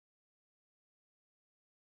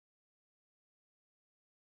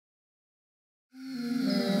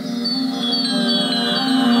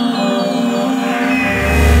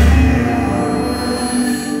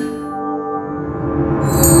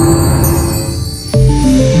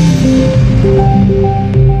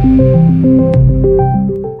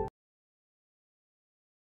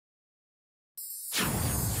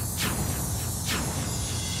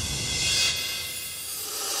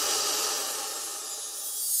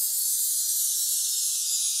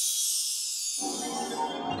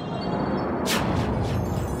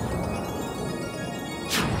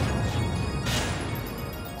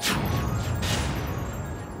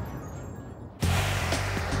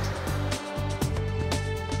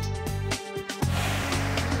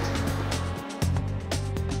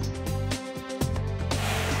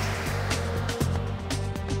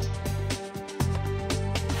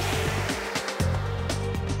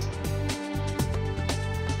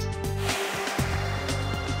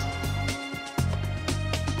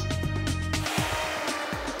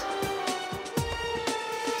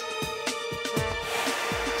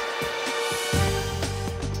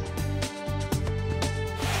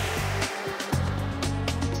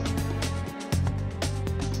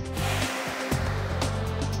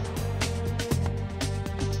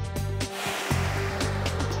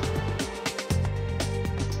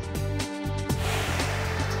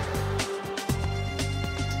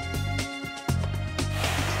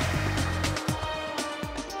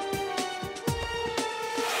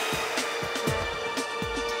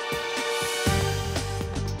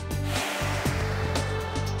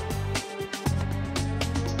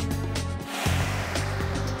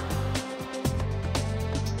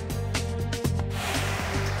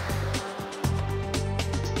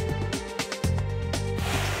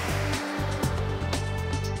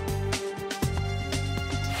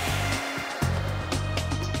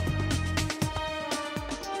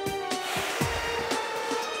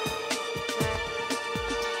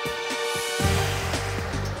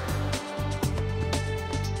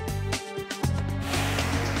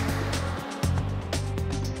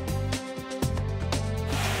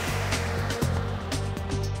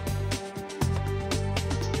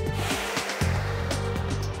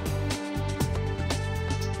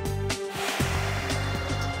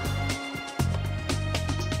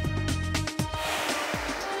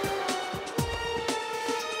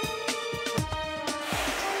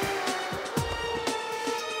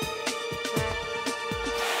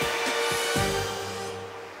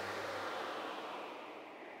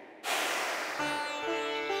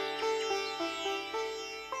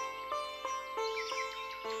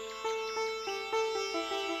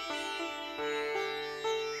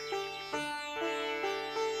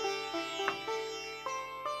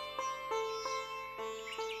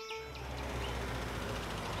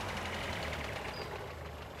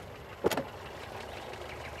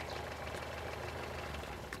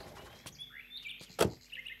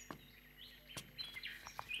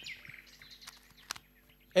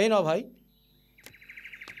এই নাও ভাই।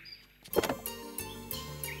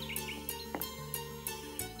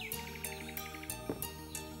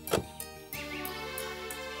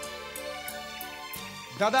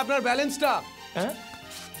 দাদা আপনার ব্যালেন্সটা। হ্যাঁ,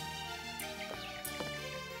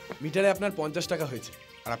 মিটারে আপনার 50 টাকা হয়েছে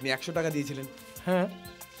আর আপনি 100 টাকা দিয়েছিলেন। হ্যাঁ,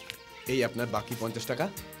 এই আপনার বাকি 50 টাকা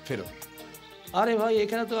ফেরত। আরে ভাই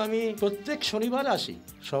এখানে তো আমি প্রত্যেক শনিবার আসি,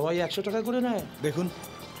 সবাই 100 টাকা করে নেয়। দেখুন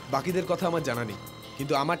বাকিদের কথা আমার জানা নেই,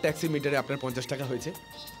 কিন্তু আমার ট্যাক্সি মিটারে আপনার 50 টাকা হয়েছে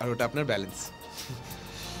আর ওটা আপনার ব্যালেন্স।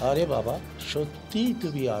 আরে বাবা সত্যি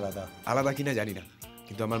তুমি আলাদা। আলাদা কিনা জানি না,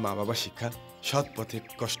 কিন্তু আমার মা বাবার শিক্ষা সৎ পথে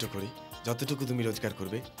কষ্ট করে যতটুকু তুমি রোজগার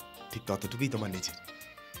করবে ঠিক ততটুকুই তোমার নিজে,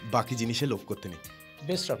 বাকি জিনিসে লোভ করতে নেই।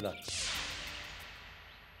 Best of luck.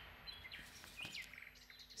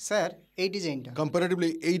 স্যার এই ডিজাইনটা কম্পারেটিভলি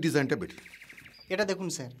এই ডিজাইনটা বেটার। এটা দেখুন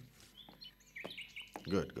স্যার।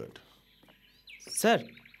 Good good. স্যার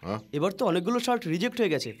হ্যাঁ, এবার তো অনেকগুলো শার্ট রিজেক্ট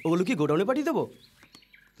হয়ে গেছে, ওগুলো কি গোডাউনে পাঠিয়ে দেবো?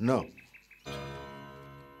 না,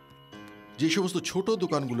 যে সমস্ত ছোট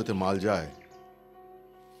দোকানগুলোতে মাল যায়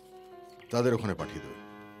তাদের ওখানে পাঠিয়ে দেবে।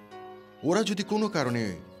 ওরা যদি কোনো কারণে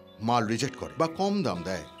মাল রিজেক্ট করে বা কম দাম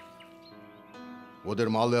দেয় ওদের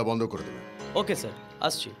মাল দেওয়া বন্ধ করে দেবে। ওকে স্যার,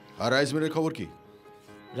 আসছি। আর রাইস মিলের খবর কি?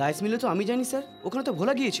 রাইস মিলে তো আমি জানি স্যার, ওখানে তো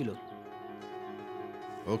ভোলা গিয়েছিল।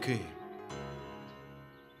 ওকে,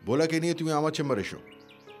 ভোলাকে নিয়ে তুমি আমার চেম্বার এসো।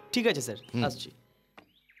 ঠিক আছে স্যার, আসছি।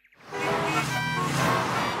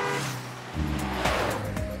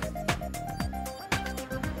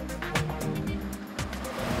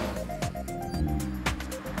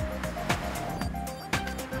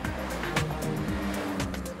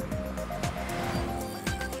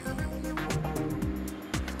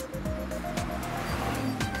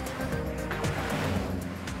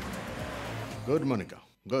 Good Monika,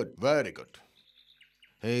 good, very good.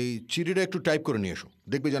 এই চিঠিটা একটু টাইপ করে নিয়ে এসো,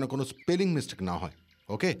 দেখবে যেন কোনো স্পেলিং মিস্টেক না হয়।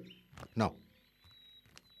 ওকে, নাও।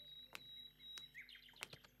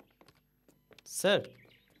 স্যার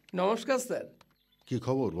নমস্কার স্যার। কি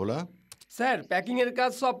খবর বলা? স্যার প্যাকিংয়ের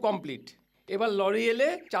কাজ সব কমপ্লিট, এবার লরি এলে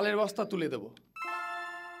চালের বস্তা তুলে দেব।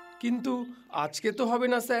 কিন্তু আজকে তো হবে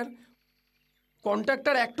না স্যার,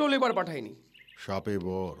 কন্ট্রাক্টর একটাও লেবার পাঠায়নি। সাপে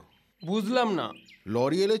বর। বুঝলাম না।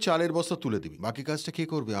 লরি এলে চালের বস্তা তুলে দিবি, বাকি কাজটা কে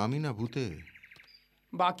করবে? আমি না ভূতে?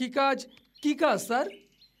 বাকি কাজ কি কাজ স্যার?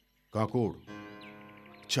 কাঁকড়।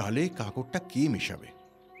 চালে কাঁকড়টা কে মেশাবে?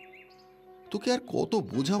 তোকে আর কত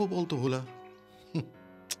বোঝাবো বলতো ভোলা?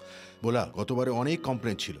 বলা, গতবারে অনেক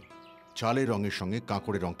কমপ্লেন ছিল চালের রঙের সঙ্গে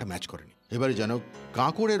কাঁকড়ের রংটা ম্যাচ করেনি। এবারে যেন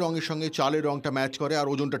কাঁকড়ের রঙের সঙ্গে চালের রংটা ম্যাচ করে আর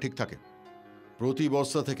ওজনটা ঠিক থাকে। প্রতি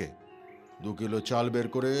বস্তা থেকে 2 কিলো চাল বের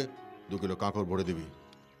করে 2 কিলো কাঁকড় ভরে দিবি,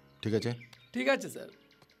 ঠিক আছে? ঠিক আছে স্যার।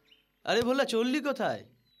 আরে ভোলা, চললি কোথায়?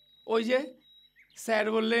 ওই যে স্যার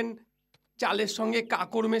বললেন চালের সঙ্গে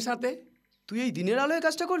কাকড় মেশাতে। তুই এই দিনের আলোয়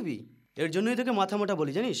কাজটা করবি? এর জন্যই তোকে মাথা মোটা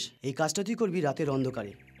বলি, জানিস? এই কাজটা তুই করবি রাতের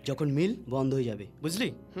অন্ধকারে, যখন মিল বন্ধ হয়ে যাবে, বুঝলি?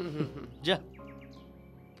 যা।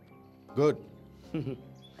 Good,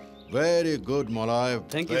 very good Malay,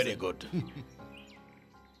 thank you. Very good.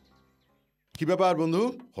 কি ব্যাপার বন্ধু,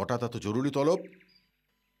 হঠাৎ এত জরুরি তলব?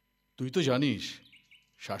 তুই তো জানিস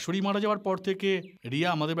শাশুড়ি মারা যাওয়ার পর থেকে রিয়া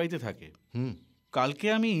আমাদের বাড়িতে থাকে। কালকে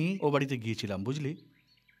আমি ও বাড়িতে গিয়েছিলাম, বুঝলি?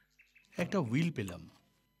 একটা উইল পেলাম।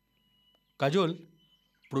 কাজল,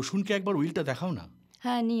 প্রসূনকে একবার উইলটা দেখাও না।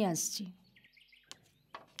 হ্যাঁ, নিয়ে আসছি।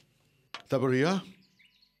 তারপর রিয়া,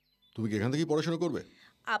 তুমি কি এখান থেকেই পড়াশোনা করবে?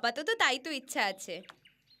 আপাতত তাই তো ইচ্ছা আছে।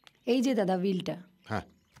 এই যে দাদা উইলটা। হ্যাঁ।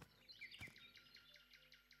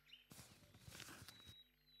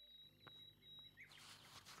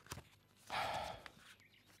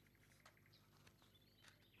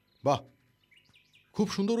 বাহ, খুব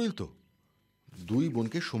সুন্দর উইল তো। 2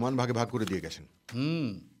 বোনকে সমান ভাগে ভাগ করে দিয়ে গেছেন।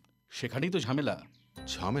 সেখানেই তো ঝামেলা।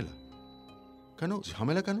 ঝামেলা কেন?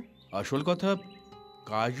 ঝামেলা কেন? আসল কথা,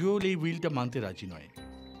 কাজল এই উইলটা মানতে রাজি নয়।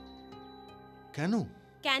 কেন?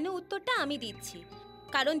 কেন উত্তরটা আমি দিচ্ছি।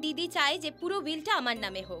 কারণ দিদি চায় যে পুরো বিলটা আমার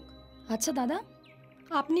নামে হোক। আচ্ছা দাদা,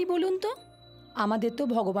 আপনি বলুন তো, আমাদের তো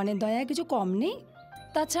ভগবানের দয়ায় কিছু কম নেই,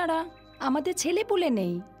 তাছাড়া আমাদের ছেলেপুলে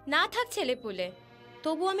নেই। না থাক ছেলেপুলে,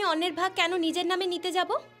 তবু আমি অন্যের ভাগ কেন নিজের নামে নিতে যাব?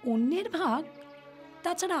 অন্যের ভাগ?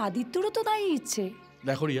 তাছাড়া আদিত্যরও তো তাই ইচ্ছে।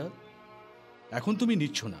 দেখো রিয়া, এখন তুমি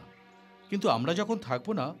নিচ্ছ না, কিন্তু আমরা যখন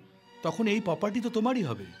থাকবো না তখন এই প্রপার্টি তো তোমারই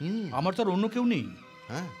হবে। আমার তো আর অন্য কেউ নেই।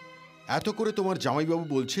 হ্যাঁ, এত করে তোমার জামাইবাবু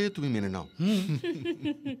বলছে, তুমি মেনে নাও।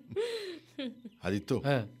 আদিত্য,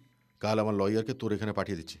 হ্যাঁ, কাল আমার লয়ারকে তোর এখানে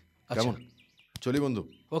পাঠিয়ে দিচ্ছি, কেমন? চলি বন্ধু।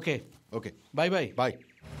 ওকে ওকে, বাই বাই। বাই।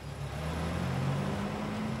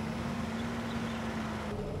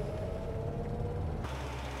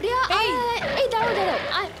 রিয়া, এই দাঁড়াও দাঁড়াও,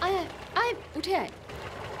 আয় আয় আয়, উঠে আয়।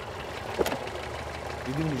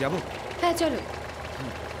 দিদিমণি যাবো? হ্যাঁ চলো।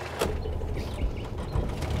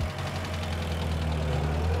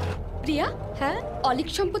 প্রিয়া, হ্যাঁ, অলিক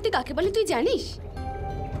সম্পত্তি কাকে বলে তুই জানিস?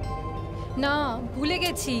 না, ভুলে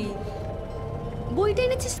গেছি। বইটা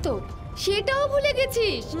এনেছিস তো? সেটাও ভুলে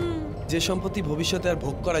গেছিস? যে সম্পত্তি ভবিষ্যতে আর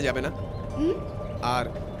ভোগ করা যাবে না, আর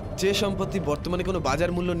যে সম্পত্তি বর্তমানে কোনো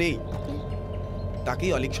বাজার মূল্য নেই,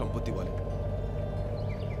 তাকেই অলিক সম্পত্তি বলে।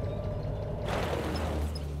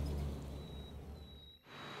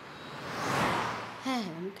 হ্যাঁ,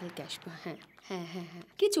 আমি কালকে আসবো। হ্যাঁ হ্যাঁ হ্যাঁ হ্যাঁ।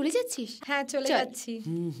 কি চলে যাচ্ছিস? হ্যাঁ, চলে চল। যাচ্ছি।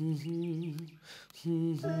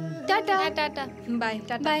 Tata. Tata, by.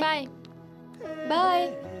 Tata, bye bye. By.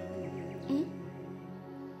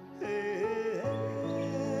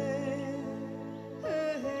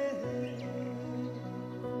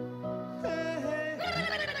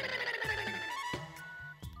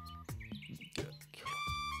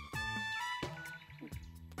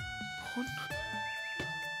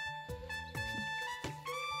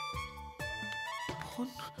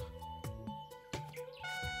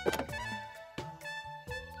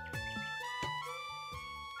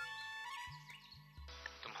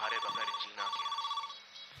 तुम्हारे बगैर जीना क्या,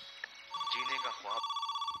 जीने का ख्वाब।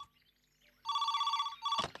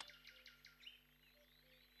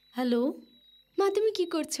 হ্যালো মা, তুমি কি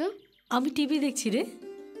করছো? আমি টিভি দেখছি রে।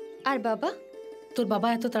 আর বাবা? তোর বাবা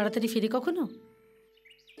এত তাড়াতাড়ি ফিরে কখনো?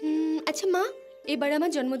 আচ্ছা মা, এবার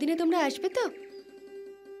আমার জন্মদিনে তোমরা আসবে তো?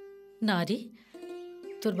 না রে,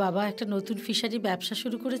 তোর বাবা একটা নতুন ফিশারি ব্যবসা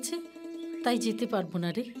শুরু করেছে, তাই যেতে পারবো না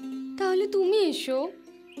রে। তাহলে তুমি এসো।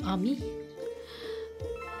 আমি?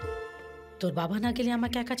 তোর বাবা না গেলে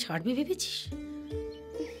আমাকে একা ছাড়বি ভেবেছিস?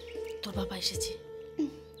 তোর বাবা এসেছে।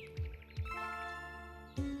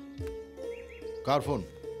 কার ফোন?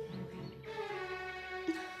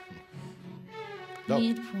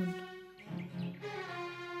 মেয়ের ফোন।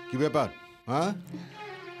 কি ব্যাপার? হ্যাঁ,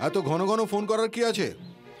 এত ঘন ঘন ফোন করার কি আছে?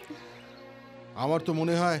 আমার তো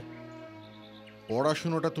মনে হয়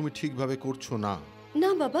পড়াশোনাটা তুমি ঠিকভাবে করছো না। না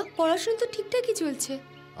বাবা, পড়াশোনা তো ঠিকঠাকই চলছে।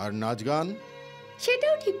 আর নাচ গান?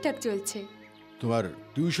 সেটাও ঠিকঠাক চলছে। তোমার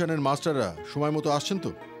টিউশনের মাস্টাররা সময় মতো আসছেন তো?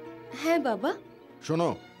 হ্যাঁ বাবা। শোনো,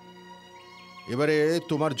 এবারে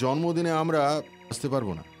তোমার জন্মদিনে আমরা আসতে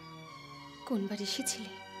পারবো না। কোনবার এসেছিলে?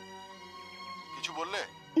 কিছু বললে?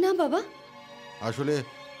 না বাবা। আসলে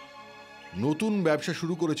নতুন ব্যবসা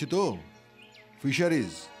শুরু করেছি তো,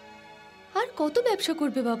 ফিশারিজ। আর কত ব্যবসা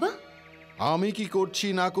করবে বাবা? আমি কি করছি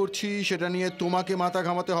না করছি সেটা নিয়ে তোমাকে মাথা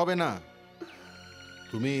ঘামাতে হবে না।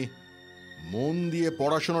 তুমি মন দিয়ে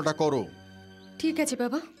পড়াশোনাটা করো। ঠিক আছে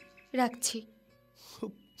বাবা, রাখছি।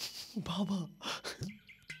 বাবা,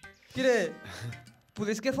 কিরে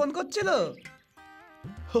পুলিশকে ফোন করছিল?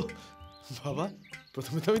 বাবা,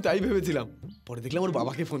 প্রথমে তো আমি তাই ভেবেছিলাম, পরে দেখলাম ওর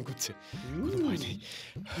বাবাকে ফোন করছে। কোনো ভয় নেই।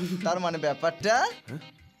 তার মানে ব্যাপারটা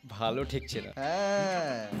ভালো ঠিক ছিল।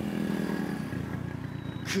 হ্যাঁ,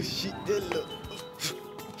 খুশি দিল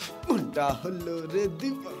মনটা হলো রে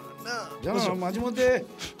দিওয়ানা। জানো মাঝে মধ্যে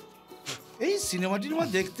এই সিনেমা টিনেমা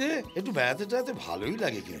দেখতে একটু বেড়াতে টেড়াতে ভালোই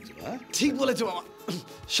লাগে কিন্তু। ঠিক বলেছো বাবা।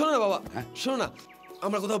 শোনো না বাবা, শোনো না,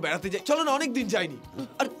 আমরা কোথাও বেড়াতে যাই, চলো না, অনেক দিন যাইনি।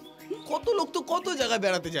 আর কত লোক তো কত জায়গায়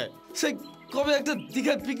বেড়াতে যায়। সেই কবে একটা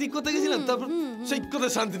দীঘায় পিকনিক করতে গেছিলাম, তারপর সেই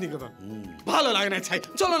কোথায় শান্তিনিকেতন। ভালো লাগে না, ছাই,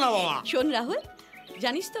 চলো না বাবা। শোন রাহুল,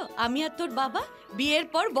 জানিস তো আমি আর তোর বাবা বিয়ের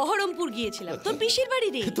পর বহরমপুর গিয়েছিলাম, তোর পিসির বাড়ি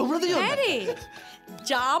রে। তোমরা তো হ্যাঁ রে,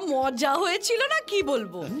 যা মজা হয়েছিল না কি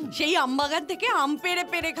বলবো। সেই আমবাগান থেকে আম পেড়ে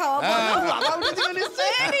পেড়ে খাওয়া,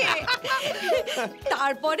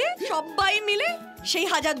 তারপরে সবাই মিলে সেই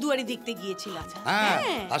হাজার দুয়ারি দেখতে গিয়েছিলাম। হ্যাঁ,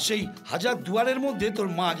 আর সেই হাজার দুয়ারের মধ্যে তোর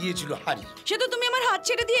মা গিয়েছিল হারিয়ে। সে তো তুমি আমার হাত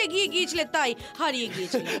ছেড়ে দিয়ে এগিয়ে গিয়েছিলে, তাই হারিয়ে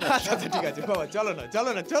গিয়েছিল। আচ্ছা ঠিক আছে বাবা, চলো না,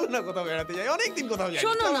 চলো না, চলো না, কোথাও বেড়াতে যাই, অনেকদিন কোথাও যাই।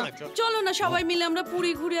 শোনো না, চলো না সবাই মিলে আমরা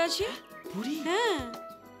পুরী ঘুরে আসি। পুরী? হ্যাঁ,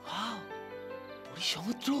 পুরী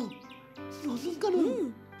সমুদ্র, নন্দনকানন,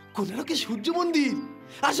 কোনারকে সূর্য মন্দির,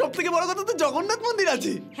 আর সব থেকে বড় কথা তো জগন্নাথ মন্দির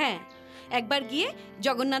আছে। হ্যাঁ, একবার গিয়ে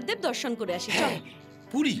জগন্নাথ দেব দর্শন করে আসি। চল।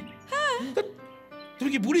 পুরী? হ্যাঁ।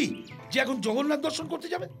 তুমি কি বুড়ি যে এখন জগন্নাথ দর্শন করতে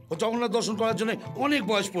যাবে? ও জগন্নাথ দর্শন করার জন্য অনেক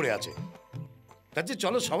বয়স পড়ে আছে। তার চেয়ে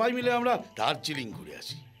চলো সবাই মিলে আমরা দার্জিলিং ঘুরে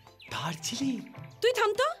আসি। দার্জিলিং? তুই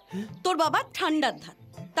থাম তো, তোর বাবা ঠান্ডার ধাত,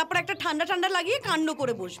 তারপর একটা ঠান্ডা ঠান্ডা লাগিয়ে কাণ্ড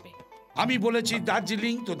করে বসবে। আমি বলেছি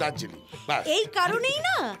দার্জিলিং তো দার্জিলিং। এই কারণেই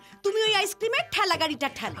না তুমি ওই আইসক্রিমের ঠেলা গাড়িটা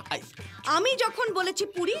ঠেলা। আমি যখন বলেছি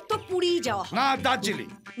পুরী তো পুরীই যাওয়া। না দার্জিলিং।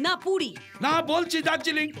 না পুরী। না বলছি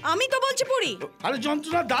দার্জিলিং। আমি তো বলছি পুরী। আরে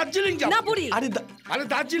যন্ত্রণা, দার্জিলিং যাও। না পুরী। আরে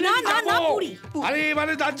দার্জিলিং না না না যাবো। পুরী। আরে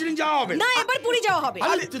এবারে দার্জিলিং যাওয়া হবে না, এবার পুরী যাওয়া হবে।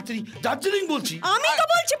 আরে দার্জিলিং বলছি। আমি তো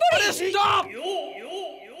বলছি Puri. Stop,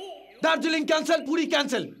 Darjeeling cancel, Puri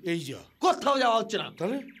cancel. এই যা, কোথাও যাওয়া হচ্ছে না।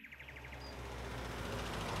 তাহলে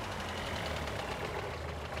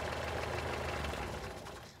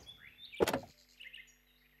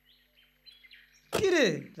কি রে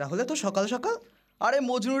রাহুল, তো সকাল সকাল? আরে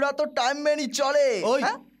মজনুরা তো টাইম মেনি চলে। ওই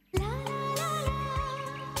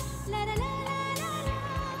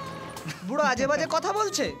বুড়ো আজে বাজে কথা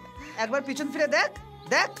বলছে, একবার পিছন ফিরে দেখ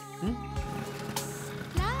দেখ।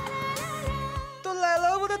 তোর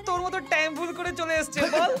লালাও বোধহয় তোর মতো টাইম ভুল করে চলে এসছে।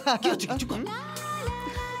 বল কি হচ্ছে? কিছু কর।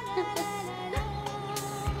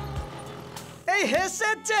 এই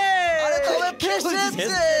হেসেছে। আরে তবে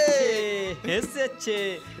ফেসেছে। হেসেছে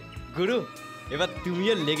গুরু, এবার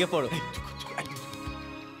তুমিও লেগে পড়ো।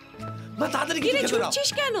 মা তাড়াতাড়ি কি রে, ছুটছিস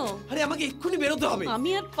কেন? আরে আমাকে এক্ষুনি বেরোতে হবে। আমি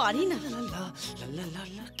আর পারি না।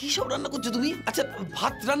 কি সব রান্না করছো তুমি? আচ্ছা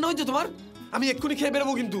ভাত রান্না হয়েছে তোমার? আমি এক্ষুনি খেয়ে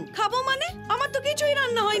বেরোবো কিন্তু। খাবো মানে? আমার তো কিছুই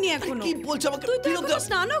রান্না হয়নি এখনো। কি বলছো আমাকে? তুই তো এখনো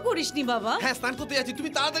স্নানও করিসনি বাবা। হ্যাঁ, স্নান করতে যাচ্ছি, তুমি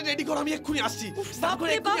তাড়াতাড়ি রেডি করো, আমি এক্ষুনি আসছি। স্নান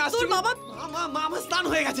করে বাপরে এক্ষুনি বাপ, আসছি। তোর বাবা। মা আমার স্নান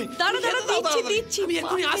হয়ে গেছে। দাঁড়া দাঁড়া, দিচ্ছি। আমি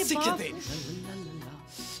এক্ষুনি বাপরে আসছি বাপ। খেতে।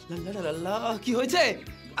 লাল্লা কি হয়েছে?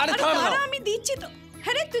 আরে দাঁড়া, আমি দিচ্ছি তো।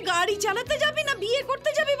 হ্যাঁ রে, তুই গাড়ি চালাতে যাবি না বিয়ে করতে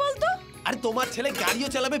যাবি বলতো? আরে তোমার ছেলে গাড়িও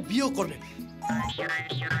চালাবে, বিয়েও করবে।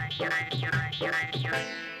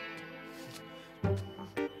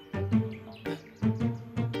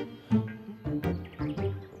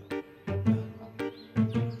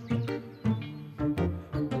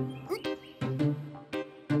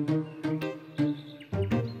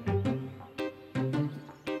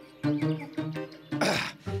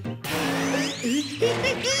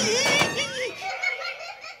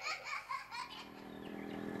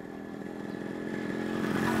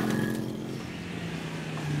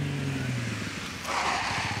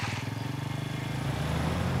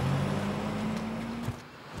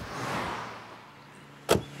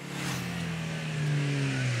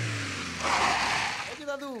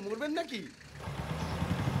 দাদু মরবেন নাকি?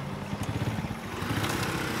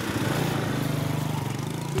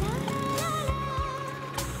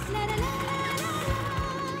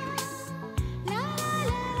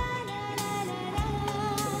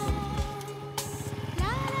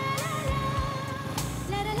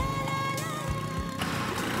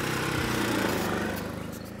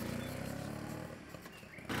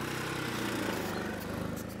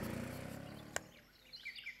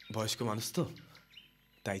 বয়স্ক মানুষ তো,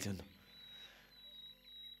 তাই জন্য।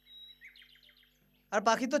 আর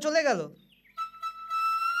পাখি তো চলে গেল।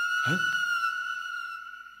 হ্যাঁ,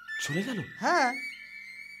 চলে গেল? হ্যাঁ।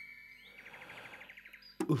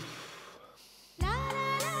 উফ।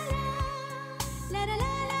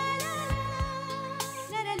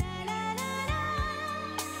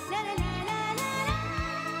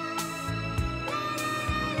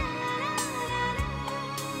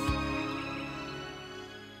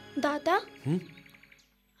 দাদা,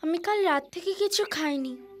 আমি কাল রাত থেকে কিছু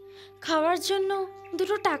খাইনি, খাওয়ার জন্য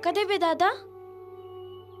 2 টাকা দেবে দাদা?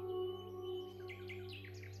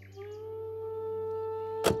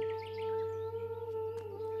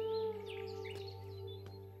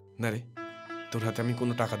 না রে, তোর হাতে আমি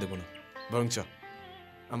কোনো টাকা দেবো না, বরং চ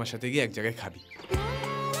আমার সাথে গিয়ে এক জায়গায় খাবি।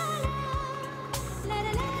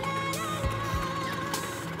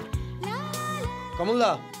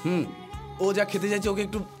 কমলদা, ও যা খেতে চাইছে ওকে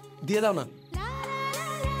একটু দিয়ে দাও না।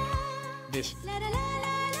 বেশ,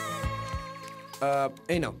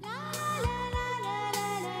 এই নাও।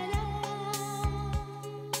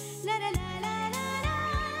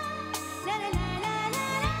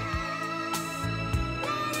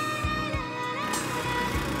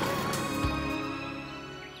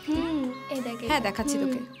 হ্যাঁ, দেখাচ্ছি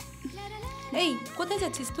তোকে। এই, কোথায়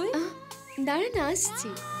যাচ্ছিস তুই? দাঁড়া না, আসছি।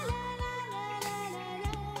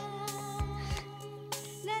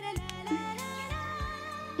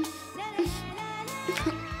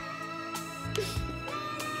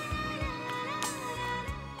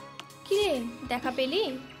 কিরে, দেখা পেলি?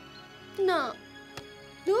 না,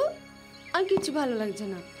 ধুর, আর কিছু ভালো লাগছে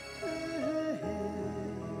না।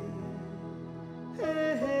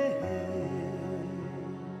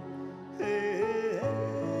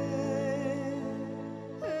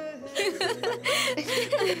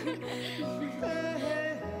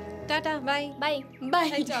 টাটা, বাই বাই বাই,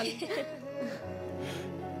 চল।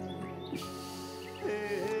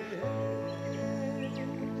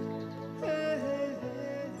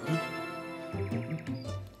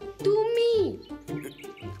 তুমি?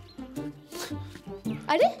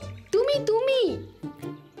 আরে তুমি তুমি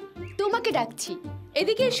তোমাকে ডাকছি,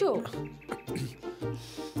 এদিকে এসো।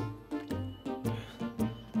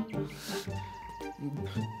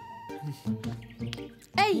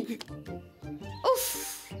 এই, উফ,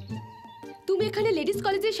 তুমি এখানে লেডিস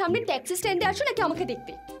কলেজের সামনে ট্যাক্সি স্ট্যান্ডে আসো নাকি আমাকে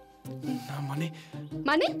দেখতে? না মানে?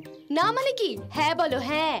 মানে না মানে কি? হ্যাঁ বলো।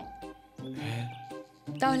 হ্যাঁ,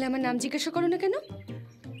 তাহলে আমার নাম জিজ্ঞাসা করো না কেন?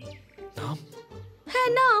 নাম?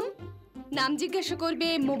 হ্যাঁ, নাম জিজ্ঞাসা করবে,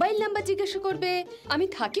 মোবাইল নাম্বার জিজ্ঞাসা করবে, আমি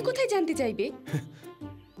থাকি কোথায় জানতে চাইবে।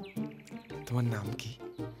 তোমার নাম কি?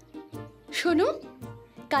 শোনো,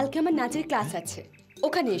 কালকে আমার নাচের ক্লাস আছে,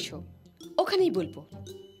 ওখানে এসো, ওখানেই বলবো।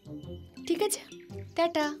 ঠিক আছে,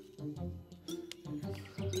 টাটা।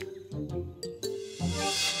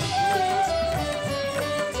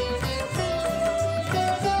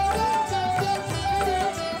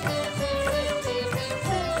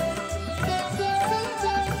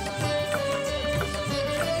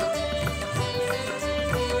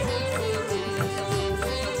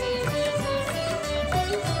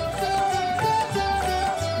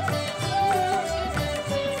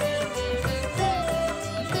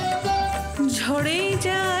 ঝড়ে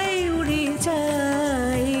যায় উড়ে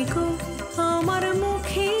যায় গো আমার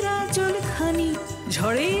মুখের আঁচলখানি,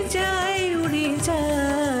 ঝড়ে যায় উড়ে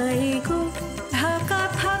যায় গো ঢাকা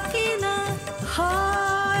থাকে না,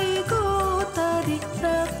 হায় গো তারে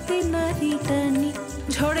রাখতে নারী টানি,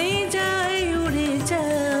 ঝড়ে যায় উড়ে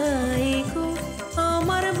যায় গো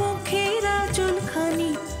আমার মুখের আঁচলখানি,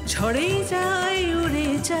 ঝড়ে যায় উড়ে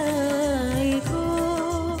যায় গো।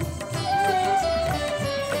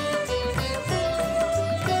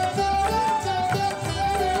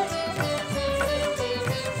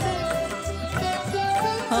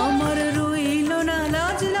 আমার রইল না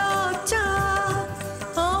লাজ লজ্জা,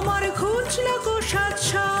 আমার ঘুচল গো সাজ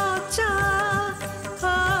সজ্জা,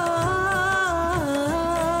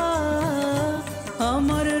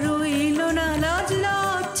 আমার রইল না লাজ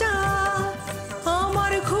লজ্জা,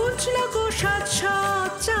 আমার ঘুচল গো সাজ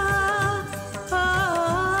সজ্জা,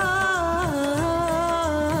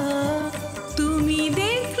 তুমি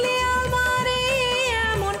দেখলে আমারে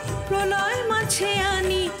এমন প্রলয় মাঝে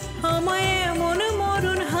আনি, আমায় এমন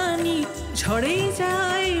মরণ হানি, ঝড়ে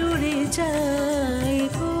যায় উড়ে যায়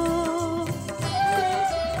গো।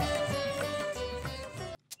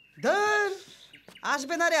 ধর,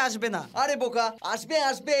 আসবে না রে, আসবে না। আরে বোকা, আসবে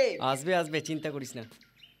আসবে আসবে আসবে, চিন্তা করিস না।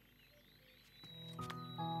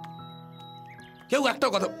 কেউ একটা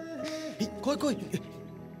কথা কই কই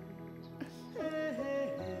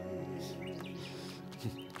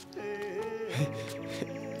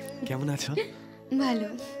কেমন আছো? ভালো।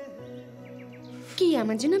 কি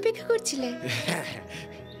আমার জন্য অপেক্ষা করছিলে?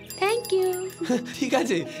 Thank you. ঠিক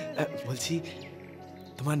আছে, বলছি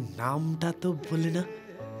তোমার নামটা তো বললে না?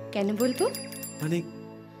 কেন বলবো? মানে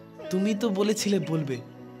তুমি তো বলেছিলে বলবে।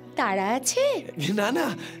 তারা আছে? না না,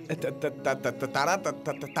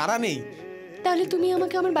 তারা নেই। তাহলে তুমি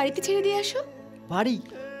আমাকে আমার বাড়িতে ছেড়ে দিয়ে আসো। বাড়ি?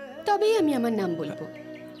 তবেই আমি আমার নাম বলবো।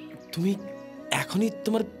 তুমি এখনই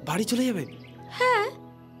তোমার বাড়ি চলে যাবে? হ্যাঁ।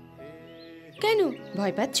 কেন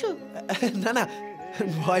ভয় পাচ্ছো? না না,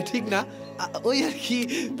 ভয় ঠিক না, ওই আর কি।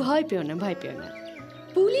 ভয় পেও না, ভয় পেও না,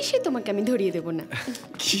 পুলিশে তোমাকে আমি ধরিয়ে দেব না।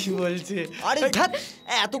 কি বলছে? আরে ধ্যাৎ,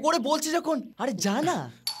 এত করে বলছে যখন, আরে যা না।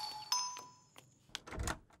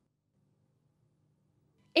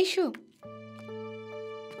 এসো।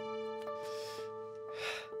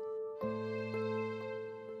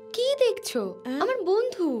 কি দেখছো? আমার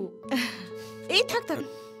বন্ধু। এই থাক থাক,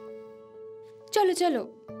 চলো চলো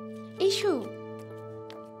এসো।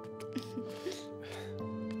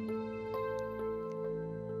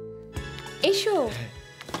 এসো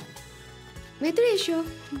ভেতরে এসো।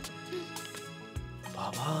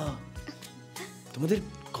 বাবা, তোমাদের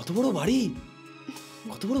কত বড় বাড়ি,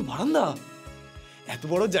 কত বড় বারান্দা। এত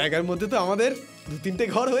বড় জায়গার মধ্যে তো আমাদের 2-3টে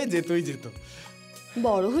ঘর হয়ে যেতই যেত।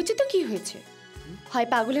 বড় হয়েছে তো কি হয়েছে, হয়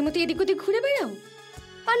পাগলের মতো এদিক ওদিক ঘুরে বেড়াও,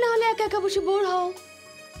 আর না হলে একা একা বসে বোর হও।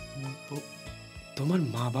 তোমার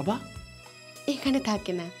মা বাবা এখানে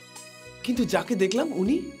থাকে না। কিন্তু যাকে দেখলাম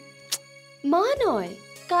উনি মা নয়,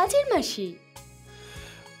 কাজের মাসি।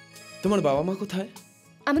 তোমার বাবা মা কোথায়?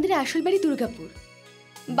 আমাদের আসল বাড়ি দুর্গাপুর।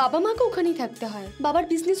 বাবা মাকে ওখানেই থাকতে হয়, বাবার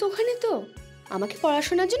বিজনেস ওখানে, তো আমাকে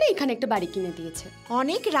পড়াশোনার জন্য এখানে একটা বাড়ি কিনে দিয়েছে।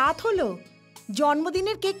 অনেক রাত হলো,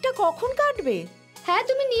 জন্মদিনের কেকটা কখন কাটবে? হ্যাঁ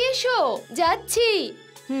তুমি নিয়ে এসো, যাচ্ছি।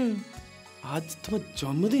 আজ তোমার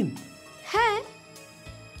জন্মদিন? হ্যাঁ,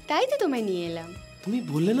 তাই তো তোমায় নিয়ে এলাম। তুমি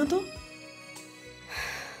বললে না তো।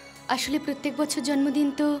 আসলে প্রত্যেক বছর জন্মদিন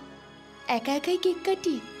তো একা একাই কেক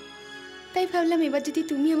কাটি, তাই ভাবলাম এবার যদি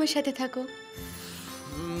তুমি আমার সাথে থাকো।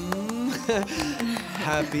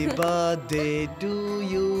 Happy birthday to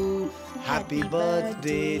you, happy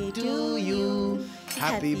birthday to you,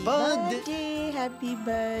 happy birthday, happy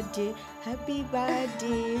birthday, happy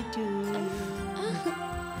birthday to you.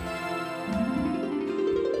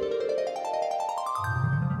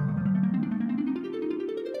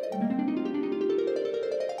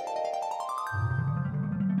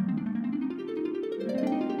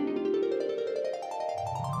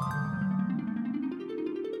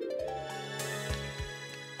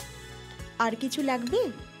 আর কিছু লাগবে?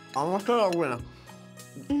 আমার তো লাগবে না।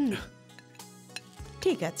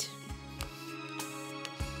 ঠিক আছে।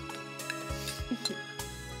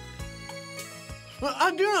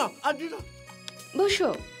 বসো।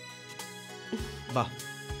 বাহ,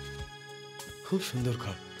 খুব সুন্দর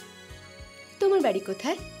ঘর। তোমার বাড়ি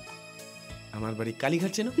কোথায়? আমার বাড়ি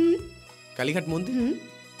কালীঘাট, চেনো? কালীঘাট মন্দির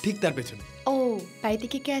ঠিক তার পেছনে। ও, বাড়িতে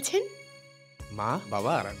কে কে আছেন? মা,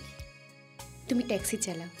 বাবা আর আমি। তুমি ট্যাক্সি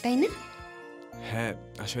চালাও, তাই না? হ্যাঁ,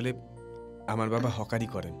 আসলে আমার বাবা হকারি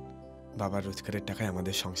করেন। বাবার রোজগারের টাকায়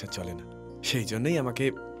আমাদের সংসার চলে না, সেই জন্যই আমাকে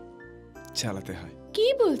চালাতে হয়। কি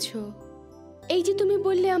বলছো? এই যে তুমি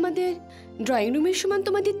বললে আমাদের ড্রয়িং রুমের সমান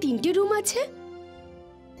তোমাদের 3টে রুম আছে।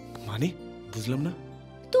 মানে বুঝলাম না।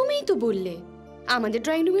 তুমিই তো বললে আমাদের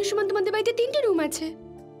ড্রয়িং রুমের সমান তোমাদের বাড়িতে 3টে রুম আছে।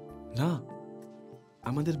 না,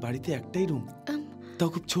 আমাদের বাড়িতে একটাই রুম, তাও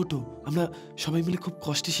খুব ছোট। আমরা সবাই মিলে খুব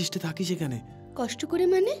কষ্টে শিষ্টে থাকি সেখানে। কষ্ট করে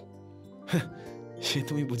মানে? সে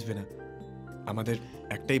তুমি বুঝবে না। আমাদের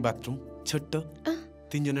একটাই বাথরুম, ছোট্ট।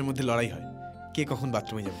 3 জনের মধ্যে লড়াই হয় কে কখন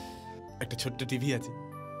বাথরুমে যাবে। একটা ছোট্ট টিভি আছে,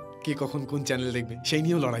 কে কখন কোন চ্যানেল দেখবে সেই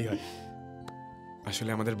নিয়েও লড়াই হয়। আসলে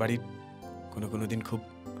আমাদের বাড়ির কোনো দিন খুব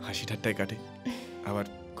হাসি ঠাট্টায় কাটে, আবার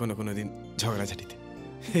কোনো দিন ঝগড়াঝাটিতে।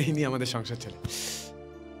 এই নিয়ে আমাদের সংসার চলে।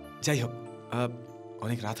 যাই হোক,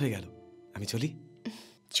 অনেক রাত হয়ে গেল, আমি চলি।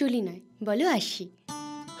 চলি নয়, বলো আসি।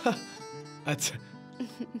 আচ্ছা,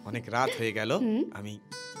 অনেক রাত হয়ে গেল, আমি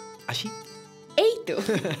আসি। এই তো।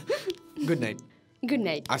 Good night. Good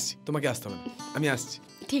night. আসছি, তোমাকে আসতে হবে না, আমি আসছি।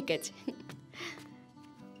 ঠিক আছে।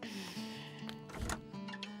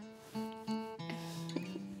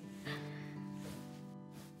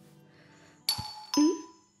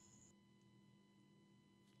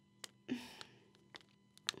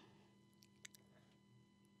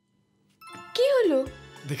 কি হলো?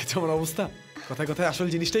 দেখেছো আমার অবস্থা? কথায় কথায় আসল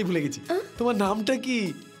জিনিসটাই ভুলে গেছি। তোমার নামটা কি?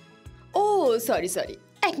 ও সরি সরি,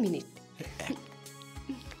 1 মিনিট।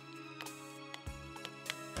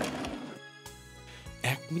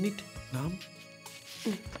 এক মিনিট নাম?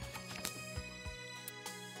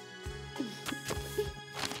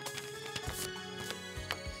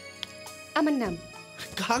 আমার নাম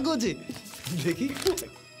কাগজে দেখি।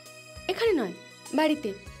 এখানে নয়, বাড়িতে।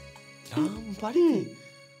 বাড়িতে?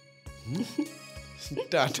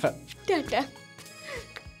 টাটা। টাটা।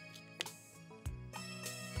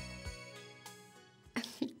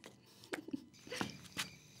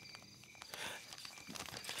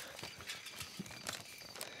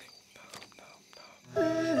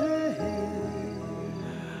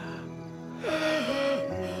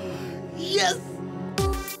 Yes!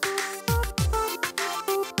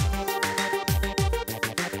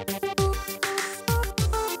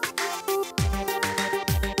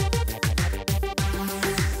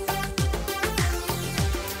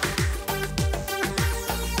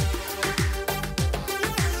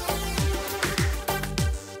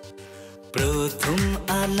 প্রথম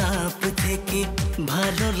আলাপ থেকে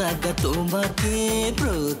ভালো লাগা তোমাকে,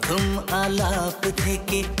 প্রথম আলাপ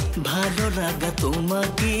থেকে ভালো লাগা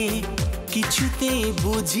তোমাকে, কিছুতে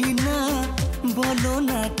বুঝি না বলো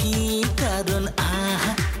না কি কারণ।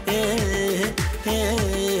 আহা এ এ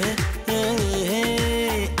এ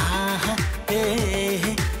আহা এ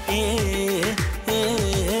এ এ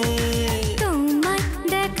তোমায়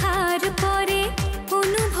দেখার পরে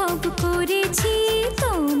অনুভব করেছি,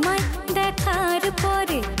 তোমায় দেখার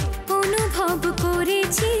পরে অনুভব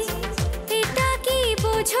করেছি, এটা কি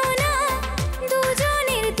বোঝো না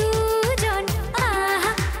দুজনের দুজন।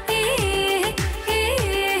 আহা এ এ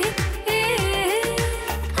এ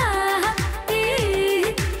আহা এ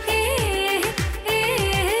এ এ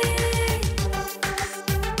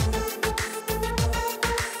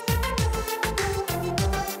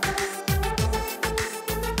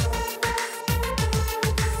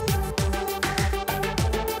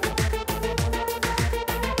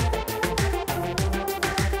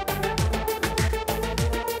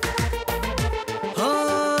ও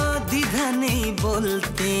দ্বিধা নেই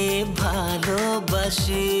বলতে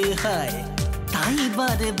ভালোবাসি, হায় তাই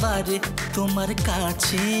বারে বারে তোমার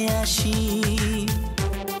কাছে আসি।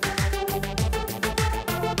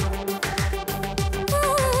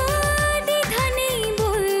 দ্বিধা নেই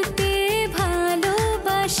বলতে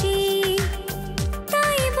ভালোবাসি,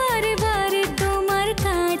 তাই বারবার তোমার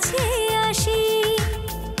কাছে আসি।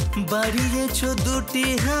 বাড়িয়েছ দুটি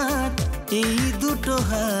হাত, এই দুটো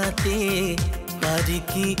হাতে পারি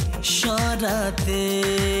কি সরাতে।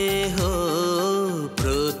 হো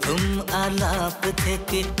প্রথম আলাপ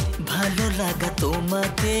থেকে ভালো লাগা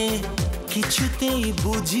তোমাকে, কিছুতেই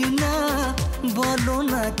বুঝি না বলো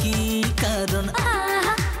না কি কারণ।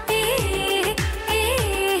 আহা এ এ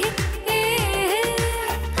এ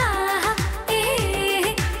আহা এ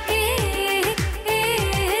এ এ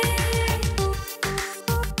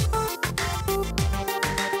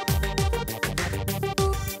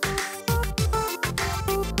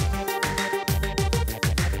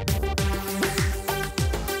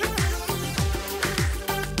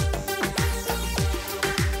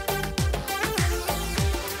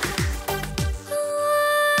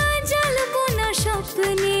জ্বালবো না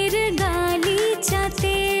স্বপ্নের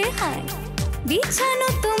গালিচাতে, হায় বিছানো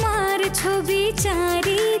তোমার ছবি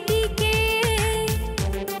চারিদিকে।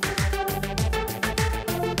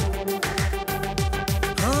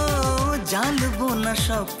 ও জানবো না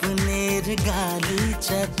স্বপ্নের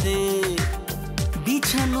গালিচাতে,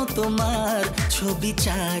 বিছানো তোমার ছবি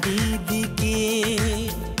চারিদিকে।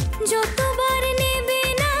 যতবার নেবে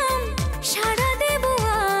নাম সাড়া দেব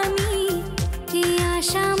আমি, এ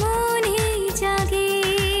আশা মনে জাগে।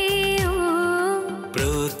 ও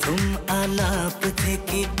প্রথম আলাপ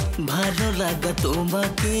থেকে ভালো লাগা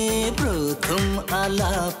তোমাকে, প্রথম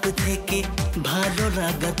আলাপ থেকে ভালো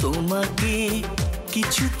লাগা তোমাকে,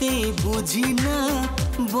 কিছুতে বুঝি না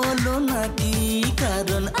বলো না কি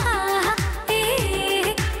কারণ। আহা এ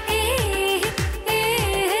এ এ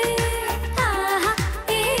আহা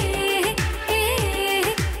এ এ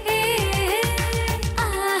এ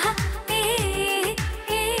আহা এ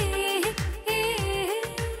এ এ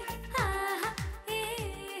আহা এ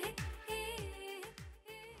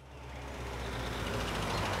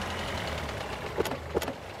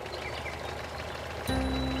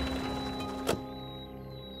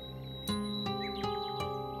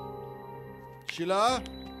শিলা,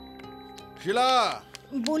 শিলা।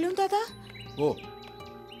 বলুন দাদা। ও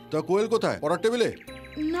তা কোয়েল কোথায়? পড়ার টেবিলে?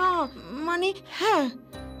 না মানে হ্যাঁ।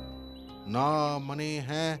 না মানে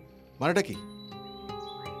হ্যাঁ মানেটা কি?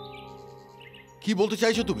 কি বলতে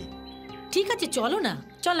চাইছো তুমি? ঠিক আছে চলো না,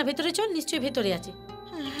 চল না ভেতরে চল, নিশ্চয়ই ভেতরে আছে।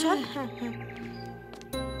 চল।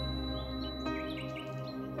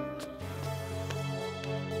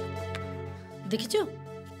 দেখেছো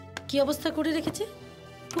কি অবস্থা করে রেখেছে?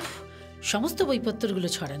 উফ, সমস্ত বইপত্রগুলো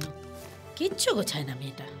ছড়ানো, কিচ্ছু গোছায় না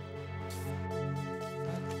মেয়েটা।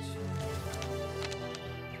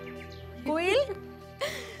 কোয়েল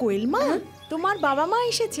কোয়েল মা, তোমার বাবা মা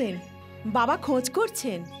এসেছেন। বাবা খোঁজ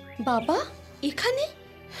করছেন। বাবা এখানে?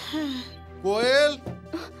 কোয়েল,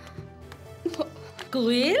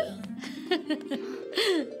 কোয়েল,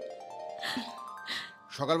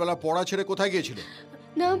 সকালবেলা পড়া ছেড়ে কোথায় গিয়েছিল?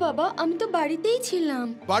 না বাবা, আমি তো বাড়িতেই ছিলাম।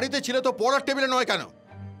 বাড়িতে ছিলে তো পড়ার টেবিলে নয় কেন?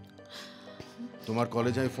 তোমার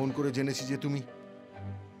কলেজে আমি ফোন করে জেনেছি যে তুমি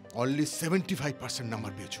অনলি 75%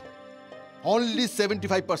 নাম্বার পেয়েছো। অনলি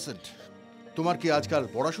 75%। তোমার কি আজকাল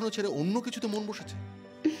পড়াশোনা ছেড়ে অন্য কিছুতে মন বসেছে?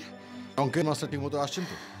 অঙ্কের মাস্টার ঠিক মতো আসছেন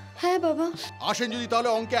তো? হ্যাঁ বাবা। আসেন যদি, তাহলে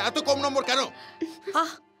অঙ্কে এত কম নম্বর কেন?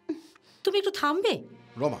 তুমি একটু থামবে?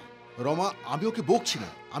 রমা, রমা, আমি ওকে বকছি না,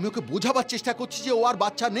 আমি ওকে বোঝাবার চেষ্টা করছি যে ও আর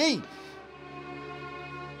বাচ্চা নেই।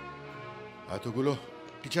 এতগুলো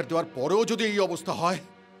টিচার দেওয়ার পরেও যদি এই অবস্থা হয়।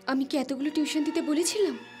 আমি কি এতগুলো টিউশন দিতে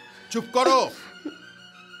বলেছিলাম? চুপ করো,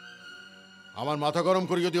 আমার মাথা গরম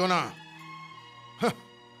করিও দিও না।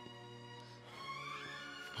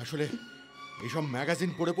 আসলে এইসব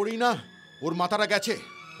ম্যাগাজিন পড়ে পড়েই না ওর মাথাটা গেছে।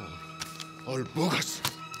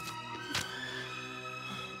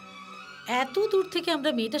 এত দূর থেকে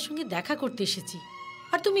আমরা মেয়েটার সঙ্গে দেখা করতে এসেছি,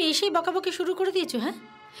 আর তুমি এসেই বকাবকি শুরু করে দিয়েছো। হ্যাঁ,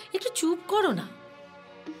 একটু চুপ করো না।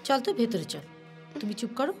 চল তো ভেতরে চল। তুমি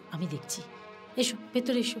চুপ করো, আমি দেখছি। এসো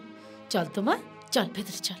ভেতরে এসো। চল তো মা, চল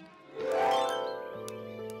ভেতরে চল।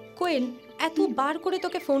 কোয়েল, এতবার করে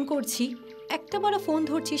তোকে ফোন করছি, একটা বড় ফোন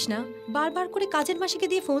ধরছিস না, বারবার করে কাজের মাসিকে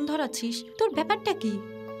দিয়ে ফোন ধরাচ্ছিস। তোর ব্যাপারটা কি?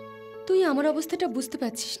 তুই আমার অবস্থাটা বুঝতে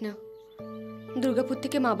পারছিস না। দুর্গাপুর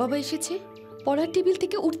থেকে মা বাবা এসেছে, পড়ার টেবিল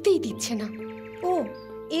থেকে উঠতেই দিচ্ছে না। ও,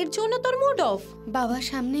 এর জন্য তোর মুড অফ? বাবা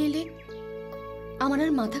সামনে এলে আমার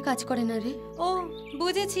আর মাথা কাজ করে না রে। ও,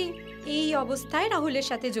 বুঝেছি। এই অবস্থায় রাহুলের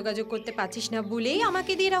সাথে যোগাযোগ করতে পারছিস না বলেই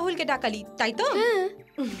আমাকে দিয়ে রাহুলকে ডাকালি, তাই তো? হ্যাঁ,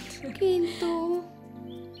 কিন্তু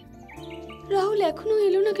রাহুল এখনো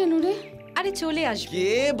এলো না কেন রে? আরে চলে আসবে। কে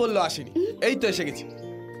বললো আসেনি? এই তো এসে গেছি।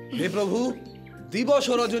 হে প্রভু, দিবস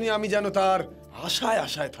ও রজনী আমি যেন তার আশায়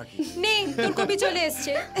আশায় থাকি। নে, তোর কবি চলে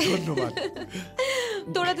এসছে। ধন্যবাদ।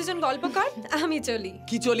 তোরা দুজন গল্প কর, আমি চলি।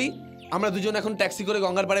 কি চলি? আমরা দুজন এখন ট্যাক্সি করে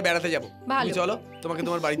গঙ্গার পাড়ে বেড়াতে যাবো। তুমি চলো, তোমাকে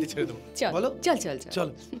তোমার বাড়িতে ছেড়ে দেবো। বলো। চল চল চল।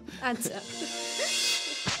 আচ্ছা।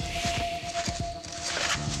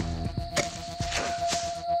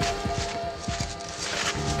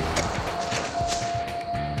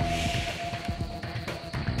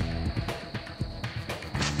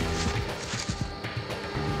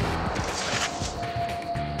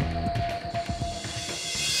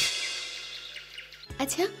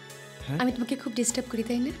 আচ্ছা, আমি তোমাকে খুব ডিস্টার্ব করি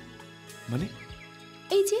তাই না? মানে?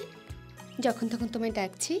 এই যে যখন তখন তোমায়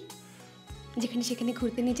ডাকছি, যেখানে সেখানে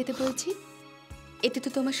ঘুরতে নিয়ে যেতে বলছি, এতে তো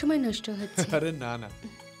তোমার সময় নষ্ট হচ্ছে। আরে না না,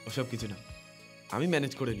 ওসব কিছু না। আমি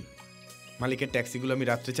ম্যানেজ করে নিই। মালিকের ট্যাক্সিগুলো আমি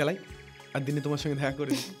রাত্রে চালাই, আর দিনে তোমার সঙ্গে দেখা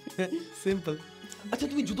করে নিই। সিম্পল। আচ্ছা,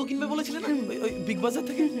 তুমি জুতো কিনবে বলেছিলে না ওই বিগ বাজার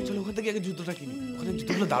থেকে? চলো ওখান থেকে আগে জুতোটা কিনি, ওখানে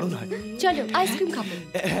জুতোগুলো দারুণ হয়। চলো আইসক্রিম খাবো।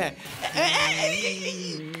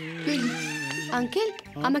 আঙ্কেল,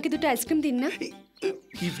 আমাকে দুটো আইসক্রিম দিন না।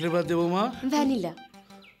 কি ফ্লেভার দেবো মা? ভ্যানিলা।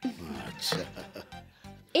 আচ্ছা,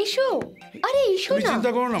 এসো। আরে এসো না।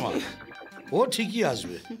 চিন্তা করো না মা, ও ঠিকই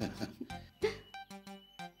আসবে।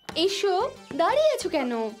 এসো, দাঁড়িয়ে আছো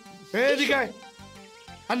কেন? এদিকে আয়।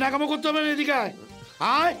 আর নাকামো করতে হবে না, এদিকে আয়।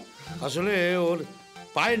 আয়। আসলে ওর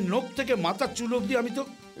পায়ের নখ থেকে মাথার চুল অবধি আমি তো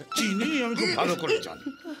চিনি, আমি খুব ভালো করে জানি।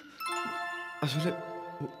 আসলে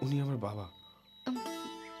উনি আমার বাবা।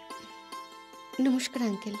 নমস্কার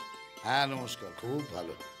আঙ্কেল। হ্যাঁ নমস্কার, খুব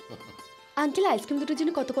ভালো। আঙ্কেল, আইসক্রিম দুটোর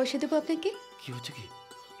জন্য কত পয়সা দেবো আপনাকে? কি হচ্ছে কি?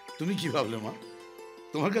 তুমি কি ভাবলে মা,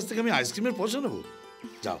 তোমার কাছ থেকে আমি আইসক্রিমের পয়সা নেবো?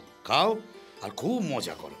 যাও খাও আর খুব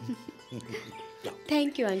মজা করো।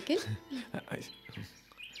 Thank you uncle.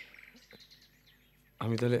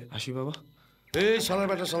 আমি তাহলে আসি বাবা। এই শালা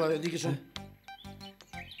বেটা শালা, এদিকে শোন।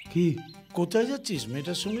 কি? কোথায় যাচ্ছিস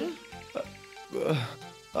মেয়েটার সঙ্গে?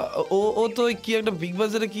 ও তো কি একটা বিগ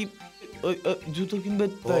বাজারে কি ওই জুতো কিনবে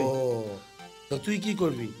তাই। তা তুই কি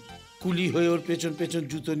করবি? কুলি হয়ে ওর পেছন পেছন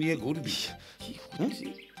জুতো নিয়ে ঘুরবি?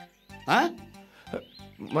 হ্যাঁ,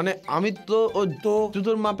 মানে আমি তো ও তো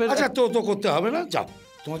জুতোর মাপের। আচ্ছা, তো করতে হবে না, যাও,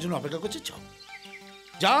 তোমার জন্য অপেক্ষা করছে, যাও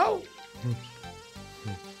যাও।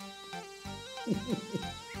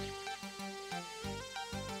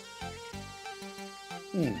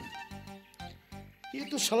 ये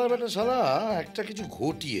तो শালা বেটা শালা একটা কিছু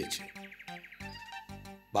ঘটিয়েছে,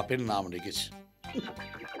 বাপের নাম রেখেছে।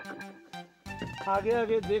 आगे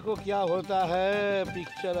आगे देखो क्या होता है,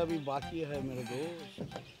 पिक्चर अभी बाकी है मेरे दोस्त।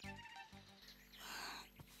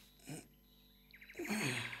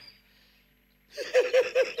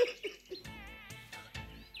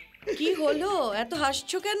 কি হলো, এত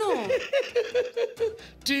হাসছো কেন?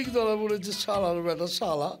 ঠিক ধরা পড়েছে, শালার বেটা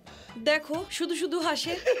শালা। দেখো শুধু শুধু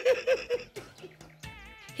হাসে।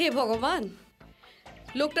 হে ভগবান,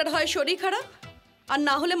 লোকটার হয় শরীর খারাপ আর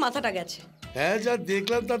না হলে মাথাটা গেছে। হ্যাঁ, যা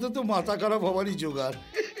দেখলাম তাতে তো মাথা খারাপ হবারই জোগাড়।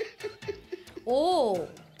 ও,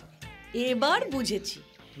 এবার বুঝেছি,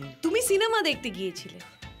 তুমি সিনেমা দেখতে গিয়েছিলে।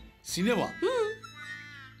 সিনেমা?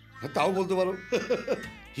 তাও বলতে পারো।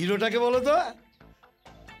 হিরোটাকে বলো তো।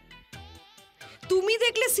 তুমি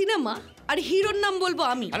দেখলে সিনেমা আর হিরোর নাম বলবো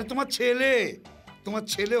আমি? আরে তোমার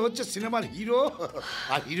ছেলে হচ্ছে সিনেমার হিরো,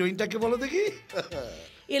 আর হিরোইনটাকে বলো দেখি।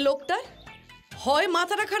 এ লোকটার হয়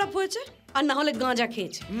মাথাটা খারাপ হয়েছে আর না হলে গাঁজা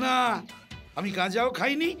খেয়েছে। না, আমি গাঁজাও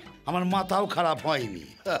খাইনি, আমার মাথাও খারাপ হয়নি।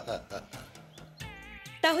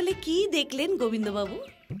 তাহলে কি দেখলেন গোবিন্দবাবু?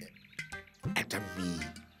 একটা মেয়ে,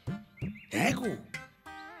 হ্যাঁ গো,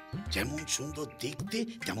 যেমন সুন্দর দেখতে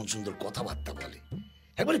তেমন সুন্দর কথাবার্তা বলে,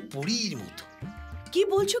 একবারে পরীর মতো। কি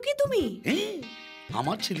বলছো কি তুমি? হ্যাঁ,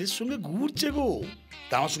 আমার ছেলের সঙ্গে ঘুরছে গো।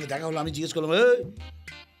 তা আমার সঙ্গে দেখা হলো, আমি জিজ্ঞেস করলাম,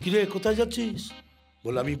 কিরে কোথায় যাচ্ছিস?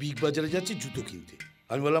 বললো আমি বিগ বাজারে যাচ্ছি জুতো কিনতে।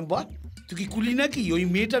 আমি বললাম, বাহ, তুই কি কুলি নাকি ওই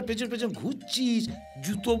মেয়েটার পেছন পেছন ঘুরছিস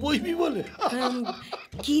জুতো বইবি বলে?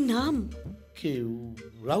 কি নাম? কে?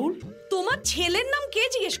 রাহুল। তোমার ছেলের নাম কে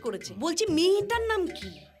জিজ্ঞেস করেছে? বলছি মেয়েটার নাম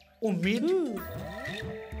কি? ও মেয়ে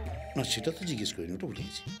না, সেটা তো জিজ্ঞেস করিনি, ওটা ভুলে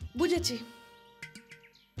গেছি। বুঝেছি,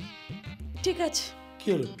 ঠিক আছে। কি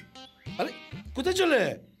হলো? আরে কোথায় চলে?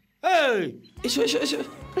 এসো এসো এসো,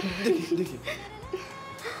 দেখি দেখি।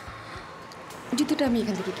 জুতোটা আমি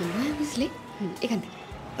এখান থেকে কিনবো, হ্যাঁ বুঝলে? এখান থেকে।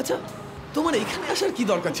 আচ্ছা, তোমার এখানে আসার কি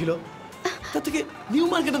দরকার ছিল? তার থেকে নিউ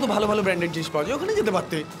মার্কেটে তো ভালো ভালো ব্র্যান্ডেড জিনিস পাওয়া যায়, ওখানে যেতে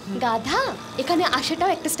পারতে। গাধা, এখানে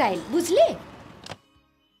আসাটাও একটা স্টাইল, বুঝলে?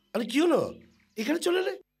 আরে কি হলো, এখানে চলে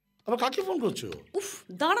এলে? আবার কাকে ফোন করছো? উফ,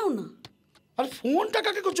 দাঁড়াও না। আরে ফোনটা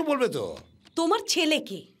কাকে করছো বলবে তো? তোমার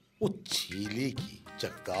ছেলেকে। ও ছেলে কি?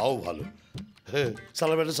 যাক, তাও ভালো। হ্যাঁ,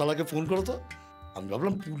 শালা বেটা শালাকে ফোন করো তো। আমি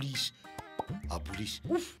ভাবলাম পুলিশ। পুলিশ।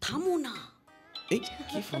 উফ, থামো না। এই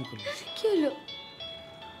কি ফোন করলো? কি হলো?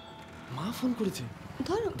 মা ফোন করেছে।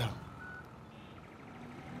 ধরো।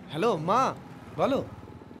 হ্যালো মা, বলো।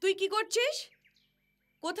 তুই কি করছিস?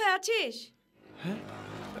 কোথায় আছিস? হ্যাঁ,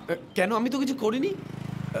 কেন? আমি তো কিছু করিনি,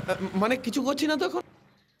 মানে কিছু করছি না তো এখন।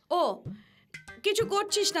 ও, কিছু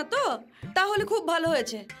করছিস না তো? তাহলে খুব ভালো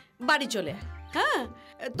হয়েছে, বাড়ি চলে আয়। হ্যাঁ,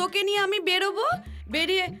 তোকে নিয়ে আমি বেরোবো,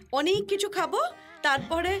 বেরিয়ে অনেক কিছু খাবো,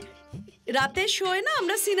 তারপরে রাতে শোয় না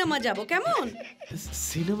আমরা সিনেমা যাব, কেমন?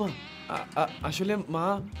 সিনেমা? আসলে মা,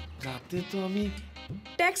 রাতে তো আমি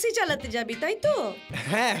ট্যাক্সি চালাতে যাবি, তাই তো?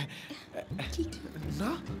 হ্যাঁ।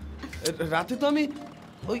 না, রাতে তো আমি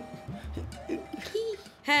ওই।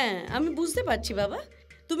 হ্যাঁ, আমি বুঝতে পারছি বাবা,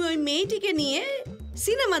 তুমি ওই মেয়েটিকে নিয়ে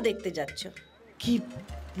সিনেমা দেখতে যাচ্ছ। কি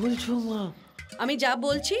বলছো মা? আমি যা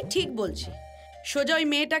বলছি ঠিক বলছি। সোজা ওই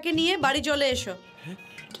মেয়েটাকে নিয়ে বাড়ি চলে এসো।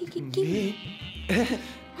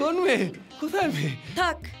 কোন মেয়ে? কোথায় মেয়ে?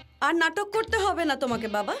 থাক, আর নাটক করতে হবে না তোমাকে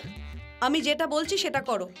বাবা, আমি যেটা বলছি সেটা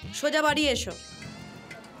করো। সোজা বাড়ি এসো।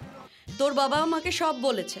 তোর বাবা আমাকে সব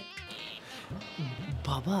বলেছে।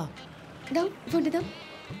 বাবা? দাও ফোনটা দাও।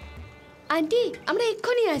 আন্টি, আমরা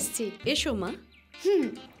এক্ষুনি আসছি। এসো মা।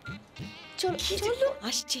 চলো চলো,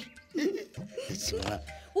 আসছে।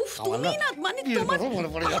 উফ, তুমি না, মানে তোমার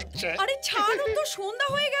আরে ছাড়ো তো, সন্ধ্যা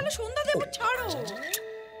হয়ে গেল, সন্ধ্যা দেব, ছাড়ো।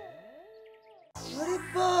 আরে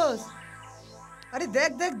বাস, আরে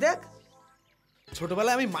দেখ দেখ দেখ।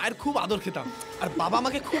 ছোটবেলায় আমি মায়ের খুব আদর খেতাম, আর বাবা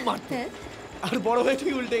আমাকে খুব মারতো, আর বড় হয়ে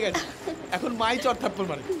ঠিক উল্টে গেছে। এখন মাই চড় থাপ্পড়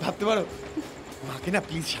মারে, ভাবতে পারো? মাকে না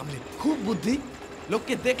প্লিজ সামলে, খুব বুদ্ধি,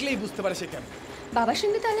 লোককে দেখলেই বুঝতে পারে সে কেন। বাবার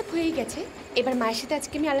সঙ্গে তো আলাপ হয়ে গেছে, এবার মায়ের সাথে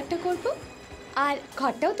আজকে আমি আলাপটা করব, আর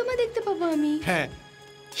ঘরটাও তোমার দেখতে পাবো আমি। হ্যাঁ,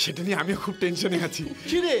 সেটা নিয়ে আমিও খুব টেনশনে আছি।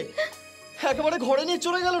 কি রে, একেবারে ঘরে নিয়ে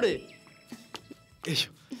চলে গেল রে। এসো।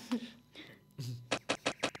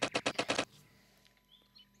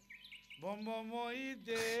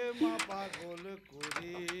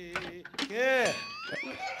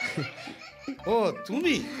 ও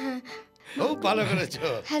তুমি? ও ভালো করেছো।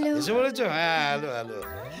 এসে বলেছো? হ্যাঁ, হ্যালো হ্যালো।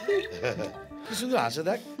 কি সুন্দর আছে,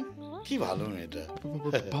 দেখ কি ভালো মেয়েটা।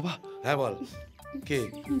 বাবা। হ্যাঁ বল, কে?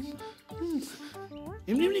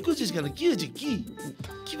 এমনি এমনি করছিস কেন? কি হয়েছে? কি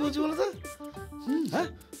কি বলছি বলো তো? হ্যাঁ,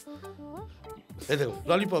 এই দেখো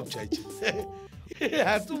ললিপপ চাইছে।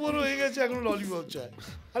 এত বড় হয়ে গেছে এখন ললিপপ চায়।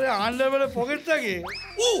 আরে আন্ডারওয়্যারে পকেট থাকে।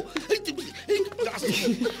 ও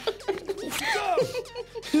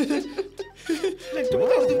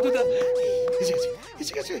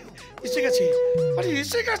এসে গেছে। আরে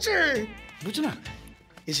এসে গেছে, বুঝছো না?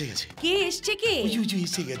 এসে গেছে। কে এসছে? কে? ওই যে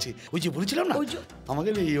এসে গেছে। ওই যে বলেছিলাম না, আমাকে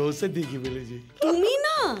এই অবস্থা দেখে ফেলেছে। তুমি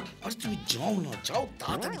না? আরে তুমি যাও না, যাও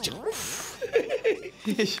তাড়াতাড়ি যাও।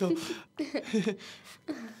 এসো।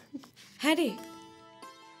 হ্যাঁ রে,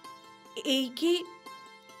 এই কি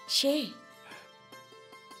সে?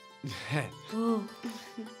 হ্যাঁ। ও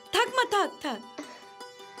থাক মা, থাক থাক।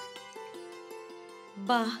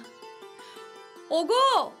 বাহ, ওগো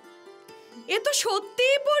এ তো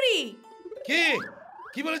সত্যিই পরি। কি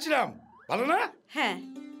কি বলেছিলাম, ভালো না? হ্যাঁ,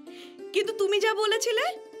 কিন্তু তুমি যা বলেছিলে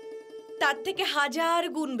তার থেকে 1000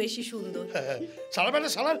 গুণ বেশি সুন্দর। সারা বেলা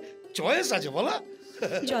সালার চয়েস আছে বলা।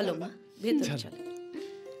 চলো মা, ভেতরে চলো।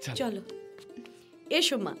 চলো,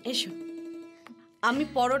 এসো মা, এসো। আমি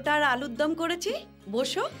পরোটা আর আলুর দম করেছি,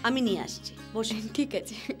 বসো, আমি নিয়ে আসছি। বসো। ঠিক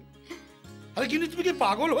আছে। আরে কিন্তু তুমি কি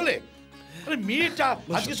পাগল হলে? আরে মেয়েটা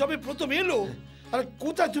আজকে সবে প্রথম এলো, আরে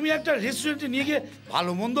কোথায় তুমি একটা রেস্টুরেন্টে নিয়ে গিয়ে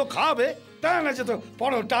ভালো মন্দ খাওয়াবে, তা না তো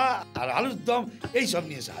পরোটা আর আলুর দম এইসব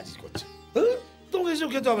নিয়ে এসে হাজির করছে। তোমাকে এসব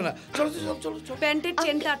খেতে হবে না, চলো চলো চলো চলো। প্যান্টের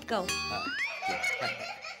চেনটা আটকাও।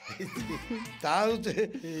 তাও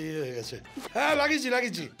হয়ে গেছে। হ্যাঁ লাগিয়েছি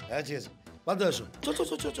লাগিয়েছি। হ্যাঁ ঠিক আছে, বাদ আসো। চলো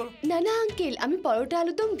চলো চলো চলো। না না আঙ্কেল, আমি পরোটা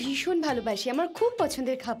আলুদম ভীষণ ভালোবাসি, আমার খুব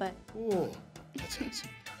পছন্দের খাবার। ও আচ্ছা আচ্ছা,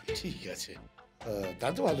 ঠিক আছে, তা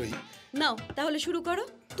তো ভালোই। নাও তাহলে শুরু করো।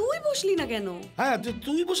 তুই বসলি না কেন? হ্যাঁ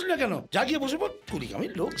তুই বসলি না কেন? যা গিয়ে বসে পড়, কুড়ি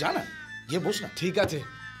কামির লোক জানা, গিয়ে বস না। ঠিক আছে।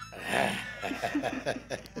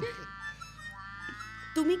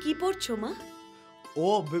 তুমি কি পড়ছো মা? ও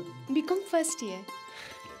বিকম ফার্স্ট ইয়ার।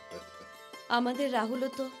 আমাদের রাহুলও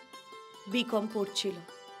তো বিকম পড়ছিল,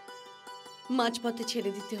 মাঝপথে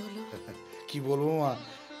ছেড়ে দিতে হলো। কি বলবো মা,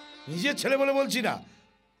 নিজের ছেলে বলে বলছি না,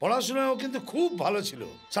 পড়াশোনাও কিন্তু খুব ভালো ছিল।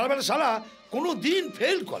 সারা বেলা সারা কোনো দিন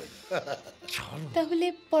ফেল করে। তাহলে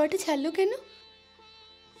পড়াটা ছাড়লো কেন?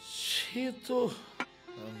 সে তো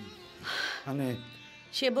মানে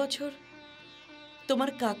সে বছর তোমার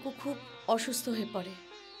কাকু খুব অসুস্থ হয়ে পড়ে,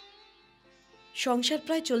 সংসার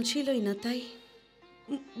প্রায় চলছিলই না, তাই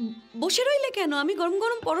বসে রইলে কেন? আমি গরম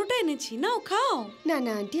গরম পরোটা এনেছি, নাও খাও। না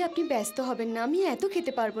না আন্টি, আপনি ব্যস্ত হবেন না, আমি এত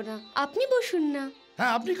খেতে পারবো না, আপনি বসুন না।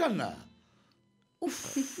 হ্যাঁ আপনি খান না।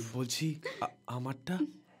 বলছি আমারটা।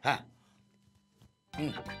 হ্যাঁ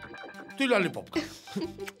তুই ললিপপ খা।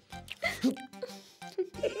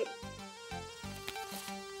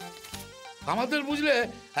 আমাদের বুঝলে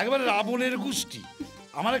একবারে রাবণের গোষ্ঠী।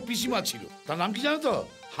 আমার এক পিসিমা ছিল, তার নাম কি জানো তো?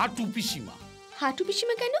 হাঁটু পিসিমা। হাঁটু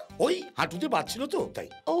পিসিমা কেন? ওই হাঁটুতে বাচ্ছিল তো তাই।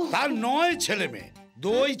 তার 9 ছেলে মেয়ে,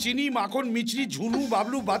 দই চিনি মাখন মিছরি ঝুনু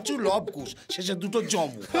বাবলু বাচ্চু লবকুশ, শেষে 2টো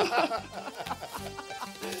জমু।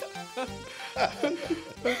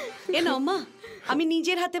 এ নাও মা, আমি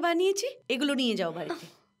নিজের হাতে বানিয়েছি, এগুলো নিয়ে যাও বাড়িতে।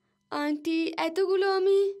 আন্টি এতগুলো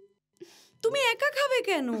আমি। তুমি একা খাবে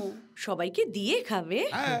কেন? সবাইকে দিয়ে খাবে।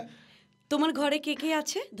 তোমার ঘরে কে কে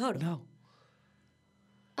আছে? ধরো।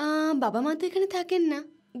 বাবা মা তো এখানে থাকেন না,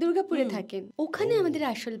 দুর্গাপুরে থাকেন, ওখানে আমাদের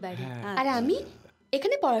আসল বাড়ি। আর আমি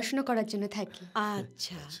এখানে পড়াশোনা করার জন্য থাকি।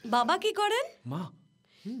 আচ্ছা, বাবা কি করেন? মা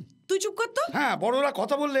তুই চুপ কর তো। হ্যাঁ, বড়রা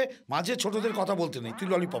কথা বললে মাঝে ছোটদের কথা বলতে নেই। তুই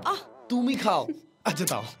ললিপপ। তুমি খাও। আচ্ছা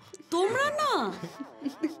দাও। তোমরা না।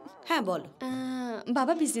 হ্যাঁ বলো।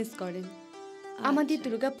 বাবা বিজনেস করেন, আমাদের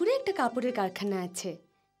দুর্গাপুরে একটা কাপড়ের কারখানা আছে,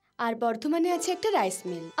 আর বর্ধমানে আছে একটা রাইস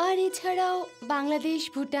মিল, আর এছাড়াও বাংলাদেশ,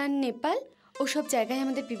 ভুটান, নেপাল ওসব জায়গায়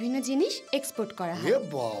আমাদের বিভিন্ন জিনিস এক্সপোর্ট করা হয়।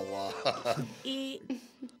 বাবা,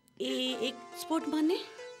 এক্সপোর্ট মানে?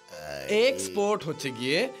 এক্সপোর্ট হচ্ছে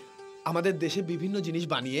গিয়ে আমাদের দেশে বিভিন্ন জিনিস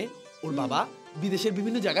বানিয়ে ওর বাবা বিদেশের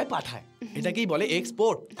বিভিন্ন জায়গায় পাঠায়, এটাকেই বলে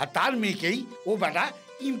এক্সপোর্ট। আর তার মেয়েকেই ও বেটা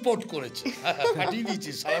ইম্পোর্ট করেছে, পাঠিয়ে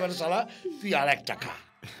দিয়েছিস। সারা বেলা সালা তুই আর একটা খা,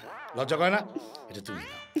 লজ্জা করে না? এটা তুমি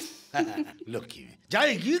নাও। লক্ষ্মী মেয়ে, যা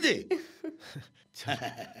এগিয়ে দে।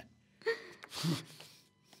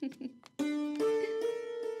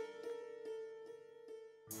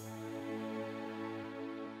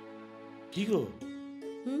 কি গো,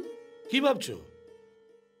 কি ভাবছো?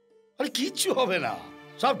 আরে কিচ্ছু হবে না,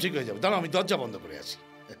 সব ঠিক হয়ে যাবে। দাঁড়াও, আমি দরজা বন্ধ করে আসি।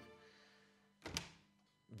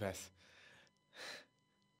 ব্যাস,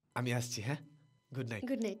 আমি আসছি। হ্যাঁ, গুড নাইট।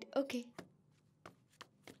 Good night. ওকে।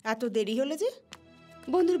 এত দেরি হলো যে?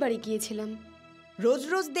 বন্ধুর বাড়ি গিয়েছিলাম। রোজ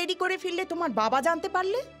রোজ দেরি করে ফিরলে তোমার বাবা জানতে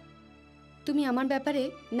পারলে? তুমি আমার ব্যাপারে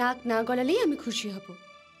নাক না গলালেই আমি খুশি হব,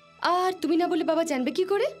 আর তুমি না বলে বাবা জানবে কি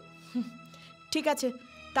করে? ঠিক আছে,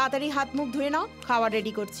 তাড়াতাড়ি হাত মুখ ধুয়ে নাও, খাবার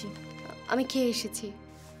রেডি করছি। আমি খেয়ে এসেছি,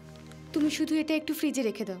 তুমি শুধু এটা একটু ফ্রিজে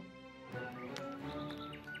রেখে দাও।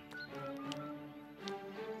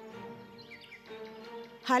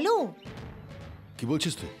 হ্যালো, কি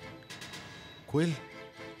বলছিস তুই? কোয়েল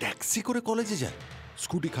ট্যাক্সি করে কলেজে যায়?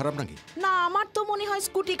 স্কুটি খারাপ নাকি? না, আমার তো মনে হয়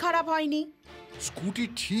স্কুটি খারাপ হয়নি। স্কুটি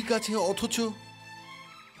ঠিক আছে, অথচ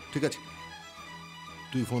ঠিক আছে,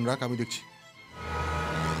 তুই ফোন রাখ, আমি দেখছি।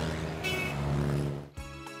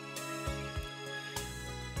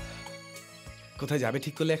 কোথায় যাবে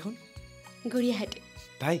ঠিক করলে এখন? গড়িয়াহাটে।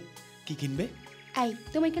 তাই কি কিনবে? আই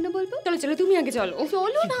তোমায় কেন বলবো? চলো চলো তুমি আগে চলো।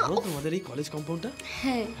 চলো না। তোমাদের এই কলেজ কম্পাউন্ডটা?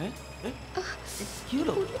 হ্যাঁ। হ্যাঁ কি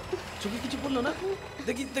হলো? চোখে কিছু পড়লো না?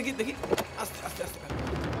 দেখি দেখি দেখি, আস্তে আস্তে আস্তে।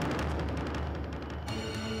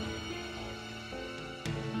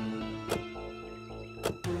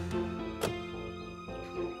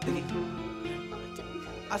 দেখি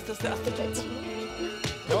আস্তে আস্তে আস্তে চলছে।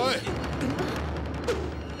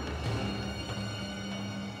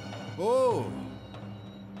 ও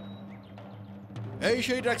এই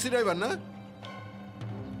সেই ট্যাক্সি ড্রাইভার না?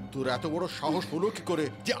 তোর এত বড় সাহস হলো কি করে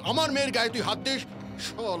যে আমার মেয়ের গায়ে তুই হাত দিস?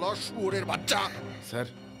 শালা শুয়োরের বাচ্চা! স্যার,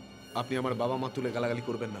 আপনি আমার বাবা মা তুলে গালাগালি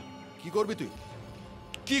করবেন না। কি করবি তুই?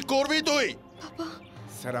 কি করবি তুই?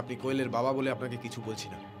 স্যার, আপনি কোয়েলের বাবা বলে আপনাকে কিছু বলছি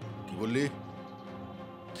না। কি বললি?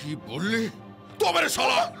 কি বললি? তবে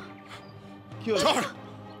শালা! কি হলো?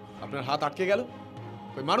 আপনার হাত আটকে গেল,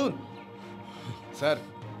 মারুন। স্যার,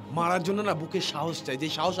 মারার জন্য না বুকে সাহস চাই, যে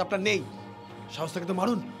সাহস আপনার নেই। সাহস থাকে তো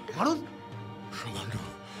মারুন, মারুন।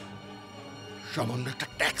 সামান্য একটা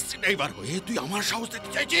ট্যাক্সি ড্রাইভার হয়ে তুই আমার সাহস দেখতে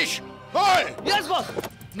চাইছিস?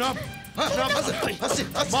 না,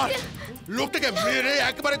 মার লোকটাকে, মেরে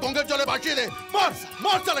একেবারে গঙ্গার জলে ভাসিয়ে দে। মার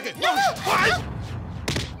মার চালাকে,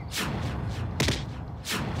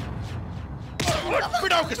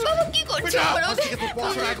 পিটাও কে?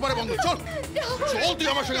 পড়াশোনা একবারে বন্ধ। চল চল, তুই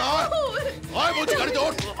আমার সঙ্গে আয়, আয় বলছি, গাড়িতে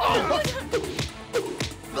ওঠ।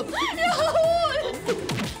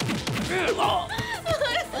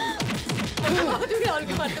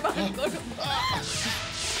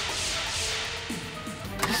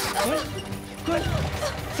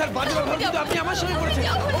 স্যার, বাজে ব্যবহার কিন্তু আপনি আমার সঙ্গে করেছেন।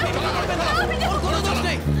 ওর কোনো দোষ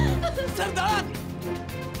নেই। স্যার দাঁড়ান।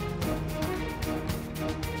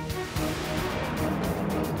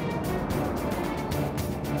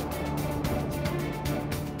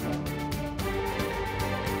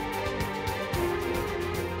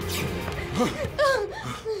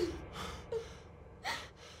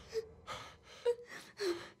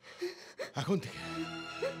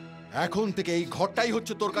 এখন থেকে এই ঘরটাই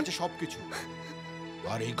হচ্ছে তোর কাছে সবকিছু।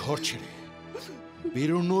 আর এই ঘর ছেড়ে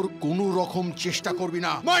বেরোনোর কোনো রকম চেষ্টা করবি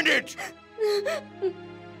না। Mind it.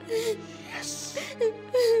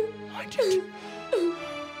 Mind it.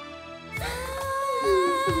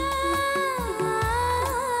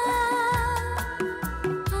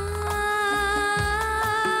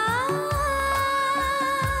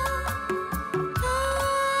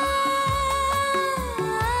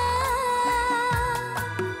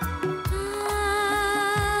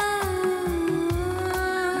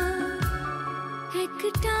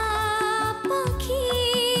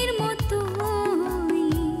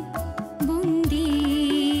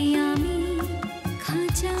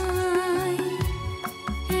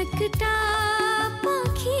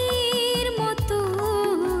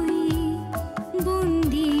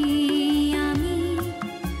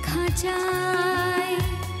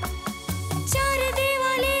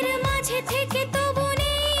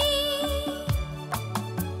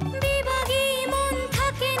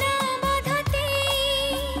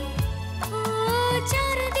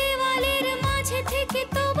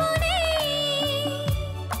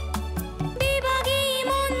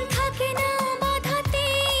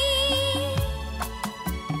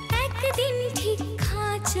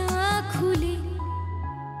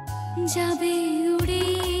 যাবে উড়ে,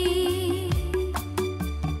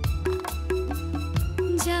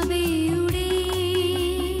 যাবে উড়ে,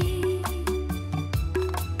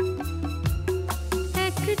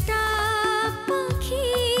 একটা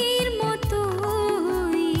পাখির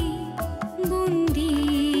মতোই বন্দি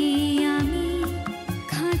আমি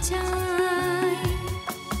খাঁচায়।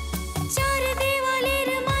 চার দেওয়ালের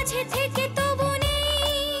মাঝে থেকে তবু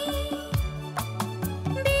নেই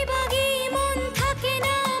বিভাগী মন থাকে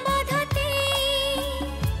না বাধাতে।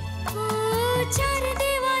 ও চার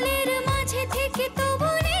দেওয়ালের মাঝে থেকে তবু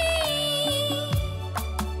নেই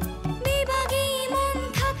বিভাগী মন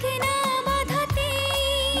থাকে না বাধাতে।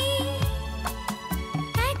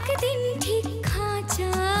 একদিন ঠিক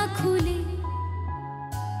খাঁচা খুলে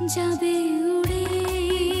যাবে উড়ে,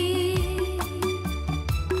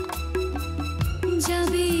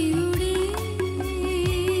 যাবে উড়ে।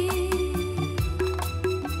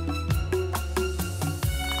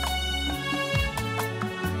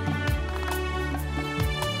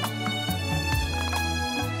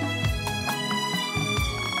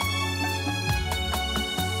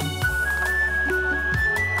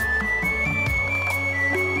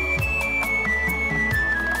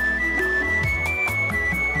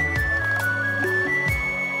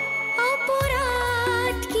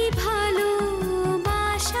 অপরাধ কি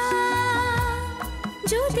ভালোবাসা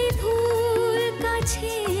যদি ভুল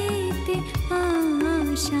কাছেতে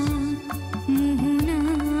আশা মোহনা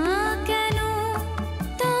কেন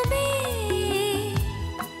তবে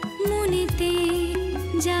মনেতে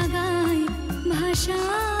জাগায় ভাষা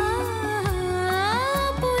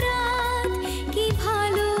পুরাত কি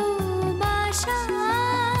ভালোবাসা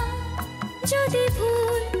যদি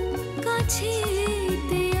ভুল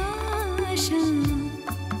কাছেতে আশা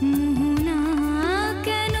মোহনা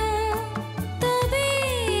কেন তবে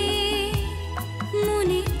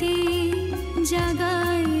মনেতে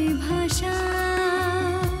জাগায় ভাষা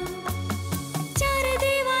চার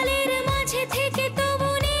দেওয়ালের মাঝে থেকে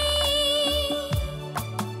তবু নেই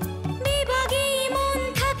বিভাগী মন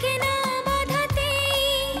থাকে না বাধাতে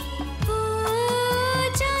ও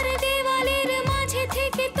চার দেওয়ালের মাঝে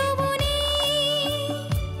থেকে তবু নেই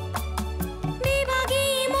বিভাগী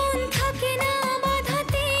মন থাকে না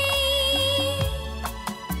বাধাতে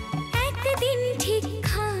একদিন ঠিক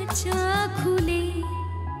খাঁচা খুলে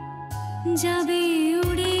যাবে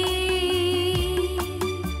উড়ে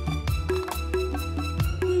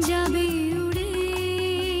যাবে উড়ে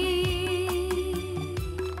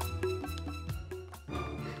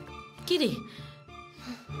কি রে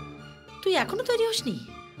তুই এখনো তৈরি হসনি?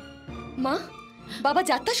 মা, বাবা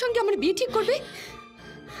যাত্রার সঙ্গে আমার বিয়ে ঠিক করবে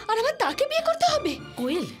আর আমার তাকে বিয়ে করতে হবে।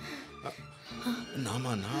 কোয়েল, না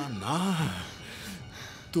মা, না না,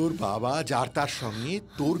 তোর বাবা যার তার সঙ্গে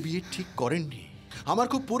তোর বিয়ে ঠিক করেননি। আমার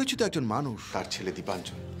খুব পরিচিত একজন মানুষ, তার ছেলে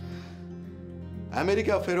দীপাঞ্জন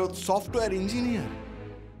আমেরিকা ফেরত সফটওয়্যার ইঞ্জিনিয়ার,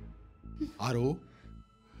 আরও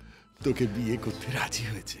তোকে বিয়ে করতে রাজি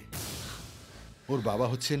হয়েছে। ওর বাবা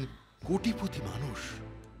হচ্ছেন কোটিপতি মানুষ।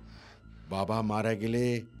 বাবা মারা গেলে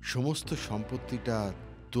সমস্ত সম্পত্তিটা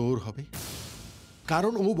তোর হবে,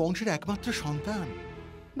 কারণ ও বংশের একমাত্র সন্তান।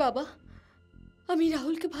 বাবা, আমি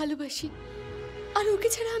রাহুলকে ভালোবাসি আর ওকে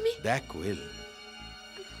ছাড়া আমি। দেখ কোয়েল,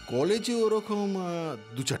 কলেজে ওরকম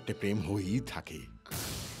দু চারটে প্রেম হয়েই থাকে,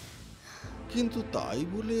 কিন্তু তাই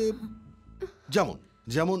বলে যেমন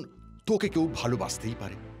যেমন তোকে কেউ ভালোবাসতেই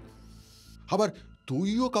পারে, আবার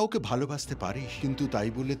তুইও কাউকে ভালোবাসতে পারিস, কিন্তু তাই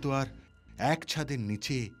বলে তো আর এক ছাদের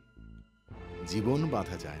নিচে জীবন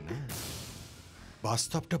বাঁধা যায় না।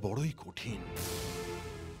 বাস্তবটা বড়ই কঠিন।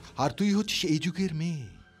 আর তুই হচ্ছিস এই যুগের মেয়ে।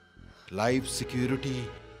 লাইফ সিকিউরিটি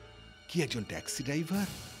কি একজন ট্যাক্সি ড্রাইভার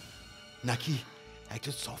নাকি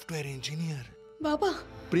একজন সফটওয়্যার ইঞ্জিনিয়ার? বাবা,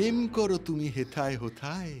 প্রেম করো তুমি হেথায়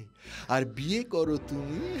হোথায়, আর বিয়ে করো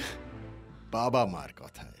তুমি বাবা মার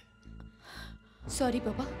কথায়। সরি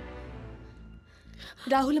বাবা,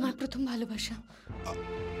 রাহুল আমার প্রথম ভালোবাসা।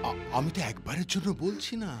 আমি তো একবারের জন্য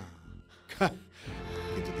বলছি না,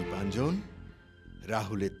 কিন্তু দীপাঞ্জন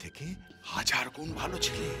রাহুলের থেকে 1000 গুণ ভালো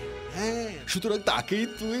ছেলে। হ্যাঁ, সুতরাং তাকেই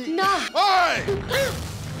তুই না।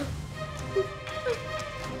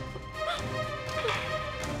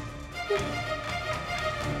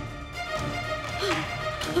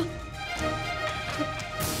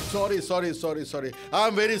 Sorry sorry sorry sorry, I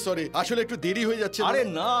am very sorry, আসলে একটু দেরি হয়ে যাচ্ছে। আরে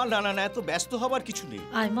না না না না, এত ব্যস্ত হবার কিছু নেই।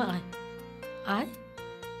 আয় মা আয়, আয়।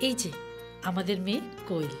 এই যে আমাদের মেয়ে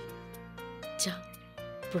কোয়েল, যা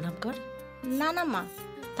প্রণাম কর। না না মা,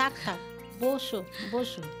 থাক থাক, বসো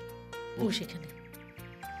বসো। বস এখানে।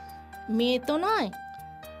 মেয়ে তো নয়,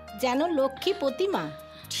 যেন লক্ষ্মী প্রতিমা।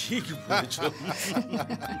 ঠিক বলেছ।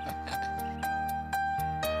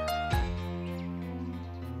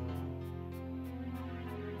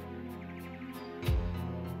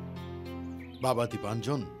 বাবা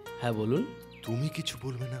দীপাঞ্জন। হ্যাঁ বলুন। তুমি কিছু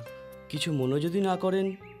বলবে না? কিছু মনে যদি না করেন,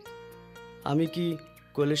 আমি কি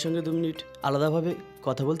কোয়েলের সঙ্গে 2 মিনিট আলাদাভাবে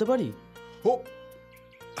কথা বলতে পারি? ও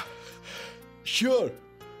sure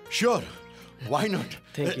sure, why not.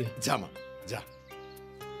 Thank you. জামা যা।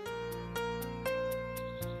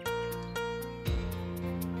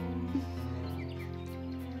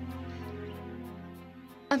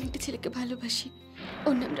 আমি একটা ছেলেকে ভালোবাসি,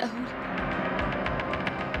 ওর নাম রাহুল।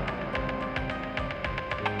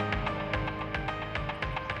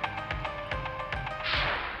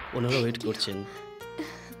 ওনারা ওয়েট করছেন।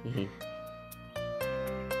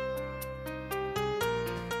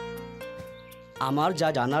 আমার যা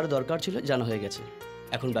জানার দরকার ছিল জানা হয়ে গেছে,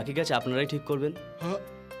 এখন বাকি গেছে আপনারাই ঠিক করবেন।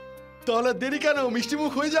 তাহলে দেরি কেন?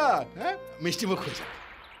 মিষ্টিমুখ হয়ে যাক। হ্যাঁ, মিষ্টিমুখ হয়ে যাক।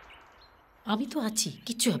 আমি তো আছি,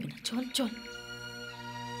 কিচ্ছু হবে না, চল চল।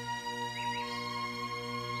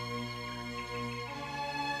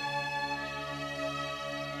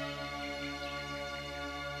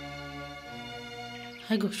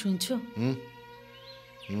 হ্যাঁ গো, শুনছো?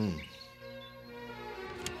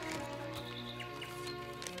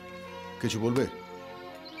 কিছু বলবে?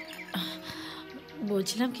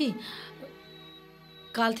 বলছিলাম কি,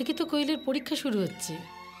 কাল থেকে তো কোয়েলের পরীক্ষা শুরু হচ্ছে।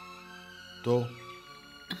 তো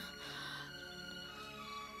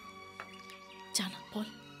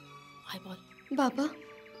বাবা,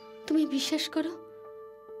 তুমি বিশ্বাস করো,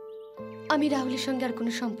 আমি রাহুলের সঙ্গে আর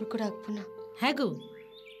কোনো সম্পর্ক রাখবো না। হ্যাঁ গো,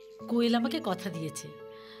 কোয়েল আমাকে কথা দিয়েছে,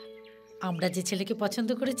 আমরা যে ছেলেকে পছন্দ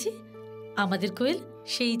করেছি আমাদের কোয়েল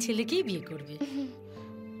সেই ছেলেকেই বিয়ে করবে।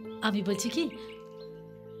 আমি বলছি কি,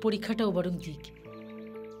 পরীক্ষাটাও বরং দিক।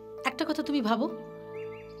 একটা কথা তুমি ভাবো,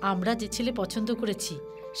 আমরা যে ছেলে পছন্দ করেছি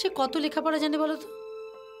সে কত লেখাপড়া জানে বলো তো?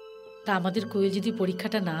 তা আমাদের কোয়েল যদি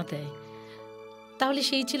পরীক্ষাটা না দেয় তাহলে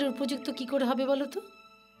সেই ছেলের উপযুক্ত কি করে হবে বলো তো?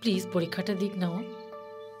 প্লিজ পরীক্ষাটা দিক নাও।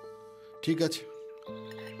 ঠিক আছে,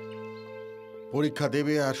 পরীক্ষা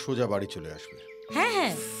দেবে আর সোজা বাড়ি চলে আসবে। হ্যাঁ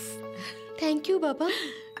হ্যাঁ, থ্যাংক ইউ বাবা।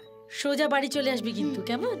 সোজা বাড়ি চলে আসবে কিন্তু,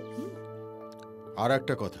 কেমন? আর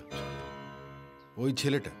একটা কথা, ওই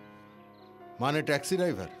ছেলেটা মানে ট্যাক্সি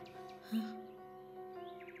ড্রাইভার,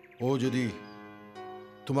 ও যদি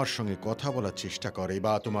তোমার সঙ্গে কথা বলার চেষ্টা করে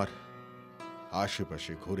বা তোমার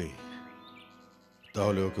আশেপাশে ঘুরে,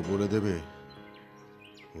 তাহলে ওকে বলে দেবে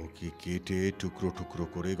ওকে কেটে টুকরো টুকরো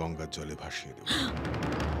করে গঙ্গার জলে ভাসিয়ে দেবে।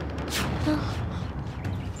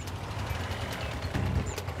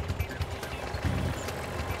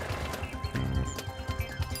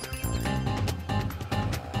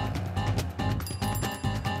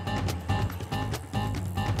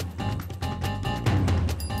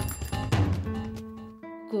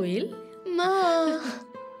 কোয়েল মা,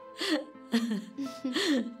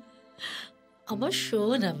 আমার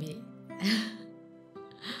শোন, আমি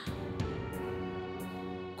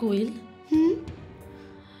কোয়েল,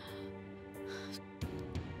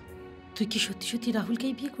 তুই কি সত্যি সত্যি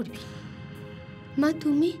রাহুলকেই বিয়ে করবি? মা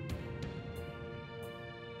তুমি?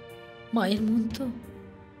 মায়ের মন তো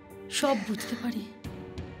সব বুঝতে পারে,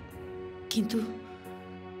 কিন্তু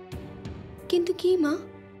কিন্তু কি মা?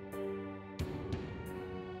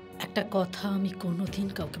 একটা কথা আমি কোনোদিন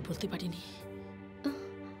কাউকে বলতে পারিনি,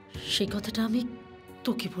 সেই কথাটা আমি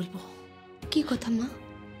তোকে বলবো। কি কথা মা?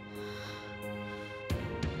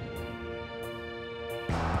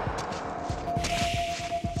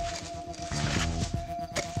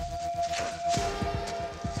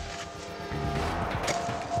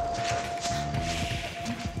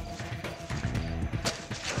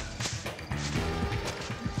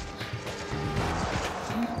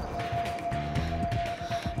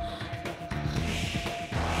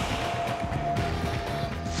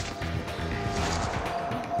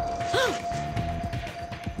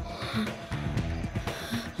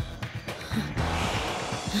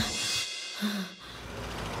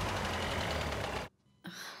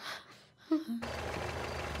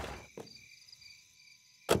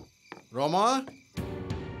 রমা,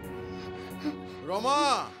 রমা।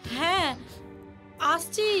 হ্যাঁ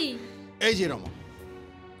আসছি। এই যে রমা,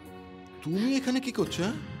 তুমি এখানে কি করছো?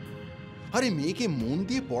 আরে মেয়েকে মন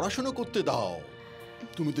দিয়ে পড়াশোনা করতে দাও।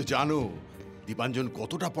 তুমি তো জানো দীপাঞ্জন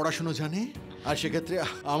কতটা পড়াশোনা জানে, আর সেক্ষেত্রে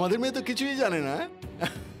আমাদের মেয়ে তো কিছুই জানে না।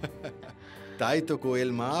 তাই তো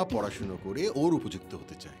কোয়েল মা পড়াশোনা করে ওর উপযুক্ত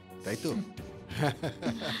হতে চায়, তাই তো?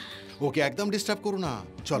 ওকে একদম ডিস্টার্ব করো না।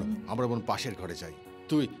 চল আমরা বোন পাশের ঘরে যাই,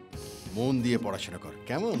 তুই মন দিয়ে পড়াশোনা কর,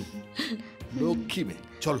 কেমন? লক্ষ্মী মেয়ে।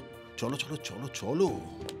 চলো চলো চলো চলো চলো।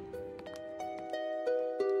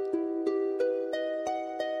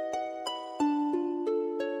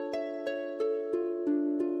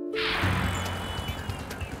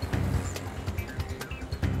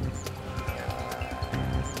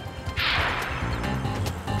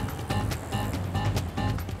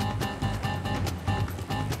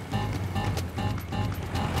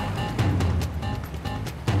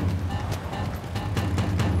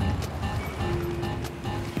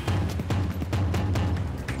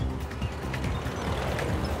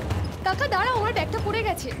 কাকা দাঁড়াও, আমার ব্যাগটা পড়ে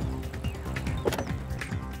গেছে।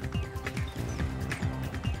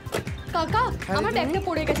 কাকা আমার ব্যাগটা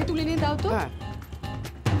পড়ে গেছে, তুলে নিয়ে দাও তো।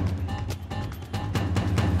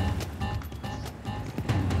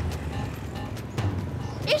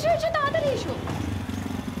 এসো এসো, তাড়াতাড়ি এসো।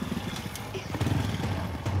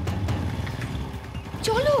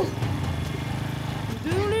 চলো।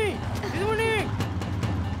 দিদিমণি, দিদিমণি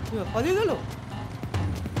পালিয়ে গেল।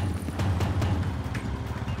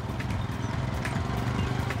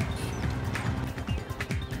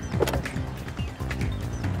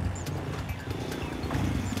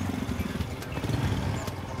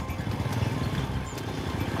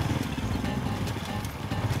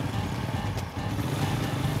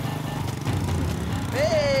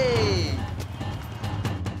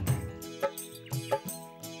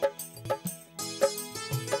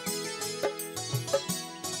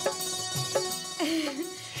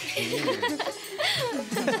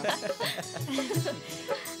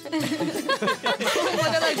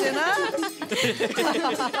 মজা লাগছে না?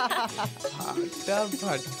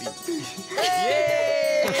 ফাটাফাটি।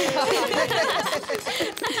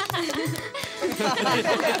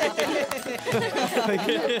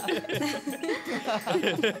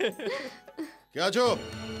 কে আছো?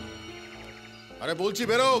 আরে বলছি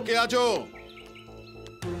বেরো, কে আছো?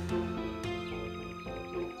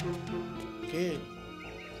 কে?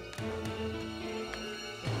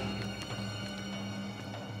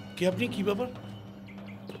 কে আপনি? কি ব্যাপার?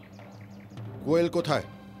 কোয়েল কোথায়?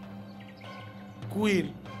 কুইল?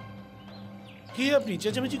 কি আপনি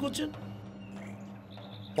চেঁচামেচি করছেন?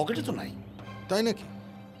 পকেটে তো নাই। তাই নাকি?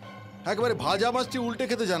 একবারে ভাজা মাছটি উল্টে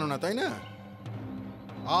খেতে জানো না, তাই না?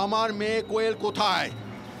 আমার মেয়ে কোয়েল কোথায়?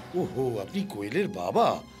 ওহো, আপনি কোয়েলের বাবা।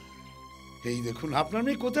 এই দেখুন, আপনার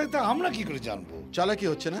মেয়ে কোথায় তা আমরা কি করে জানবো? চালাকি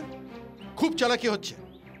হচ্ছে না? খুব চালাকি হচ্ছে।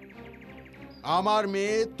 আমার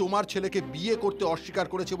মেয়ে তোমার ছেলেকে বিয়ে করতে অস্বীকার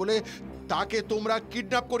করেছে বলে তাকে তোমরা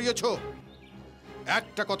কিডন্যাপ করিয়েছো।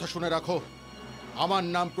 একটা কথা শুনে রাখো, আমার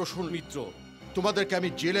নাম প্রসূন মিত্র। তোমাদেরকে আমি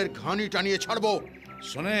জেলের ঘানি টানিয়ে ছাড়বো।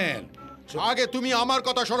 শোনেন, আগে তুমি আমার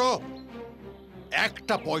কথা শোনো।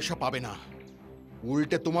 একটা পয়সা পাবে না,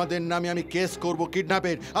 উল্টে তোমাদের নামে আমি কেস করব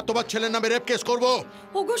কিডন্যাপের, আর তোমার ছেলের নামে রেপ কেস করব।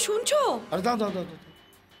 ওগো শুনছো? আরে দাও দাও দাও,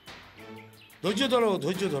 ধৈর্য ধরো,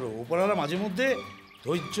 ধৈর্য ধরো। উপরওয়ালা মাঝে মধ্যে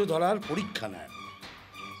ধৈর্য ধরার পরীক্ষা নেয়।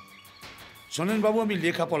 শোনেন বাবু, আমি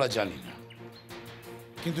লেখাপড়া জানি না,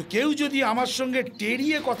 কিন্তু কেউ যদি আমার সঙ্গে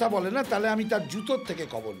টেরিয়ে কথা বলে না, তাহলে আমি তার জুতোর থেকে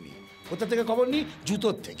খবর নিই। কোথা থেকে খবর নিই?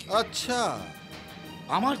 জুতোর থেকে। আচ্ছা,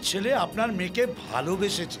 আমার ছেলে আপনার মেয়েকে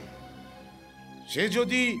ভালোবেসেছে। সে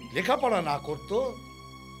যদি লেখাপড়া না করতো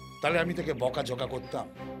তাহলে আমি তাকে বকাঝকা করতাম।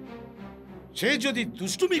 সে যদি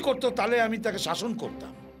দুষ্টুমি করতো তাহলে আমি তাকে শাসন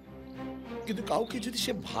করতাম। কিন্তু কাউকে যদি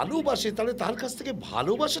সে ভালোবাসে তাহলে তার কাছ থেকে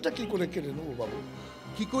ভালোবাসাটা কি করে কেড়ে নেবো বাবু?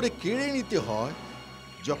 কি করে কেড়ে নিতে হয়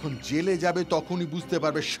যখন জেলে যাবে তখনই বুঝতে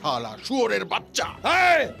পারবে। শালা শুয়োরের বাচ্চা।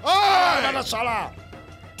 শালা,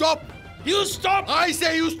 stop! You stop! I say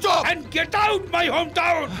you stop and get out my home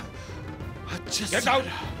town. আচ্ছা, গেট আউট,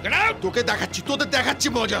 গেট আউট। তোকে দেখাচ্ছি, তোদের দেখাচ্ছি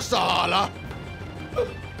মজা। শালা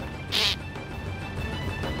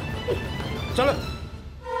চলো।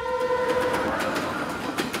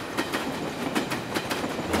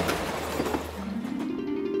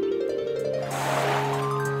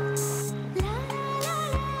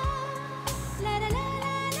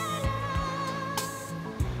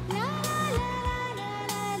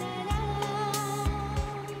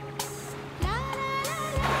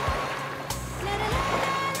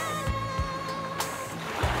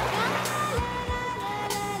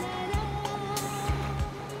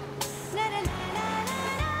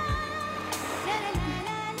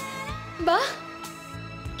 বাহ,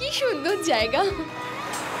 কি সুন্দর জায়গা।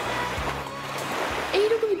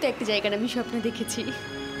 এইরকমই তো একটা জায়গার আমি স্বপ্ন দেখেছি।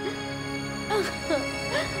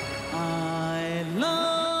 I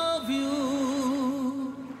love you,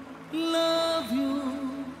 love you,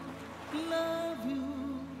 love you.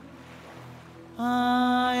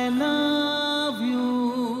 I love you,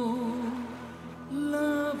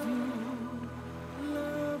 love you,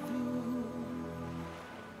 love you.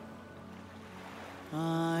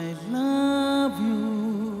 I love you,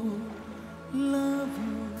 love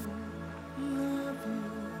you, love you.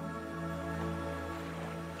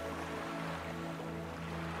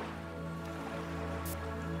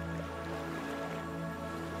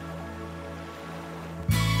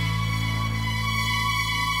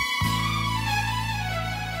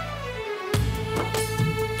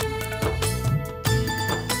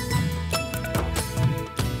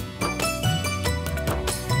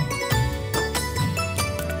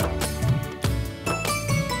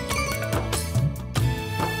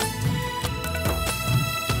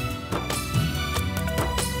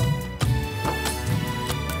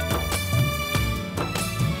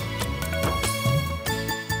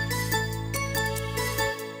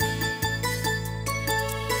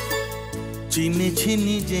 চিনেছি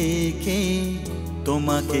নিজেকে,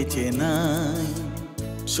 তোমাকে চেনাই,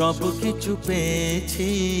 সব কিছু পেয়েছি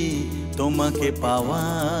তোমাকে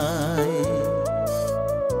পাওয়ায়।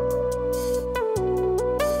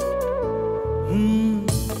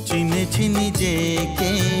 চিনেছি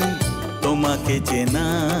নিজেকে, তোমাকে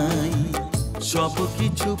চেনাই, সব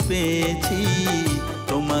কিছু পেয়েছি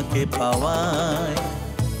তোমাকে পাওয়ায়।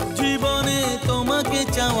 জীবনে তোমাকে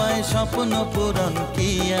চাওয়ায়, স্বপ্ন পূরণ কি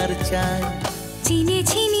আর চাই।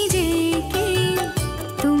 চিনেছি নিজেকে,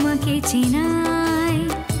 তোমাকে চেনাই,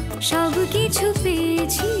 সব কিছু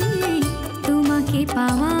পেয়েছি তোমাকে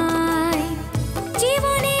পাওয়ায়।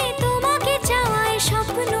 জীবনে তোমাকে চাওয়ায়,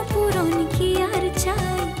 স্বপ্ন পূরণ কি আর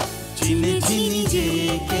চাই। চিনেছি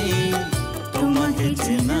নিজেকে, তোমাকে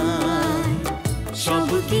চেনাই, সব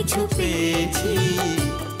কিছু পেয়েছি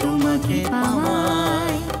তোমাকে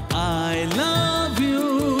পাওয়ায়। I love you,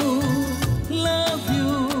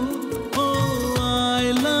 oh I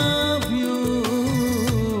love you,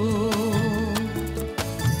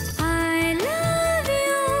 I love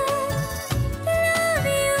you, love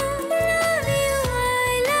you, love you,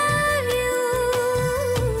 I love you.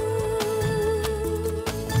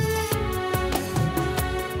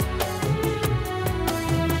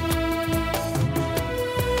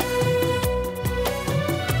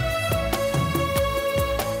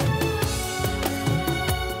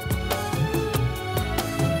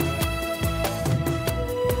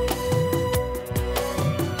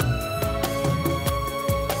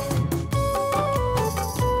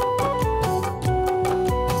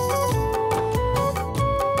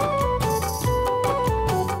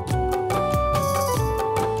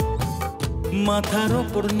 মাথার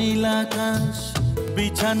ওপর নীল আকাশ,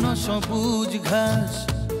 বিছানো সবুজ ঘাস,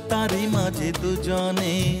 তারই মাঝে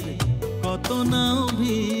দুজনের কত না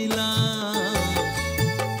অভিলাষ।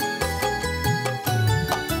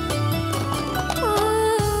 ও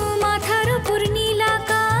মাথার উপর নীল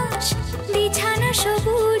আকাশ, বিছানা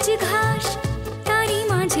সবুজ ঘাস, তারই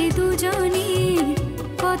মাঝে দুজনে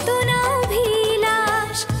কত না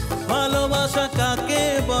অভিলাষ। ভালোবাসা কাকে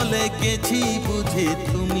বলে গেছি বুঝে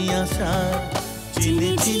তুমি আশা,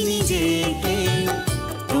 চিনেছি নিজেকে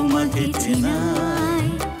তোমাকে চেনাই,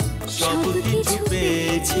 সব কিছু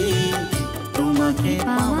পেয়েছি তোমাকে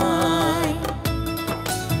পাওয়ায়।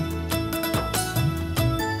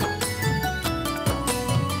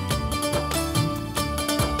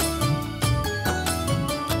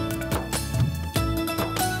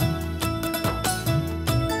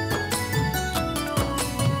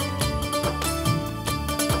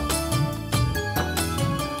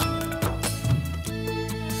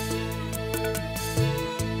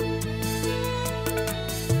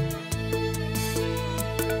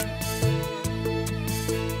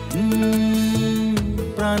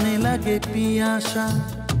 প্রাণে লাগে পিয়াসা,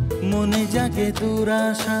 মনে জাগে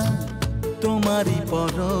দুরাশা, তোমারই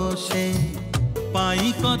পরশে পাই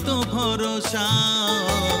কত ভরসা।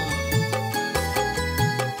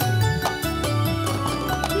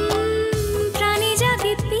 প্রাণে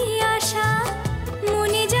জাগে পিয়াসা,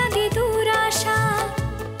 মনে জাগে দুরাশা,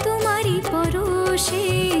 তোমারই পরশে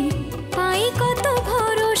পাই কত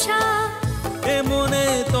ভরসা। এ মনে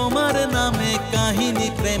তোমার নামে কাহিনী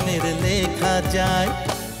প্রেমের লেখা যায়,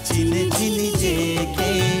 চিনেছি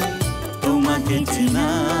নিজেকে তোমাকে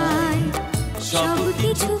চেনাই, সব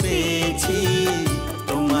কিছু পেয়েছি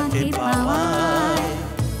তোমাকে পাওয়ায়।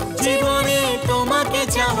 জীবনে তোমাকে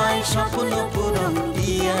চাওয়ায় স্বপ্ন পূরণ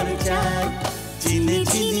কি আর চাই,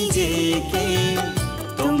 চিনেছি নিজেকে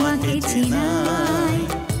তোমাকে চেনাই,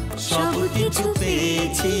 সব কিছু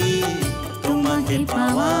পেয়েছি তোমাকে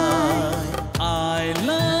পাওয়ায়। I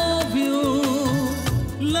love you,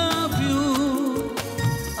 love you,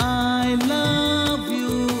 I love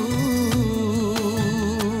you,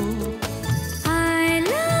 I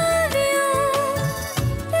love you,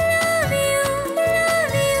 love you,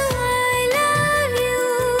 love you, I love you,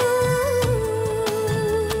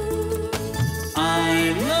 I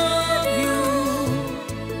love you,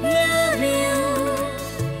 love you,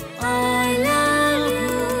 I love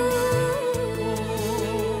you.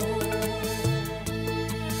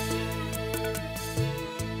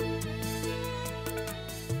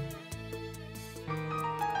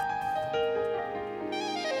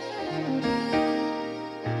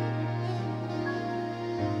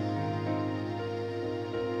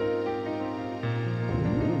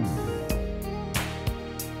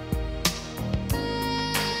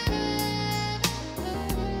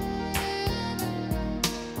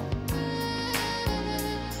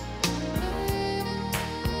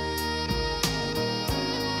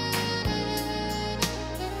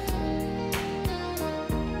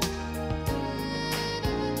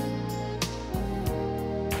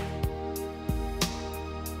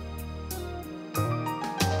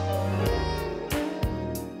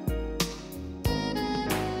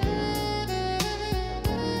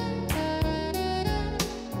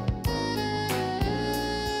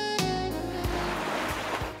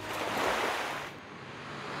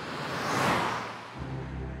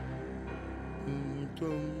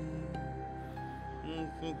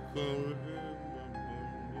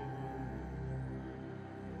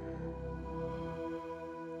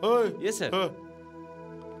 Yes, sir.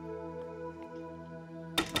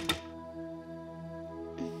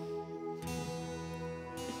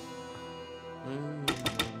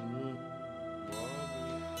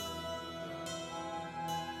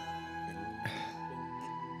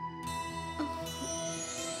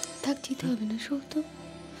 থাক যেতে হবে না, শো তো।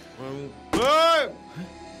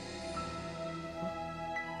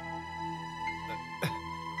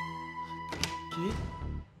 কি?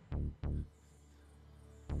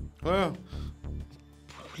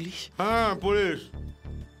 পুলিশ? হ্যাঁ পুলিশ,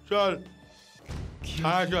 চল।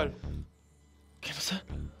 হ্যাঁ চল। কেন স্যার?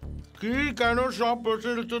 কি কেন, সব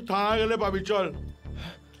প্রশ্নের উত্তর থানা গেলে পাবি, চল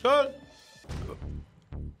চল।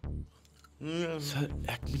 স্যার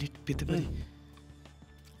 1 মিনিট পেতে পারি?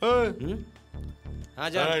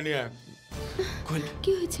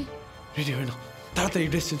 কি হয়েছে? রেডি হয়ে নাও, তাড়াতাড়ি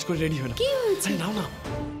ড্রেস চেঞ্জ করে রেডি হয়ে নাও। কি হয়েছে? নাও না,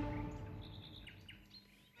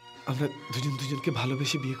 আমরা দুজনকে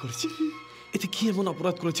ভালোবেসে বিয়ে করেছি। এতে কি এমন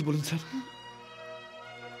অপরাধ করেছি বলুন স্যার?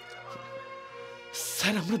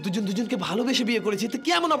 স্যার আমরা দুজনকে ভালোবেসে বিয়ে করেছি, এতে কি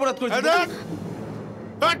এমন অপরাধ করেছি?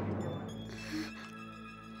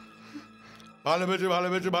 ভালোবেসে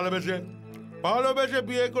ভালোবেসে ভালোবেসে ভালোবেসে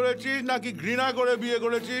বিয়ে করেছিস নাকি ঘৃণা করে বিয়ে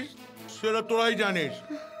করেছিস সেটা তোরাই জানিস,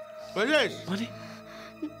 বুঝলিস?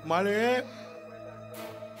 মানে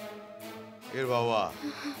এর বাবা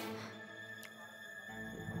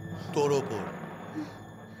তোর ওপর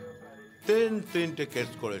 3টে কেস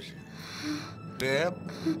করেছে, রেপ,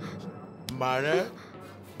 মার্ডার,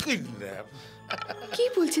 কিডন্যাপ। কি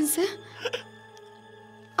বলছেন স্যার?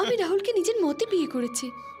 আমি রাহুলকে নিজের মতে বিয়ে করেছি,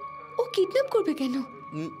 ও কিডন্যাপ করবে কেন?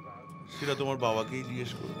 সেটা তোমার বাবাকেই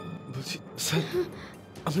জিজ্ঞেস করো। বলছি স্যার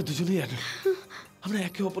আমরা দুজনেই অ্যাডাল্ট, আমরা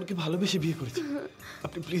একে অপরকে ভালোবেসে বিয়ে করেছি,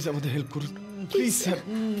 আপনি প্লিজ আমাদের হেল্প করুন, প্লিজ স্যার,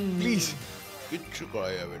 প্লিজ। কিচ্ছু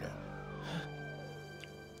করা যাবে না,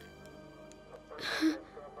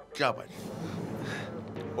 চাপ আছে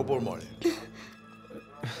ওপর মরে।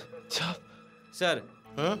 চাপ? স্যার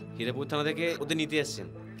হিরাপুর থানা থেকে ওদের নিতে আসছেন।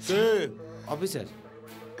 অফিসার।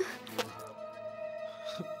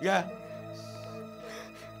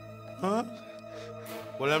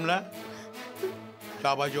 বললাম না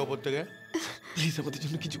চাপ আছে ওপর থেকে, প্লিজ আমাদের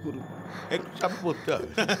জন্য কিছু করুন, একটু চাপ পড়তে হবে।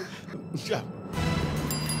 চাপ।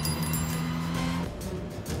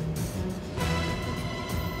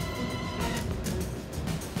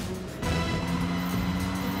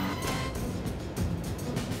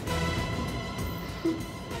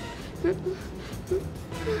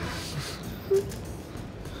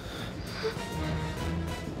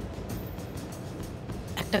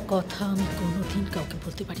 একটা কথা আমি কোনোদিন কাউকে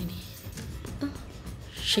বলতে পারিনি,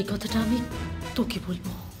 সেই কথাটা আমি তোকে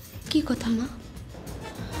বলবো। কি কথা মা?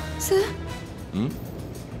 স্যার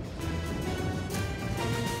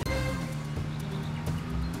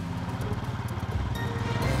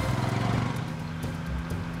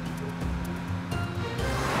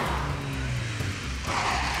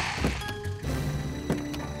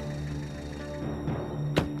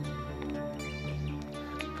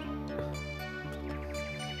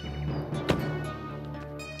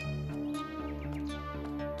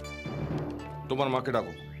তোমার মাকে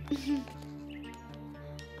ডাকো।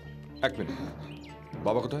 1 মিনিট।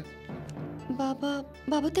 বাবা কোথায়?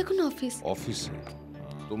 বাবা তো এখন অফিসে।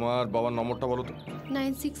 তোমার বাবার নম্বরটা বলো তো।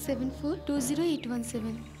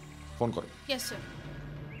 9674208117। ফোন করো। Yes sir.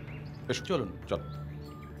 এসো, চলুন চল।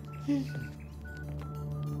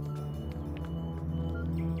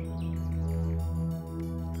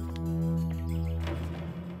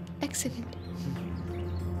 এক সেকেন্ড।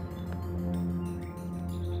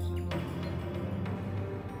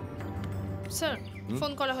 স্যার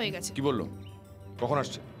ফোন করা হয়ে গেছে। কি বললো? কখন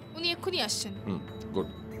আসছে? উনি এক্ষুনি আসছেন। গুড।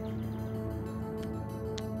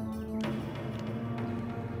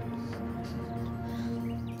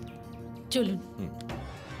 চলুন।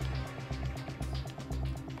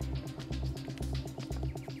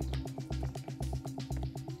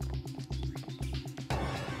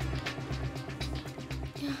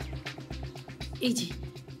 এই যে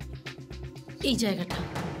এই জায়গাটা,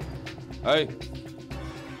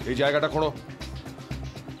 এই জায়গাটা খোঁড়ো।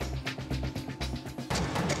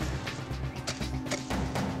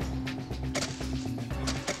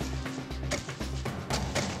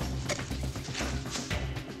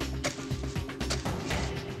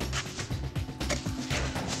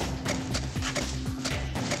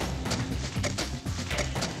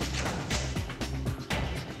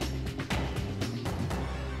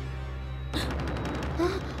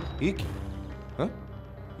 হ্যাঁ,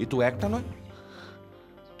 এ তো একটা নয়,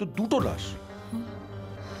 তো 2টো লাশ।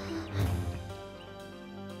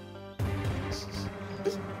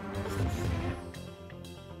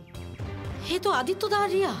 হে তো আদিত্য দা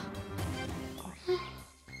রিয়া।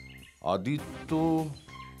 আদিত্য,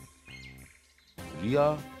 রিয়া,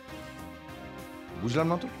 বুঝলাম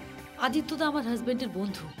না তো। আদিত্য দা আমার হাজবেন্ডের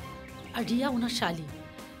বন্ধু, আর রিয়া ওনার শালী।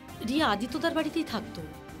 রিয়া আদিত্যদার বাড়িতেই থাকতো।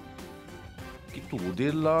 কিন্তু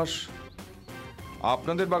ওদের লাশ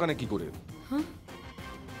আপনাদের বাগানে কি করে? হ্যাঁ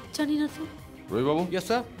জানি না তো। রবিবাবু, ইয়েস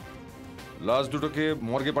স্যার। লাশ দুটোকে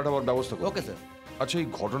মর্গে পাঠাবার ব্যবস্থা করুন। Okay sir. আচ্ছা, এই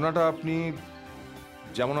ঘটনাটা আপনি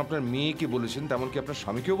যেমন আপনার মেয়েকে বলেছেন তেমন কি আপনার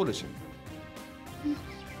স্বামীকেও বলেছেন?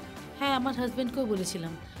 হ্যাঁ, আমার হাজবেন্ডকেও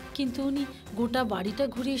বলেছিলাম, কিন্তু উনি গোটা বাড়িটা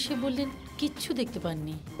ঘুরে এসে বললেন কিচ্ছু দেখতে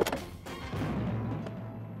পাননি।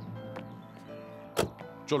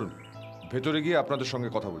 চলুন ভেতরে গিয়ে আপনাদের সঙ্গে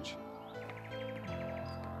কথা বলছি।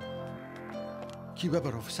 কি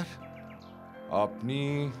ব্যাপার অফিসার? আপনি?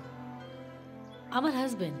 আমার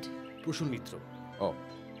হাজবেন্ড প্রসূন মিত্র। ও,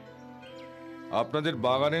 আপনাদের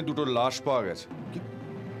বাগানে দুটো লাশ পাওয়া গেছে।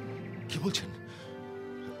 কি বলছেন?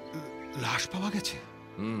 লাশ পাওয়া গেছে?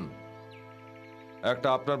 একটা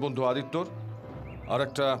আপনার বন্ধু আদিত্যর, আর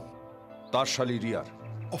একটা তার শালী রিয়ার।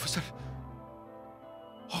 অফিসার,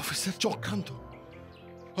 অফিসার চক্রান্ত,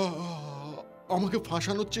 আমাকে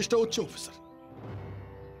ফাঁসানোর চেষ্টা হচ্ছে অফিসার।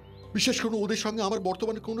 বিশেষ করে ওদের সঙ্গে আমার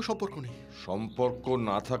বর্তমানে কোনো সম্পর্ক নেই। সম্পর্ক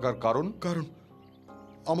না থাকার কারণ? কারণ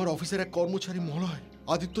আমার অফিসের এক কর্মচারী মলয়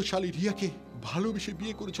আদিত্য শালী রিয়াকে ভালোবেসে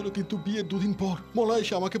বিয়ে করেছিল, কিন্তু বিয়ের 2 দিন পর মলয়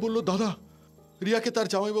এসে আমাকে বলল, দাদা রিয়াকে তার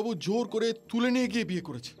জামাইবাবু জোর করে তুলে নিয়ে গিয়ে বিয়ে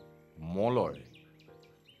করেছে। মলয়?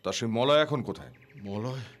 তা সে মলয় এখন কোথায়?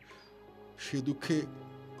 মলয় সে দুঃখে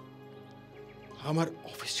আমার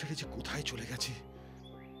অফিস ছেড়ে যে কোথায় চলে গেছে,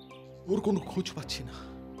 ওর কোনো খোঁজ পাচ্ছি না।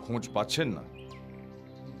 খোঁজ পাচ্ছেন না?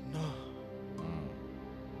 না।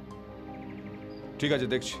 ঠিক আছে,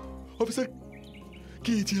 দেখছি। অফিসার,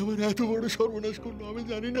 কি যে আমার এত বড় সর্বনাশ করলো আমি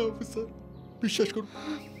জানি না অফিসার। বিশ্বাস করুন,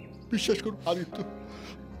 বিশ্বাস করুন, আদিত্য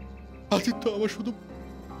আদিত্য আমার শুধু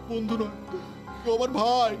বন্ধু নয়, ও আমার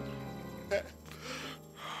ভাই।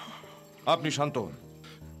 আপনি শান্ত হন।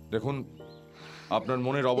 দেখুন, আপনার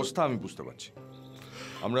মনের অবস্থা আমি বুঝতে পারছি।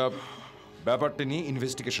 আমরা ব্যাপারটা নিয়ে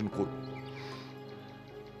ইনভেস্টিগেশন করব।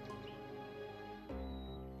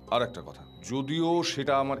 আর একটা কথা, যদিও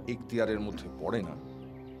সেটা আমার এখতিয়ারের মধ্যে পড়ে না,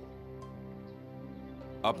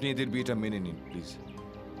 আপনি এদের বিয়েটা মেনে নিন প্লিজ।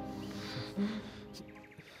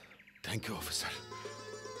 থ্যাংক ইউ অফিসার,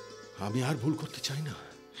 আমি আর ভুল করতে চাই না।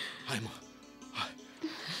 আয় মা,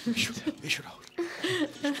 এসো রাহুল।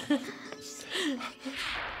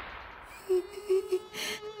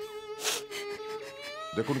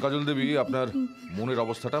 দেখুন কাজল দেবী, আপনার মনের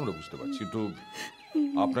অবস্থাটা আমরা বুঝতে পারছি, কিন্তু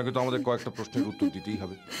আপনাকে তো আমাদের কয়েকটা প্রশ্নের উত্তর দিতেই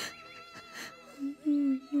হবে।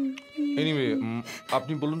 এনিওয়ে,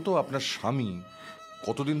 আপনি বলুন তো, আপনার স্বামী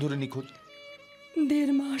কতদিন ধরে নিখোঁজ?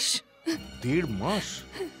 1.5 মাস। 1.5 মাস?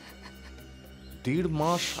 1.5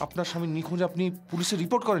 মাস আপনার স্বামী নিখোঁজ, আপনি পুলিশে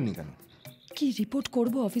রিপোর্ট করেননি কেন? কি রিপোর্ট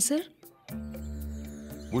করব অফিসার?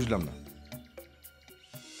 বুঝলাম না।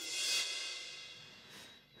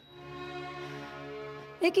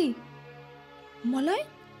 কি মলয়,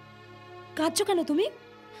 কাঁদছো কেন তুমি?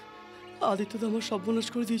 আদিত্য তো আমার সর্বনাশ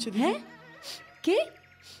করে দিয়েছে। হ্যাঁ? কে?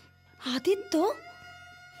 আদিত্য?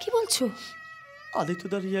 কি বলছো? আদিত্য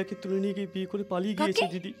দা রিয়াকে তুলে নিয়ে গিয়ে বিয়ে করে পালিয়ে গিয়েছে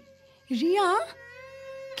দিদি। রিয়া?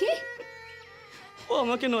 কে? ও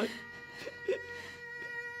আমাকে নয়,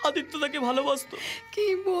 আদিত্য তাকে ভালোবাসতো। কি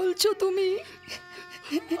বলছো তুমি?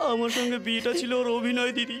 আমার সঙ্গে বিয়েটা ছিল ওর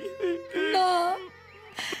অভিনয় দিদি। না,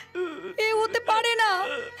 এ হতে পারে না।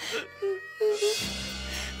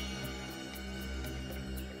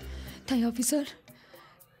 তাই অফিসার,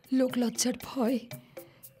 লোক লজ্জার ভয়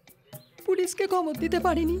পুলিশকে খবর দিতে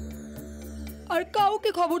পারিনি, আর কাউকে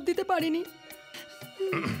খবর দিতে পারিনি।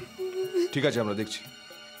 ঠিক আছে, আমরা দেখছি।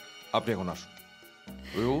 আপনি এখন আসুন।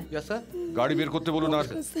 গাড়ি বের করতে বলুন, আর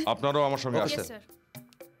আপনারাও আমার সঙ্গে আসেন।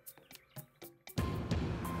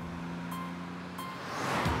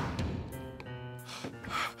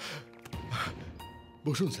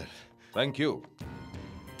 বসুন স্যার। Thank you.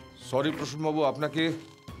 সরি প্রসূনবাবু, আপনাকে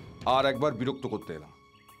আর একবার বিরক্ত করতে এলাম।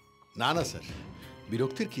 না না স্যার,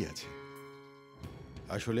 বিরক্তির কি আছে?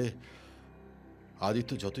 আসলে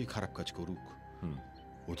আদিত্য যতই খারাপ কাজ করুক,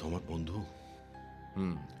 ও তো আমার বন্ধু।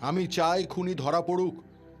 আমি চাই খুনি ধরা পড়ুক,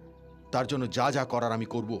 তার জন্য যা যা করার আমি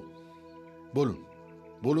করব। বলুন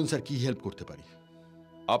বলুন স্যার, কি হেল্প করতে পারি?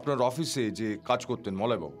 আপনার অফিসে যে কাজ করতেন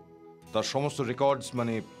মলয়বাবু, তার সমস্ত রেকর্ডস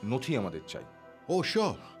মানে নথি আমাদের চাই। ও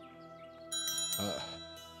শিওর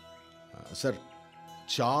স্যার।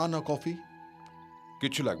 চা না কফি?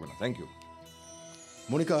 কিচ্ছু লাগবে না, থ্যাংক ইউ।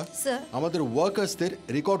 মনিকা, আমাদের ওয়ার্কার্সদের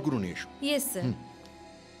রেকর্ডগুলো নিয়ে এসো। Yes sir.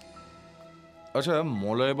 আচ্ছা,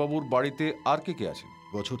 মলয়বাবুর বাড়িতে আর কে কে আছেন?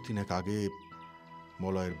 বছর 3 আগে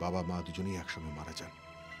মলয়ের বাবা মা দুজনেই একসঙ্গে মারা যান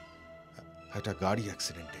একটা গাড়ি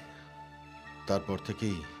অ্যাক্সিডেন্টে। তারপর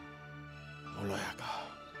থেকেই মলয় একা।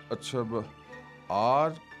 আচ্ছা,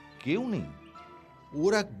 আর কেউ নেই?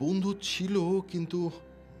 ওর এক বন্ধু ছিল, কিন্তু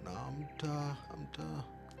নামটা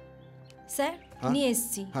স্যার নিয়ে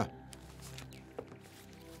এসেছি। হ্যাঁ,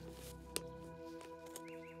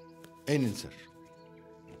 এই নিন স্যার।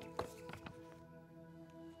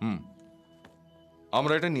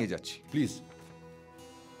 আমরা এটা নিয়ে যাচ্ছি প্লিজ।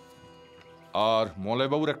 আর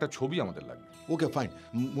মলয়বাবুর একটা ছবি আমাদের লাগবে। Okay fine.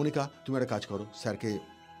 মনিকা তুমি একটা কাজ করো, স্যারকে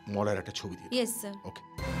মলয়ের একটা ছবি দিও। Yes sir. ওকে।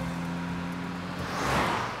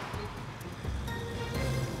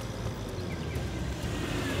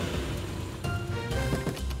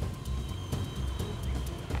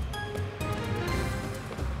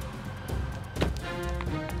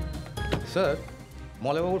 স্যার,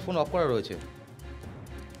 মলয়বাবুর ফোন অফ করা রয়েছে।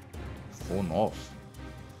 Phone off?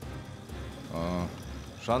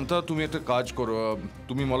 শান্তা, তুমি একটা কাজ করো,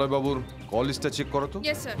 তুমি মলয়বাবুর কল লিস্টটা চেক করো তো।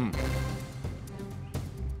 Yes sir.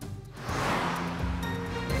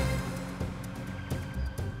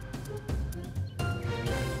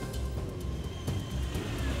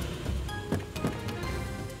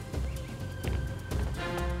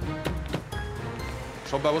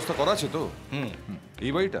 সব ব্যবস্থা করা আছে তো?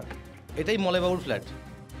 এই বাড়িটা? এটাই মলয়বাবুর ফ্ল্যাট।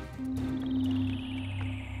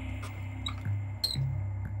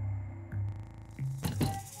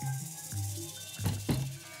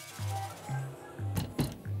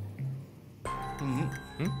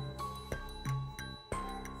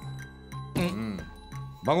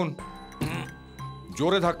 ভাঙুন,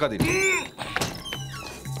 জোরে ধাক্কা দিন।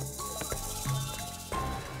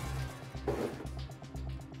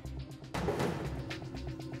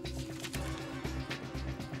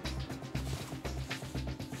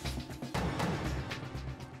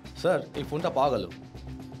 স্যার, এই ফোনটা পাওয়া গেল।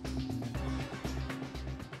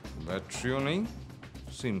 ব্যাটারিও নেই,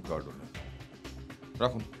 সিম কার্ডও নেই।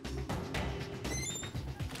 রাখুন।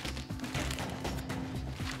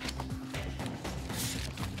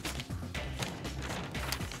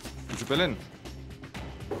 কিছু পেলেন?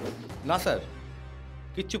 না স্যার,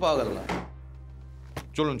 কিচ্ছু পাওয়া গেল না।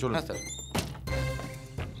 চলুন চলুন। হ্যাঁ স্যার।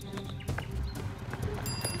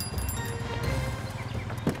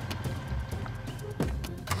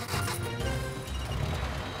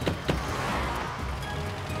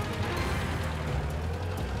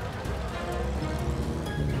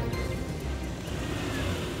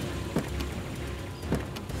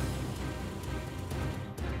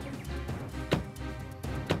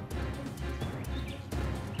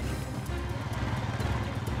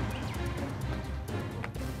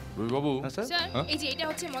 বাবু, স্যার, এই যে এটা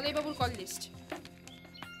হচ্ছে মলয়বাবুর কল লিস্ট।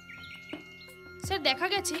 স্যার, দেখা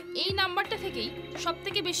গেছে এই নাম্বারটা থেকেই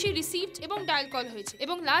সবথেকে বেশি রিসিভড এবং ডায়াল কল হয়েছে,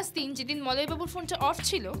 এবং লাস্ট দিন যেদিন মলয়বাবুর ফোনটা অফ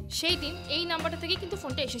ছিল সেই দিন এই নাম্বারটা থেকেই কিন্তু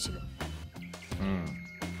ফোনটা এসেছিল।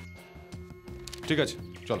 ঠিক আছে,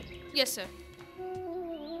 চলো। Yes sir.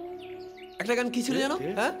 একটা গান কি ছিল জানো?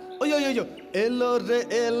 হ্যাঁ, ওই ওই ওই এলো রে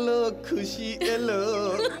এলো খুশি এলো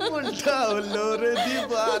মনটা হলো রে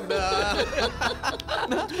দিবানা।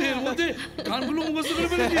 এর মধ্যে গানগুলো মুখস্থ করে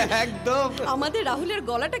ফেলেছি একদম। আমাদের রাহুলের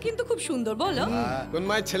গলাটা কিন্তু খুব সুন্দর, বলো। কোন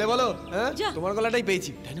মায়ের ছেলে বলো? হ্যাঁ, তোমার গলাটাই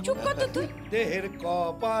পেয়েছি। চুপ কর তো তুই। দেহের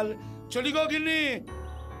কপাল চলি গো গিন্নি।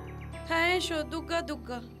 হ্যাঁ এসো, দুগ্গা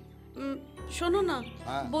দুগ্গা। শোনো না,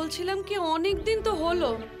 বলছিলাম কি অনেক দিন তো হলো,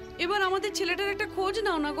 এবার আমাদের ছেলেটার একটা খোঁজ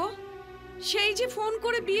নাও না গো। সেই যে ফোন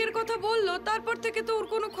করে বিয়ের কথা বললো, তারপর থেকে তো ওর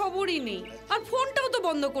কোনো খবরই নেই, আর ফোনটাও তো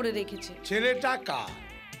বন্ধ করে রেখেছে। ছেলেটা কার?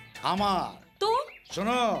 আমার। তো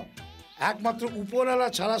শোনো, একমাত্র উপরওয়ালা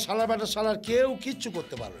ছাড়া শালা বেটা শালার কেউ কিচ্ছু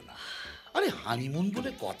করতে পারবে না। আরে হানিমুন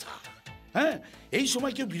বলে কথা, হ্যাঁ, এই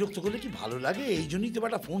সময় কেউ বিরক্ত করলে কি ভালো লাগে? এই জন্যই তো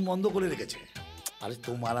বেটা ফোন বন্ধ করে রেখেছে। আরে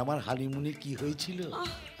তোমার আমার হানিমুনে কি হয়েছিল?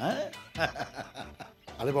 হ্যাঁ,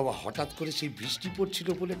 আরে বাবা, হঠাৎ করে সেই বৃষ্টি পড়ছিল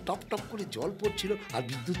বলে টপ টপ করে জল পড়ছিল, আর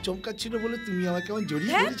বিদ্যুৎ চমকাচ্ছিল বলে তুমি আমাকে কেমন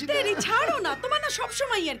জড়িয়ে ধরেছিলে। ছাড়ো না, তোমার না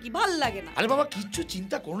সবসময় আর কি ভাল লাগে না। আরে বাবা, কিচ্ছু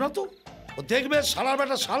চিন্তা করো না তো, ও দেখবে শালার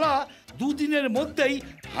বেটা শালা দুদিনের মধ্যেই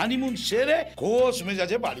হানিমুন সেরে খোশ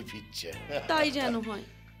মেজাজে বাড়ি ফিরছে। তাই যেন হয়।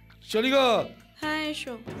 চলি গো। হ্যাঁ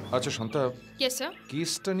এসো। আচ্ছা শান্তা, ইয়েস স্যার।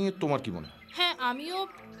 কেসটা নিয়ে তোমার কি মনে হয়? হ্যাঁ, আমিও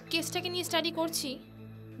কেসটাকে নিয়ে স্টাডি করছি,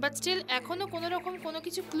 বাট স্টিল এখনো কোনো রকম কোনো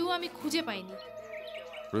কিছু ক্লু আমি খুঁজে পাইনি।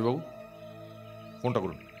 রবিবাবু, ফোনটা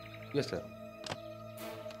করুন। Yes sir.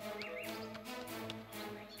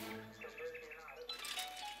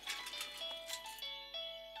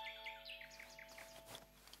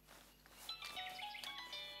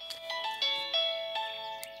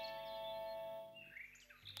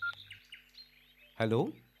 হ্যালো।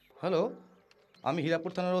 হ্যালো, আমি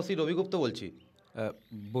হীরাপুর থানার ওসি রবিগুপ্ত বলছি।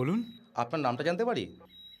 বলুন। আপনার নামটা জানতে পারি?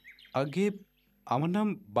 আগে আমার নাম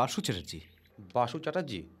বাসু চ্যাটার্জি। বাসু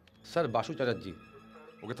চ্যাটার্জি? স্যার, বাসু চ্যাটার্জি।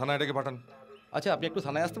 ওকে থানায় ডেকে পাঠান। আচ্ছা, আপনি একটু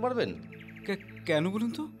থানায় আসতে পারবেন? কেন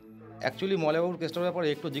বলুন তো? অ্যাকচুয়ালি মলয়বাবুর কেসটার ব্যাপারে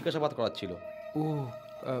একটু জিজ্ঞাসাবাদ করার ছিল। ও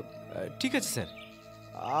ঠিক আছে স্যার,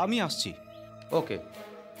 আমি আসছি। ওকে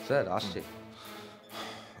স্যার, আসছে।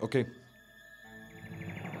 ওকে।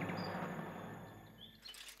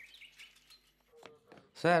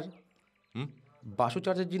 স্যার বাসু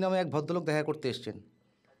চ্যাটার্জি নামে এক ভদ্রলোক দেখা করতে এসছেন।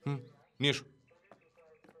 নিয়ে এসো।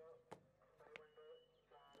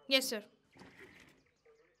 Yes sir.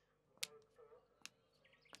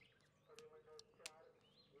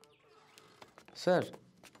 স্যার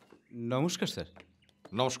নমস্কার স্যার।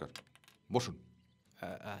 নমস্কার, বসুন।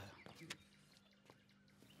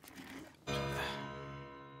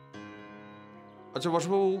 আচ্ছা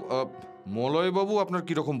বাসুবাবু, মলয়বাবু আপনার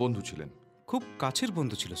কিরকম বন্ধু ছিলেন? খুব কাছের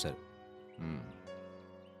বন্ধু ছিল স্যার।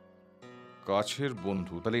 কাছের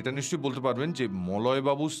বন্ধু, তাহলে এটা নিশ্চয়ই বলতে পারবেন যে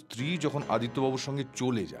মলয়বাবুর স্ত্রী যখন আদিত্যবাবুর সঙ্গে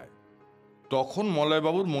চলে যায় তখন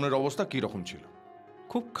মলয়বাবুর মনের অবস্থা কিরকম ছিল?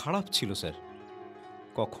 খুব খারাপ ছিল স্যার।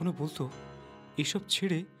 কখনো বলতো এইসব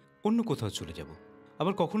ছেড়ে অন্য কোথাও চলে যাব,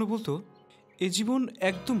 আবার কখনো বলতো এ জীবন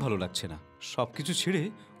একদম ভালো লাগছে না, সব কিছু ছেড়ে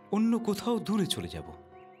অন্য কোথাও দূরে চলে যাব।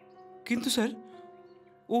 কিন্তু স্যার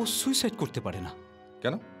ও সুইসাইড করতে পারে না।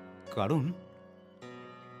 কেন? কারণ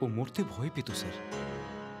ও মরতে ভয় পেত স্যার।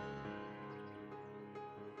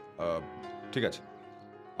 ঠিক আছে,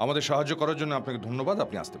 আমাদের সাহায্য করার জন্য আপনাকে ধন্যবাদ,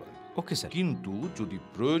 আপনি আসতে পারেন। Okay sir. কিন্তু যদি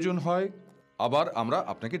প্রয়োজন হয় আবার আমরা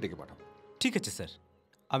আপনাকে ডেকে পাঠাবো। ঠিক আছে স্যার,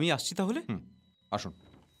 আমি আসছি তাহলে। আসুন।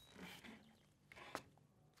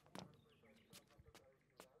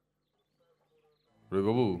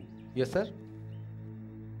 রবিবাবু। Yes sir.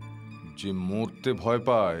 যে মরতে ভয়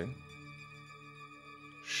পায়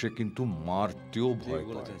সে কিন্তু মারতেও ভয়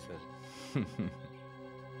পায়।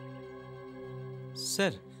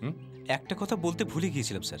 স্যার একটা কথা বলতে ভুলে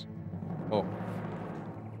গিয়েছিলাম স্যার। ও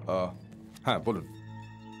হ্যাঁ বলুন।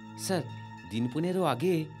 স্যার দিন 15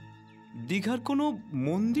 আগে দীঘার কোনো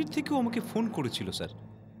মন্দির থেকেও আমাকে ফোন করেছিল স্যার।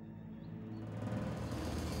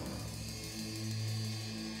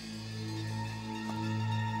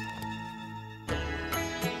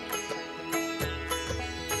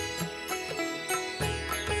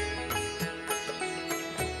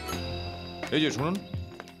 এই যে শুনুন।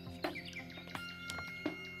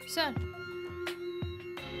 স্যার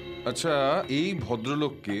আচ্ছা, এই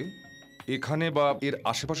ভদ্রলোককে এখানে বা এর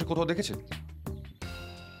আশেপাশে কোথাও দেখেছেন?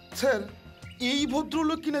 স্যার এই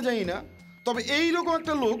ভদ্রলোক কিনা জানি না, তবে এই রকম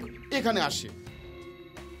একটা লোক এখানে আসে,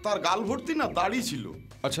 তার গাল ভর্তি না দাড়ি ছিল।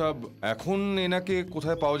 আচ্ছা, এখন এনাকে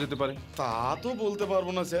কোথায় পাওয়া যেতে পারে? তা তো বলতে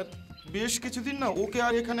পারবো না স্যার, বেশ কিছুদিন না ওকে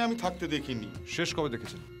আর এখানে আমি থাকতে দেখিনি। শেষ কবে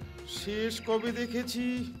দেখেছেন?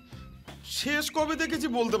 শেষ কবে দেখেছি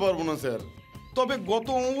বলতে পারবো না স্যার, তবে গত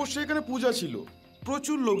অমাবস্যায় এখানে পূজা ছিল,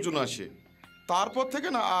 প্রচুর লোকজন আসে, তারপর থেকে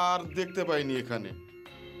না আর দেখতে পাইনি এখানে।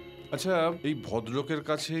 আচ্ছা, এই ভদ্রলোকের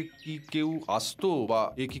কাছে কি কেউ আসতো বা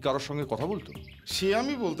এ কি কারোর সঙ্গে কথা বলতো? সে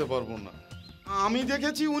আমি বলতে পারবো না, আমি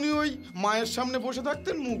দেখেছি উনি ওই মায়ের সামনে বসে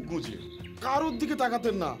থাকতেন মুখ গুঁজে, কারোর দিকে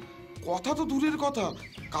তাকাতেন না, কথা তো দূরের কথা,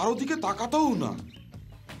 কারোর দিকে তাকাতেও না।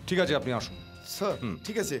 ঠিক আছে, আপনি আসুন। স্যার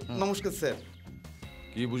ঠিক আছে, নমস্কার স্যার।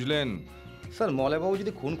 কি বুঝলেন? স্যার মলয়বাবু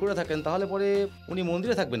যদি খুন করে থাকেন তাহলে পরে উনি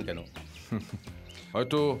মন্দিরে থাকবেন কেন?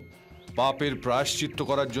 হয়তো পাপের প্রায়শ্চিত্ত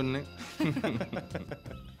করার জন্যে।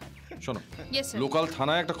 শোনো, লোকাল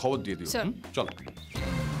থানায় একটা খবর দিয়ে দিও। চলো।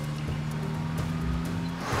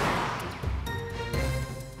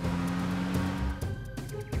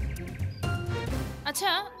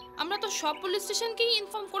 আচ্ছা, আমরা তো সব পুলিশ স্টেশনকেই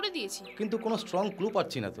ইনফর্ম করে দিয়েছি, কিন্তু কোনো স্ট্রং ক্লু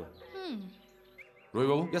পাচ্ছি না তো।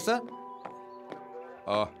 রবিবাবু। Yes sir.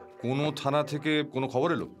 কোনো থানা থেকে কোনো খবর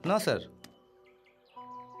এলো? না স্যার।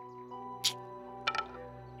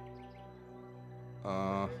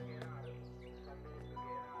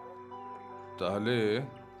 তাহলে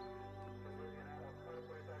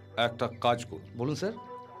একটা কাজ করুন। বলুন স্যার।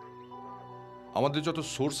 আমাদের যত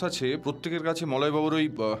সোর্স আছে প্রত্যেকের কাছে মলয়বাবুর ওই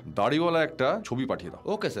দাড়িওয়ালা একটা ছবি পাঠিয়ে দাও।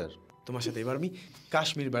 Okay sir. তোমার সাথে এবার আমি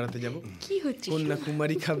কাশ্মীর বেড়াতে যাব, কি হচ্ছে,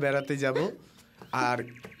 কন্যাকুমারিকা বেড়াতে যাব, আর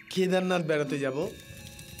কেদারনাথ বেড়াতে যাব।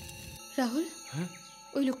 রাহুল,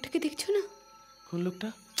 ওই লোকটাকে দেখছো না? কোন লোকটা?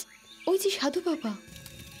 ওই যে সাধু বাবা।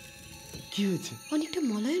 কি হয়েছে? অনেকটা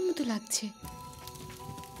মলয়ের মতো লাগছে।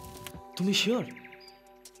 তুমি শিওর?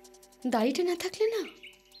 দাড়িটা না থাকলে না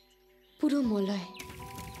পুরো মলয়।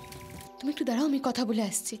 তুমি একটু দাঁড়াও, আমি কথা বলে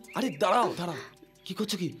আসছি। আরে দাঁড়াও দাঁড়াও, কি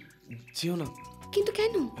করছো? কি যেও না। কিন্তু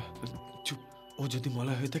কেন? চুপ, ও যদি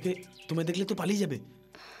মলয় হয়ে থাকে তোমায় দেখলে তো পালিয়ে যাবে।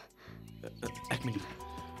 এক মিনিট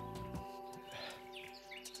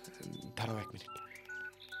দাঁড়াও, এক মিনিট।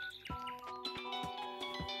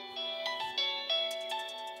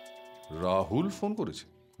 রাহুল ফোন করেছে।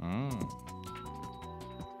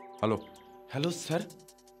 হ্যালো। হ্যালো স্যার,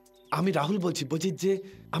 আমি রাহুল বলছি যে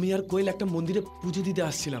আমি আর কোয়েল একটা মন্দিরে পুজো দিতে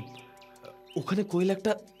আসছিলাম। ওখানে কোয়েল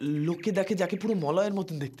একটা লোককে দেখে যাকে পুরো মলয়ের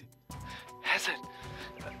মতন দেখতে। হ্যাঁ স্যার,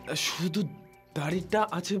 শুধু দাড়িটা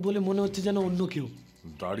আছে বলে মনে হচ্ছে যেন অন্য কেউ।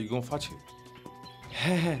 দাড়ি গোঁফ আছে?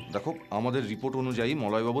 হ্যাঁ হ্যাঁ দেখো আমাদের রিপোর্ট অনুযায়ী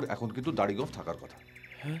মলয়বাবুর এখন কিন্তু দাড়ি গোঁফ থাকার কথা।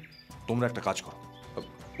 হ্যাঁ তোমরা একটা কাজ করো,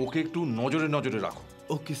 ওকে একটু নজরে নজরে রাখো।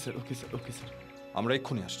 Okay sir okay sir okay sir. আমরা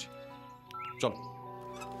এক্ষুনি আসছি, চলো।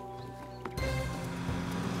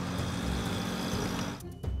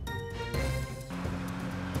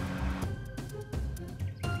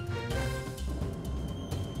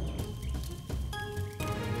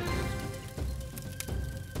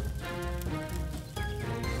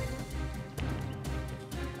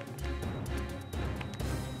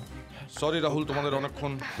 সরি রাহুল, তোমাদের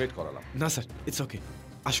অনেকক্ষণ ওয়েট করালাম। না স্যার, ইটস ওকে,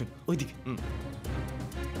 আসুন ওইদিকে।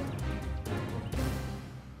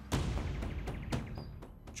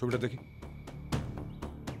 ছবিটা দেখি।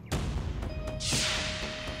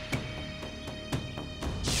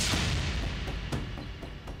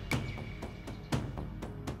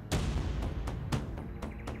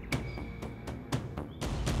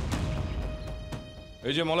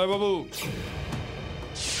 এই যে মলয়বাবু,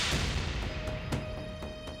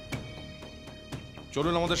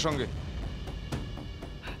 চলুন আমাদের সঙ্গে।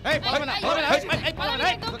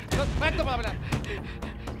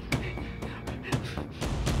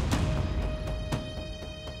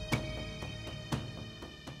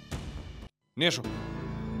 নিয়ে এসো।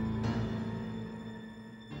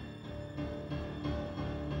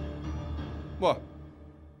 বাহ,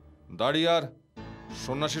 দাড়ি আর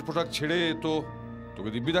সন্ন্যাসীর পোশাক ছেড়ে তো তোকে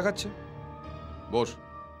দিব্যি দেখাচ্ছে। বস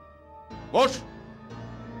বস।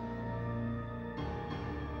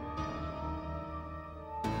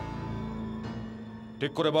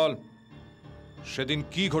 ঠিক করে বল, সেদিন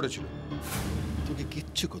কি ঘটেছিল? তোকে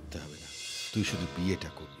কিচ্ছু করতে হবে না, তুই শুধু বিয়েটা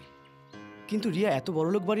করবি। কিন্তু রিয়া এত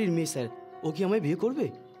বড়লোক বাড়ির মেয়ে স্যার, ও কি আমায় বিয়ে করবে?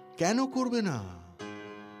 কেন করবে না?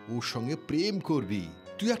 ওর সঙ্গে প্রেম করবি।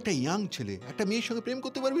 তুই একটা ইয়াং ছেলে, একটা মেয়ের সঙ্গে প্রেম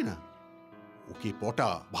করতে পারবি না? ওকে পটা,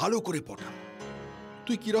 ভালো করে পটা।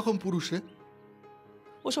 তুই কিরকম পুরুষ রে?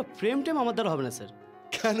 ওসব প্রেম টেম আমার দ্বারা হবে না স্যার।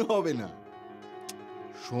 কেন হবে না?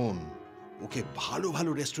 শোন, ওকে ভালো ভালো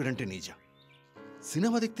রেস্টুরেন্টে নিয়ে যা,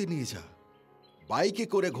 সিনেমা দেখতে নিয়ে যা, বাইকে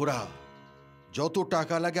করে ঘোরা, যত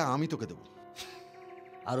টাকা লাগে আমি তোকে দেবো।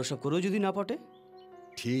 আর ওসব করেও যদি না পটে?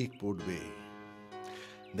 ঠিক পড়বে।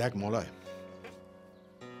 দেখ মলয়,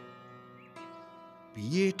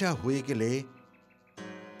 বিয়েটা হয়ে গেলে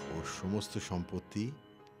ওর সমস্ত সম্পত্তি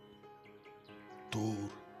তোর।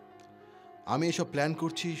 আমি এসব প্ল্যান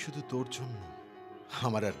করছি শুধু তোর জন্য।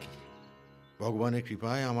 আমার আর কি, ভগবানের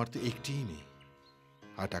কৃপায় আমার তো একটিই মেয়ে,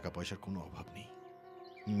 আর টাকা পয়সার কোনো অভাব নেই।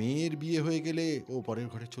 মেয়ের বিয়ে হয়ে গেলে ও পরের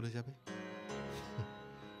ঘরে চলে যাবে।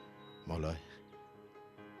 মলয়,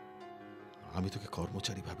 আমি তোকে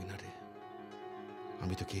কর্মচারী ভাবি না রে,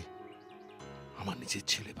 আমি তোকে আমার নিজের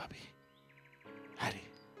ছেলে ভাবি। হ্যাঁ রে।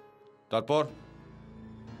 তারপর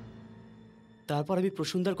তারপর আমি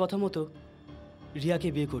প্রসূনদার কথা মতো রিয়াকে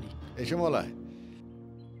বিয়ে করি। এসে Malay,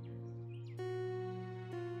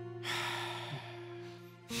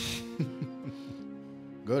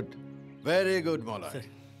 good, very good Malay,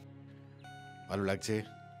 ভালো লাগছে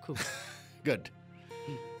খুব। গুড।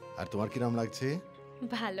 আর তোমার কিরম লাগছে?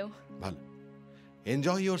 ভালো ভালো।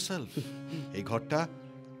 Enjoy yourself. এই ঘরটা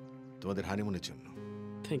তোমাদের হানিমুনের জন্য।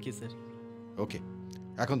 Thank you sir. ওকে,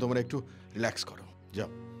 এখন তোমরা একটু রিল্যাক্স করো,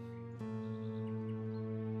 যাও।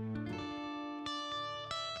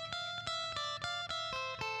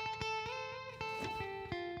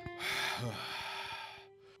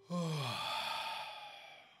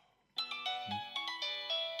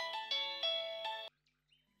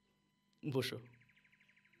 বসো।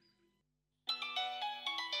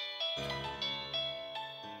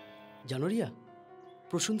 জানো রিয়া,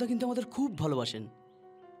 প্রসূনদা কিন্তু আমাদের খুব ভালোবাসেন।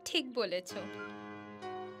 ঠিক বলেছ।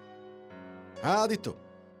 হ্যাঁ আদিত্য,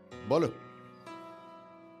 বলো।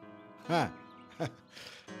 হ্যাঁ,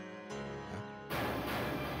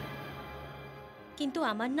 কিন্তু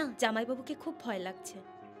আমার না জামাইবাবুকে খুব ভয় লাগছে।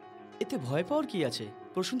 এতে ভয় পাওয়ার কি আছে?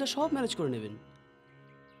 প্রসূনদা সব ম্যানেজ করে নেবেন।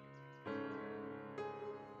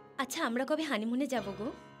 আচ্ছা, আমরা কবে হানিমুনে যাব গো?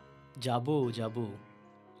 যাবো যাবো,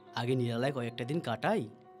 আগে নিরালায় কয়েকটা দিন কাটাই।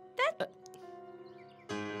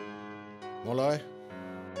 মলয়।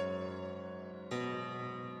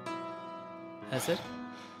 হ্যাঁ স্যার।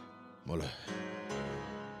 মলয়,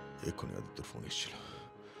 এক্ষুনি আদিত্যর ফোন এসেছিল।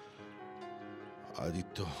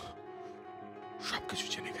 আদিত্য সবকিছু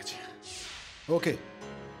জেনে গেছে। ওকে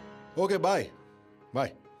ওকে, বাই বাই,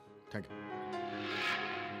 থ্যাংক ইউ।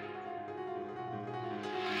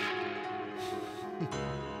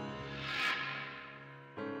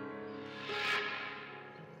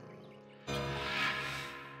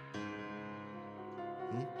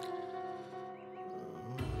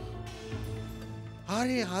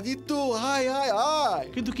 আরে আদিত্য, আয় আয় আয়।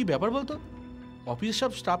 কিন্তু কি ব্যাপার বলতো? অফিসের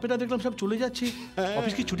সব স্টাফেরা দেখলাম সব চলে যাচ্ছে।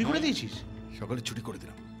 অফিস কি ছুটি করে দিয়েছিস? সকালে ছুটি করে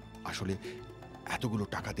দিলাম। আসলে এতগুলো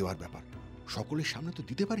টাকা দেওয়ার ব্যাপার, সকলের সামনে তো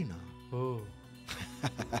দিতে পারি না। ও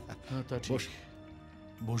তা ঠিক।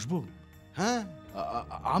 বসবো? হ্যাঁ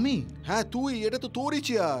আমি? হ্যাঁ তুই, এটা তো তোরই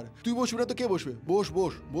চেয়ার, তুই বসবি না তো কে বসবে? বস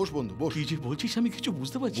বস বস বন্ধু বস। কি যে বলছিস আমি কিছু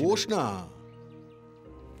বুঝতে পারছি। বস না।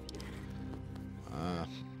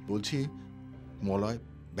 বলছি মলয়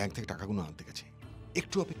ব্যাংক থেকে টাকাগুলো আনতে গেছে,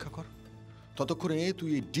 একটু অপেক্ষা কর, ততক্ষণে তুই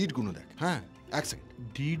এই ডিটগুলো দেখ। হ্যাঁ এক সেকেন্ড।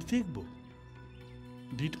 ডিট দেখবো?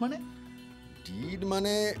 ডিট মানে? ডিট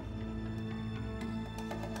মানে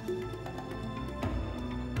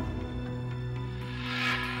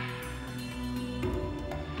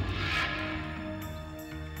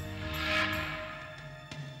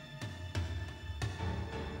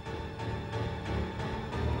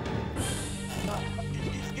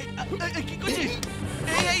কি করছিস?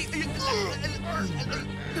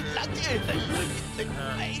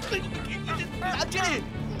 লাগছে রে।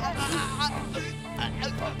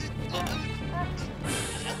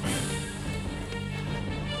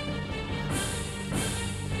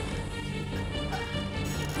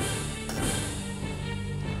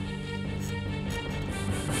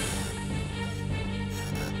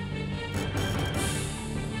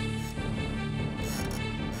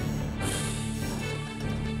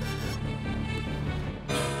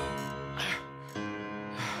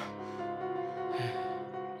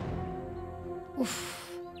 উফ,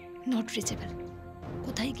 নট রিচেবল।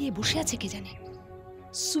 কোথায় গিয়ে বসে আছে কে জানে।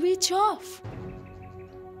 Switch off.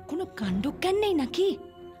 কোনো কাণ্ডজ্ঞান নেই নাকি?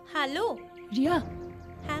 হ্যালো রিয়া।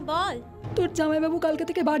 হ্যাঁ বল। তোর জামাইবাবু কালকে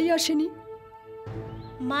থেকে বাড়ি আসেনি।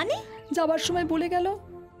 মানে? যাবার সময় বলে গেল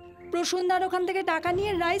প্রসন্নার ওখান থেকে টাকা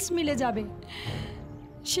নিয়ে রাইস মিলে যাবে,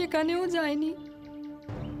 সেখানেও যায়নি।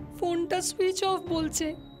 ফোনটা সুইচ অফ বলছে।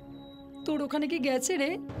 তোর ওখানে কি গেছে রে?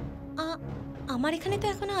 আমার এখানে তো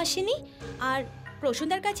এখনো আসেনি, আর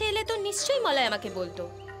প্রসন্নার কাছে এলে তো নিশ্চয়ই মলয় আমাকে বলতো।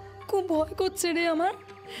 খুব ভয় করছে রে আমার।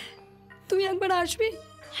 তুই একবার আসবি?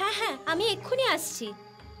 হ্যাঁ হ্যাঁ, আমি এক্ষুনি আসছি।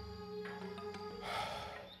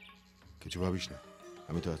 কিছু ভাবিস না,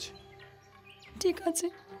 আমি তো আছি। ঠিক আছে।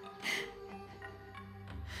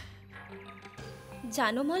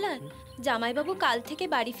 জানো মলয়, জামাইবাবু কাল থেকে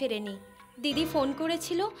বাড়ি ফেরেনি। দিদি ফোন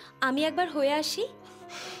করেছিল, আমি একবার হয়ে আসি।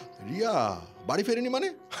 রিয়া বাড়ি ফেরেনি মানে?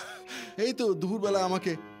 এই তো দুপুরবেলা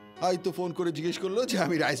আমাকে তো ফোন করে জিজ্ঞেস করলো যে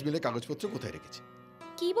আমি রাইস মিলে কাগজপত্র কোথায় রেখেছি।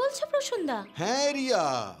 কি বলছো প্রসন্দা? হ্যাঁ রিয়া,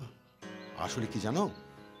 আসলে কি জানো,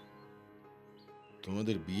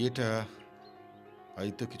 তোমাদের বিয়েটা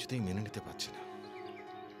তো কিছুতেই মেনে নিতে পারছে না।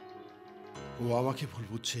 ও আমাকে ভুল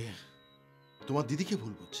বুঝছে, তোমার দিদিকে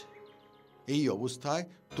ভুল বুঝছে। এই অবস্থায়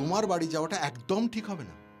তোমার বাড়ি যাওয়াটা একদম ঠিক হবে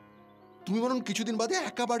না। তুমি বরং কিছুদিন বাদে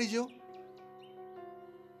একা বাড়ি যেও।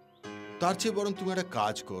 তার চেয়ে বরং তুমি একটা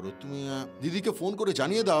কাজ করো, তুমি দিদিকে ফোন করে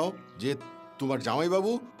জানিয়ে দাও যে তোমার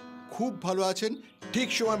জামাইবাবু খুব ভালো আছেন, ঠিক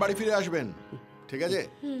সময় বাড়ি ফিরে আসবেন। ঠিক আছে?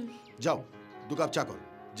 যাও 2 কাপ চা করো,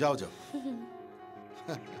 যাও যাও।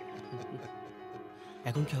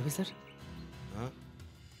 এখন কি হবে স্যার?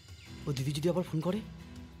 ও দিদি যদি আবার ফোন করে,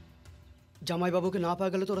 জামাইবাবুকে না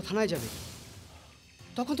পাওয়া গেলে তো ওরা থানায় যাবে,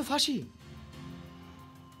 তখন তো ফাঁসি।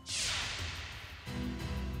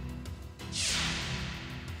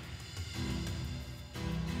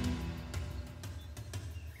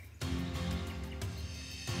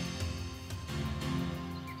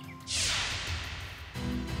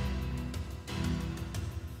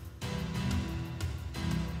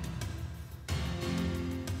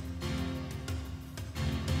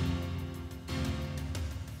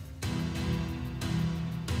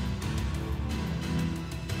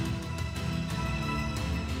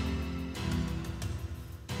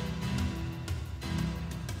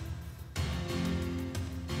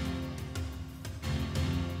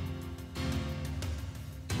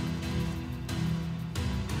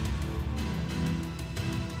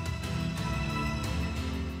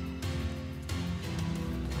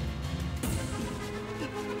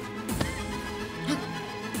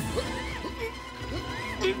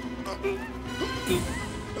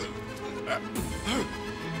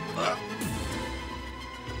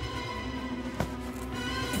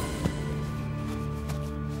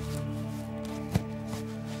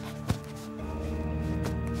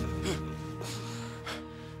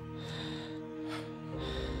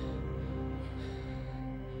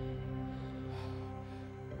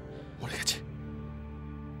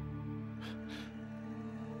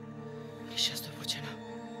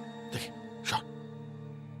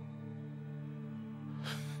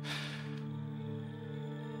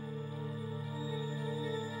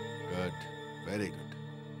 Very good.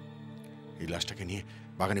 এই লাশটাকে নিয়ে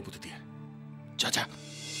বাগানে পুঁতে দিয়ে যা যা।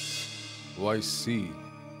 ও ওয়াইসি,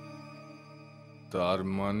 তার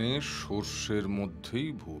মানে সর্ষের মধ্যেই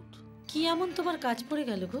ভূত। কি এমন তোমার কাজ পড়ে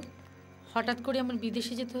গেল গো? হঠাৎ করে আমার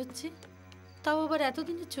বিদেশে যেতে হচ্ছে, তাও আবার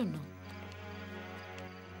এতদিনের জন্য।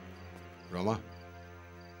 রমা,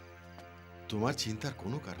 তোমার চিন্তার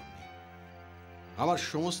কোনো কারণ নেই। আমার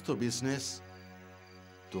সমস্ত বিজনেস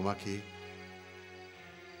তোমাকে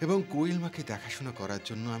এবং কোয়েল মাকে দেখাশোনা করার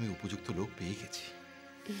জন্য আমি উপযুক্ত লোক পেয়ে গেছি।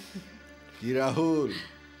 কি রাহুল,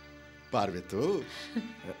 পারবে তো?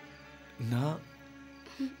 না।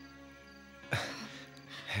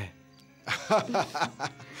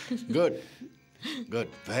 Good good,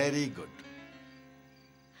 very good.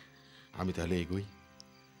 আমি তাহলে এগোই,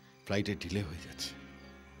 ফ্লাইটের ডিলে হয়ে যাচ্ছে।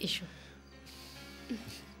 এসো।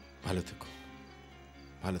 ভালো থেকো,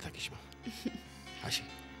 ভালো থাকিস মা। আসি।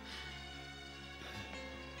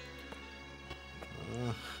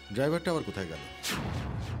 ড্রাইভারটা আবার কোথায় গেল?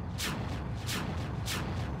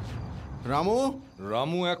 রামু?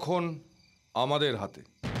 রামু এখন আমাদের হাতে।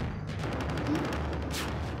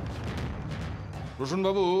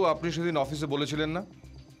 প্রসূনবাবু, আপনি সেদিন অফিসে বলেছিলেন না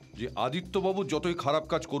যে আদিত্যবাবু যতই খারাপ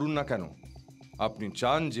কাজ করুন না কেন আপনি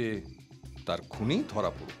চান যে তার খুনি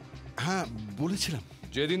ধরা পড়ুক। হ্যাঁ বলেছিলাম।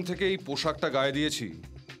 যেদিন থেকে এই পোশাকটা গায়ে দিয়েছি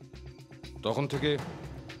তখন থেকে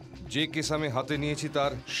যে কেস আমি হাতে নিয়েছি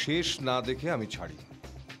তার শেষ না দেখে আমি ছাড়ি।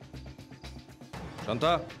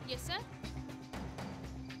 শান্তা। Yes sir.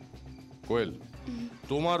 কোয়েল,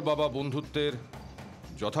 তোমার বাবা বন্ধুত্বের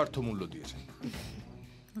যথার্থ মূল্য দিয়েছে।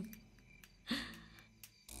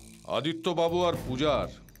 আদিত্যবাবু আর পূজার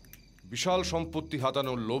বিশাল সম্পত্তি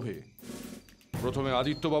হাতানোর লোভে প্রথমে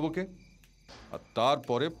আদিত্যবাবুকে আর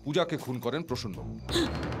তারপরে পূজাকে খুন করেন প্রসূনবাবু।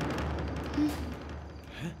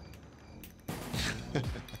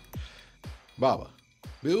 বাবা,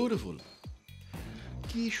 বিউটিফুল।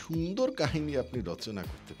 কি সুন্দর কাহিনী আপনি রচনা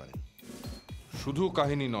করতে পারেন। শুধু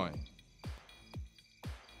কাহিনী নয়,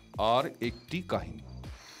 আর একটি কাহিনী।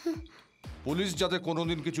 পুলিশ যাতে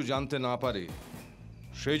কোনোদিন কিছু জানতে না পারে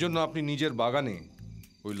সেই জন্য আপনি নিজের বাগানে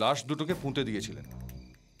ওই লাশ দুটোকে পুঁতে দিয়েছিলেন।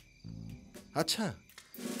 আচ্ছা,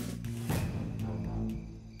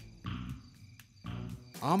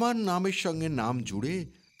 আমার নামের সঙ্গে নাম জুড়ে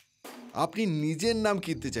আপনি নিজের নাম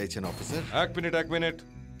কিনতে চাইছেন অফিসার? এক মিনিট।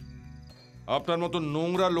 আপনার মতো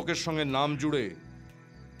নোংরা লোকের সঙ্গে নাম জুড়ে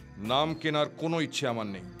নাম কেনার কোনো ইচ্ছে আমার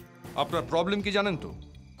নেই। আপনার প্রবলেম কি জানেন তো?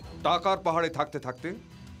 টাকার পাহাড়ে থাকতে থাকতে,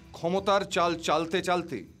 ক্ষমতার চাল চালতে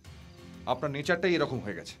চালতে আপনার নেচারটাই এরকম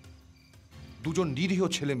হয়ে গেছে। দুজন নিরীহ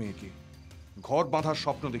ছেলে মেয়েকে ঘর বাঁধার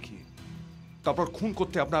স্বপ্ন দেখিয়ে তারপর খুন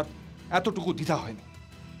করতে আপনার এতটুকু দ্বিধা হয়নি।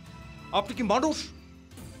 আপনি কি মানুষ?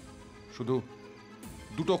 শুধু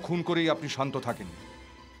দুটো খুন করেই আপনি শান্ত থাকেন।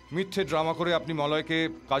 মিথ্যে ড্রামা করে আপনি মলয়কে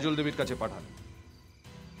কাজল দেবীর কাছে পাঠান।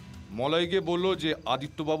 মলয় গিয়ে বলল যে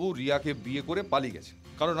আদিত্যবাবু রিয়াকে বিয়ে করে পালিয়ে গেছে,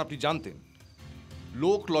 কারণ আপনি জানতেন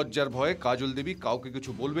লোক লজ্জার ভয়ে কাজল দেবী কাউকে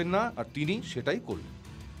কিছু বলবেন না, আর তিনি সেটাই করলেন।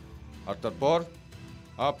 আর তারপর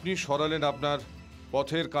আপনি সরালেন আপনার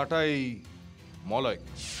পথের কাঁটা এই মলয়।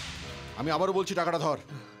 আমি আবারও বলছি, টাকাটা ধর।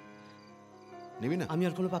 নিবি না? আমি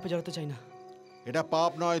আর কোনো পাপে জড়াতে চাই না। এটা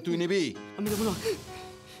পাপ নয়, তুই নিবি। আমি দেবো না।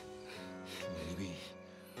 নিবি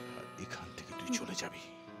আর এখান থেকে তুই চলে যাবি।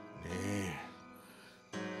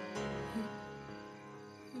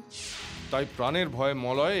 তাই প্রাণের ভয়ে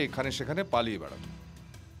মলয় এখানে সেখানে পালিয়ে বেড়াত।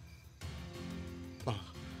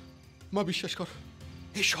 মা, বিশ্বাস কর,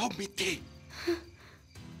 এই সব মিথ্যে,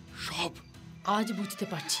 সব। আজ বুঝতে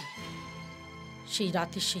পারছি সেই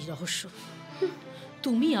রাতের সেই রহস্য।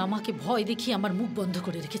 তুমি আমাকে ভয় দেখিয়ে আমার মুখ বন্ধ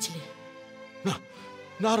করে রেখেছিলে।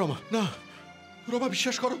 না রমা, না রমা,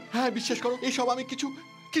 বিশ্বাস করো। হ্যাঁ বিশ্বাস করো, এইসব আমি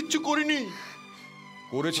কিচ্ছু করিনি।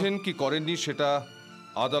 করেছেন কি করেননি সেটা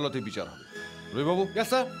আদালতে বিচার হবে। রবিবাবু। Yes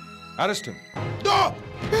sir. Arrest him.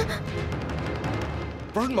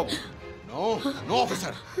 প্রসূনবাবু। No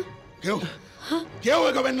officer, কেউ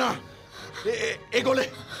এগোবেন না। এগোলে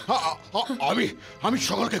আমি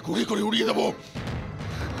সকলকে গুলি করে উড়িয়ে দেবো।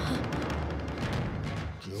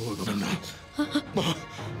 কেউ এগোবেন না।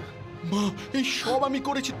 মা, এই সব আমি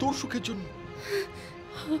করেছি তোর সুখের জন্য,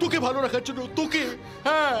 তোকে ভালো রাখার জন্য, তোকে।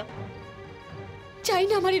 হ্যাঁ, চাই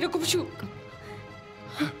না আমার এরকম সুখ।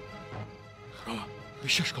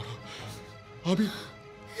 বিশ্বাস করো, আমি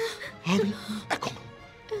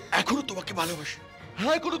এখনো তোমাকে ভালোবাসি।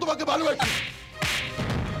 হ্যাঁ, এখনো তোমাকে ভালোবাসি।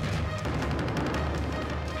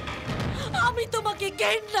 আমি তোমাকে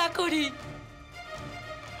ঘেন্না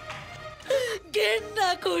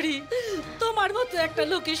করি, তোমার মতো একটা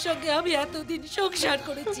লোকের সঙ্গে আমি এতদিন সংসার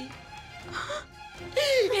করেছি,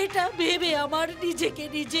 এটা ভেবে আমার নিজেকে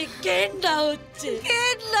নিজে ঘেন্না হচ্ছে।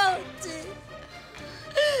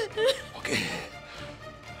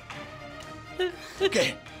 ওকে,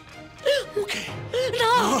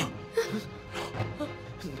 না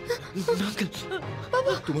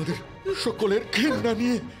তোমাদের সকলের ঘেন্না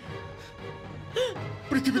নিয়ে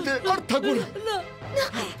পৃথিবীতে আর থাকবো না। না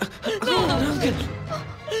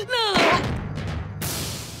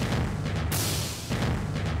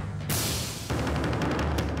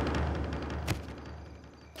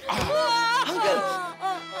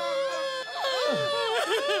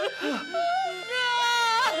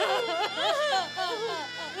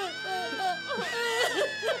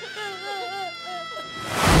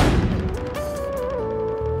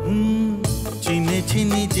চিনেছি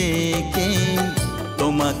নিজেকে,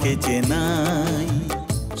 তোমাকে চেনাই,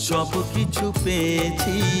 সব কিছু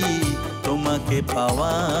পেয়েছি তোমাকে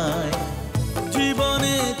পাওয়ায়,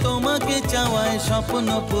 জীবনে তোমাকে চাওয়ায়, স্বপ্ন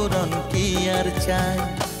পূরণ কি আর চাই।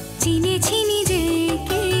 চিনেছি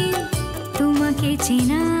নিজেকে, তোমাকে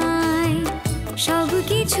চেনাই, সব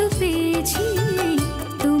কিছু পেয়েছি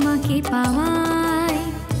তোমাকে পাওয়ায়,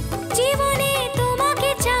 জীবনে তোমাকে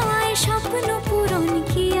চাওয়ায়, স্বপ্ন পূরণ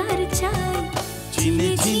কি আর চাই।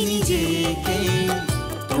 চিনেছি নিজেকে,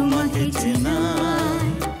 তোমাকে চেনাই,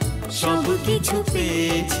 সব কিছু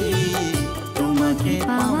পেয়েছি তোমাকে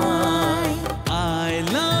পাওয়ায়। I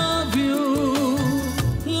love you,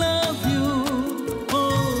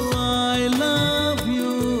 oh I love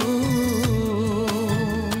you,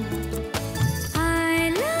 I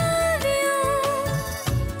love you,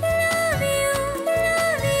 love you,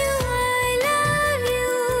 love you, I love you.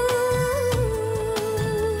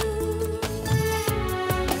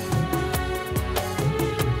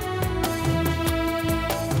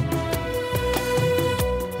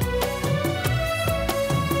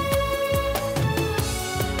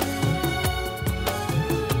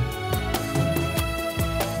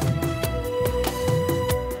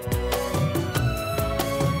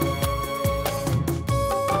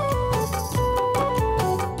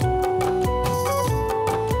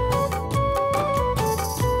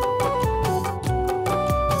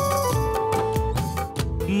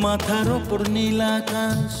 মাথার ওপর নীল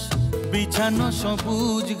আকাশ, বিছানো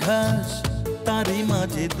সবুজ ঘাস, তারই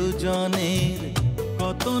মাঝে দুজনের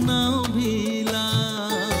কত না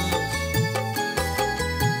অভিলাষ।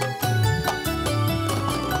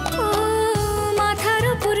 ও মাথার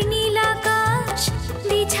উপর নীল আকাশ,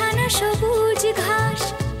 বিছানা সবুজ ঘাস,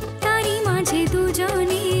 তারই মাঝে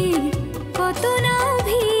দুজনের কত না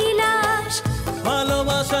অভিলাষ।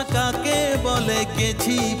 ভালোবাসা কাকে বলে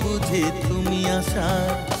গেছি বুঝে তুমি আশা,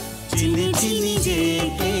 চিনেছি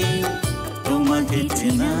নিজেকে, তোমাকে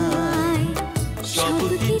চেনাই, সব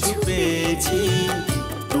কিছু পেয়েছি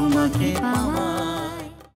তোমাকে পাওয়া।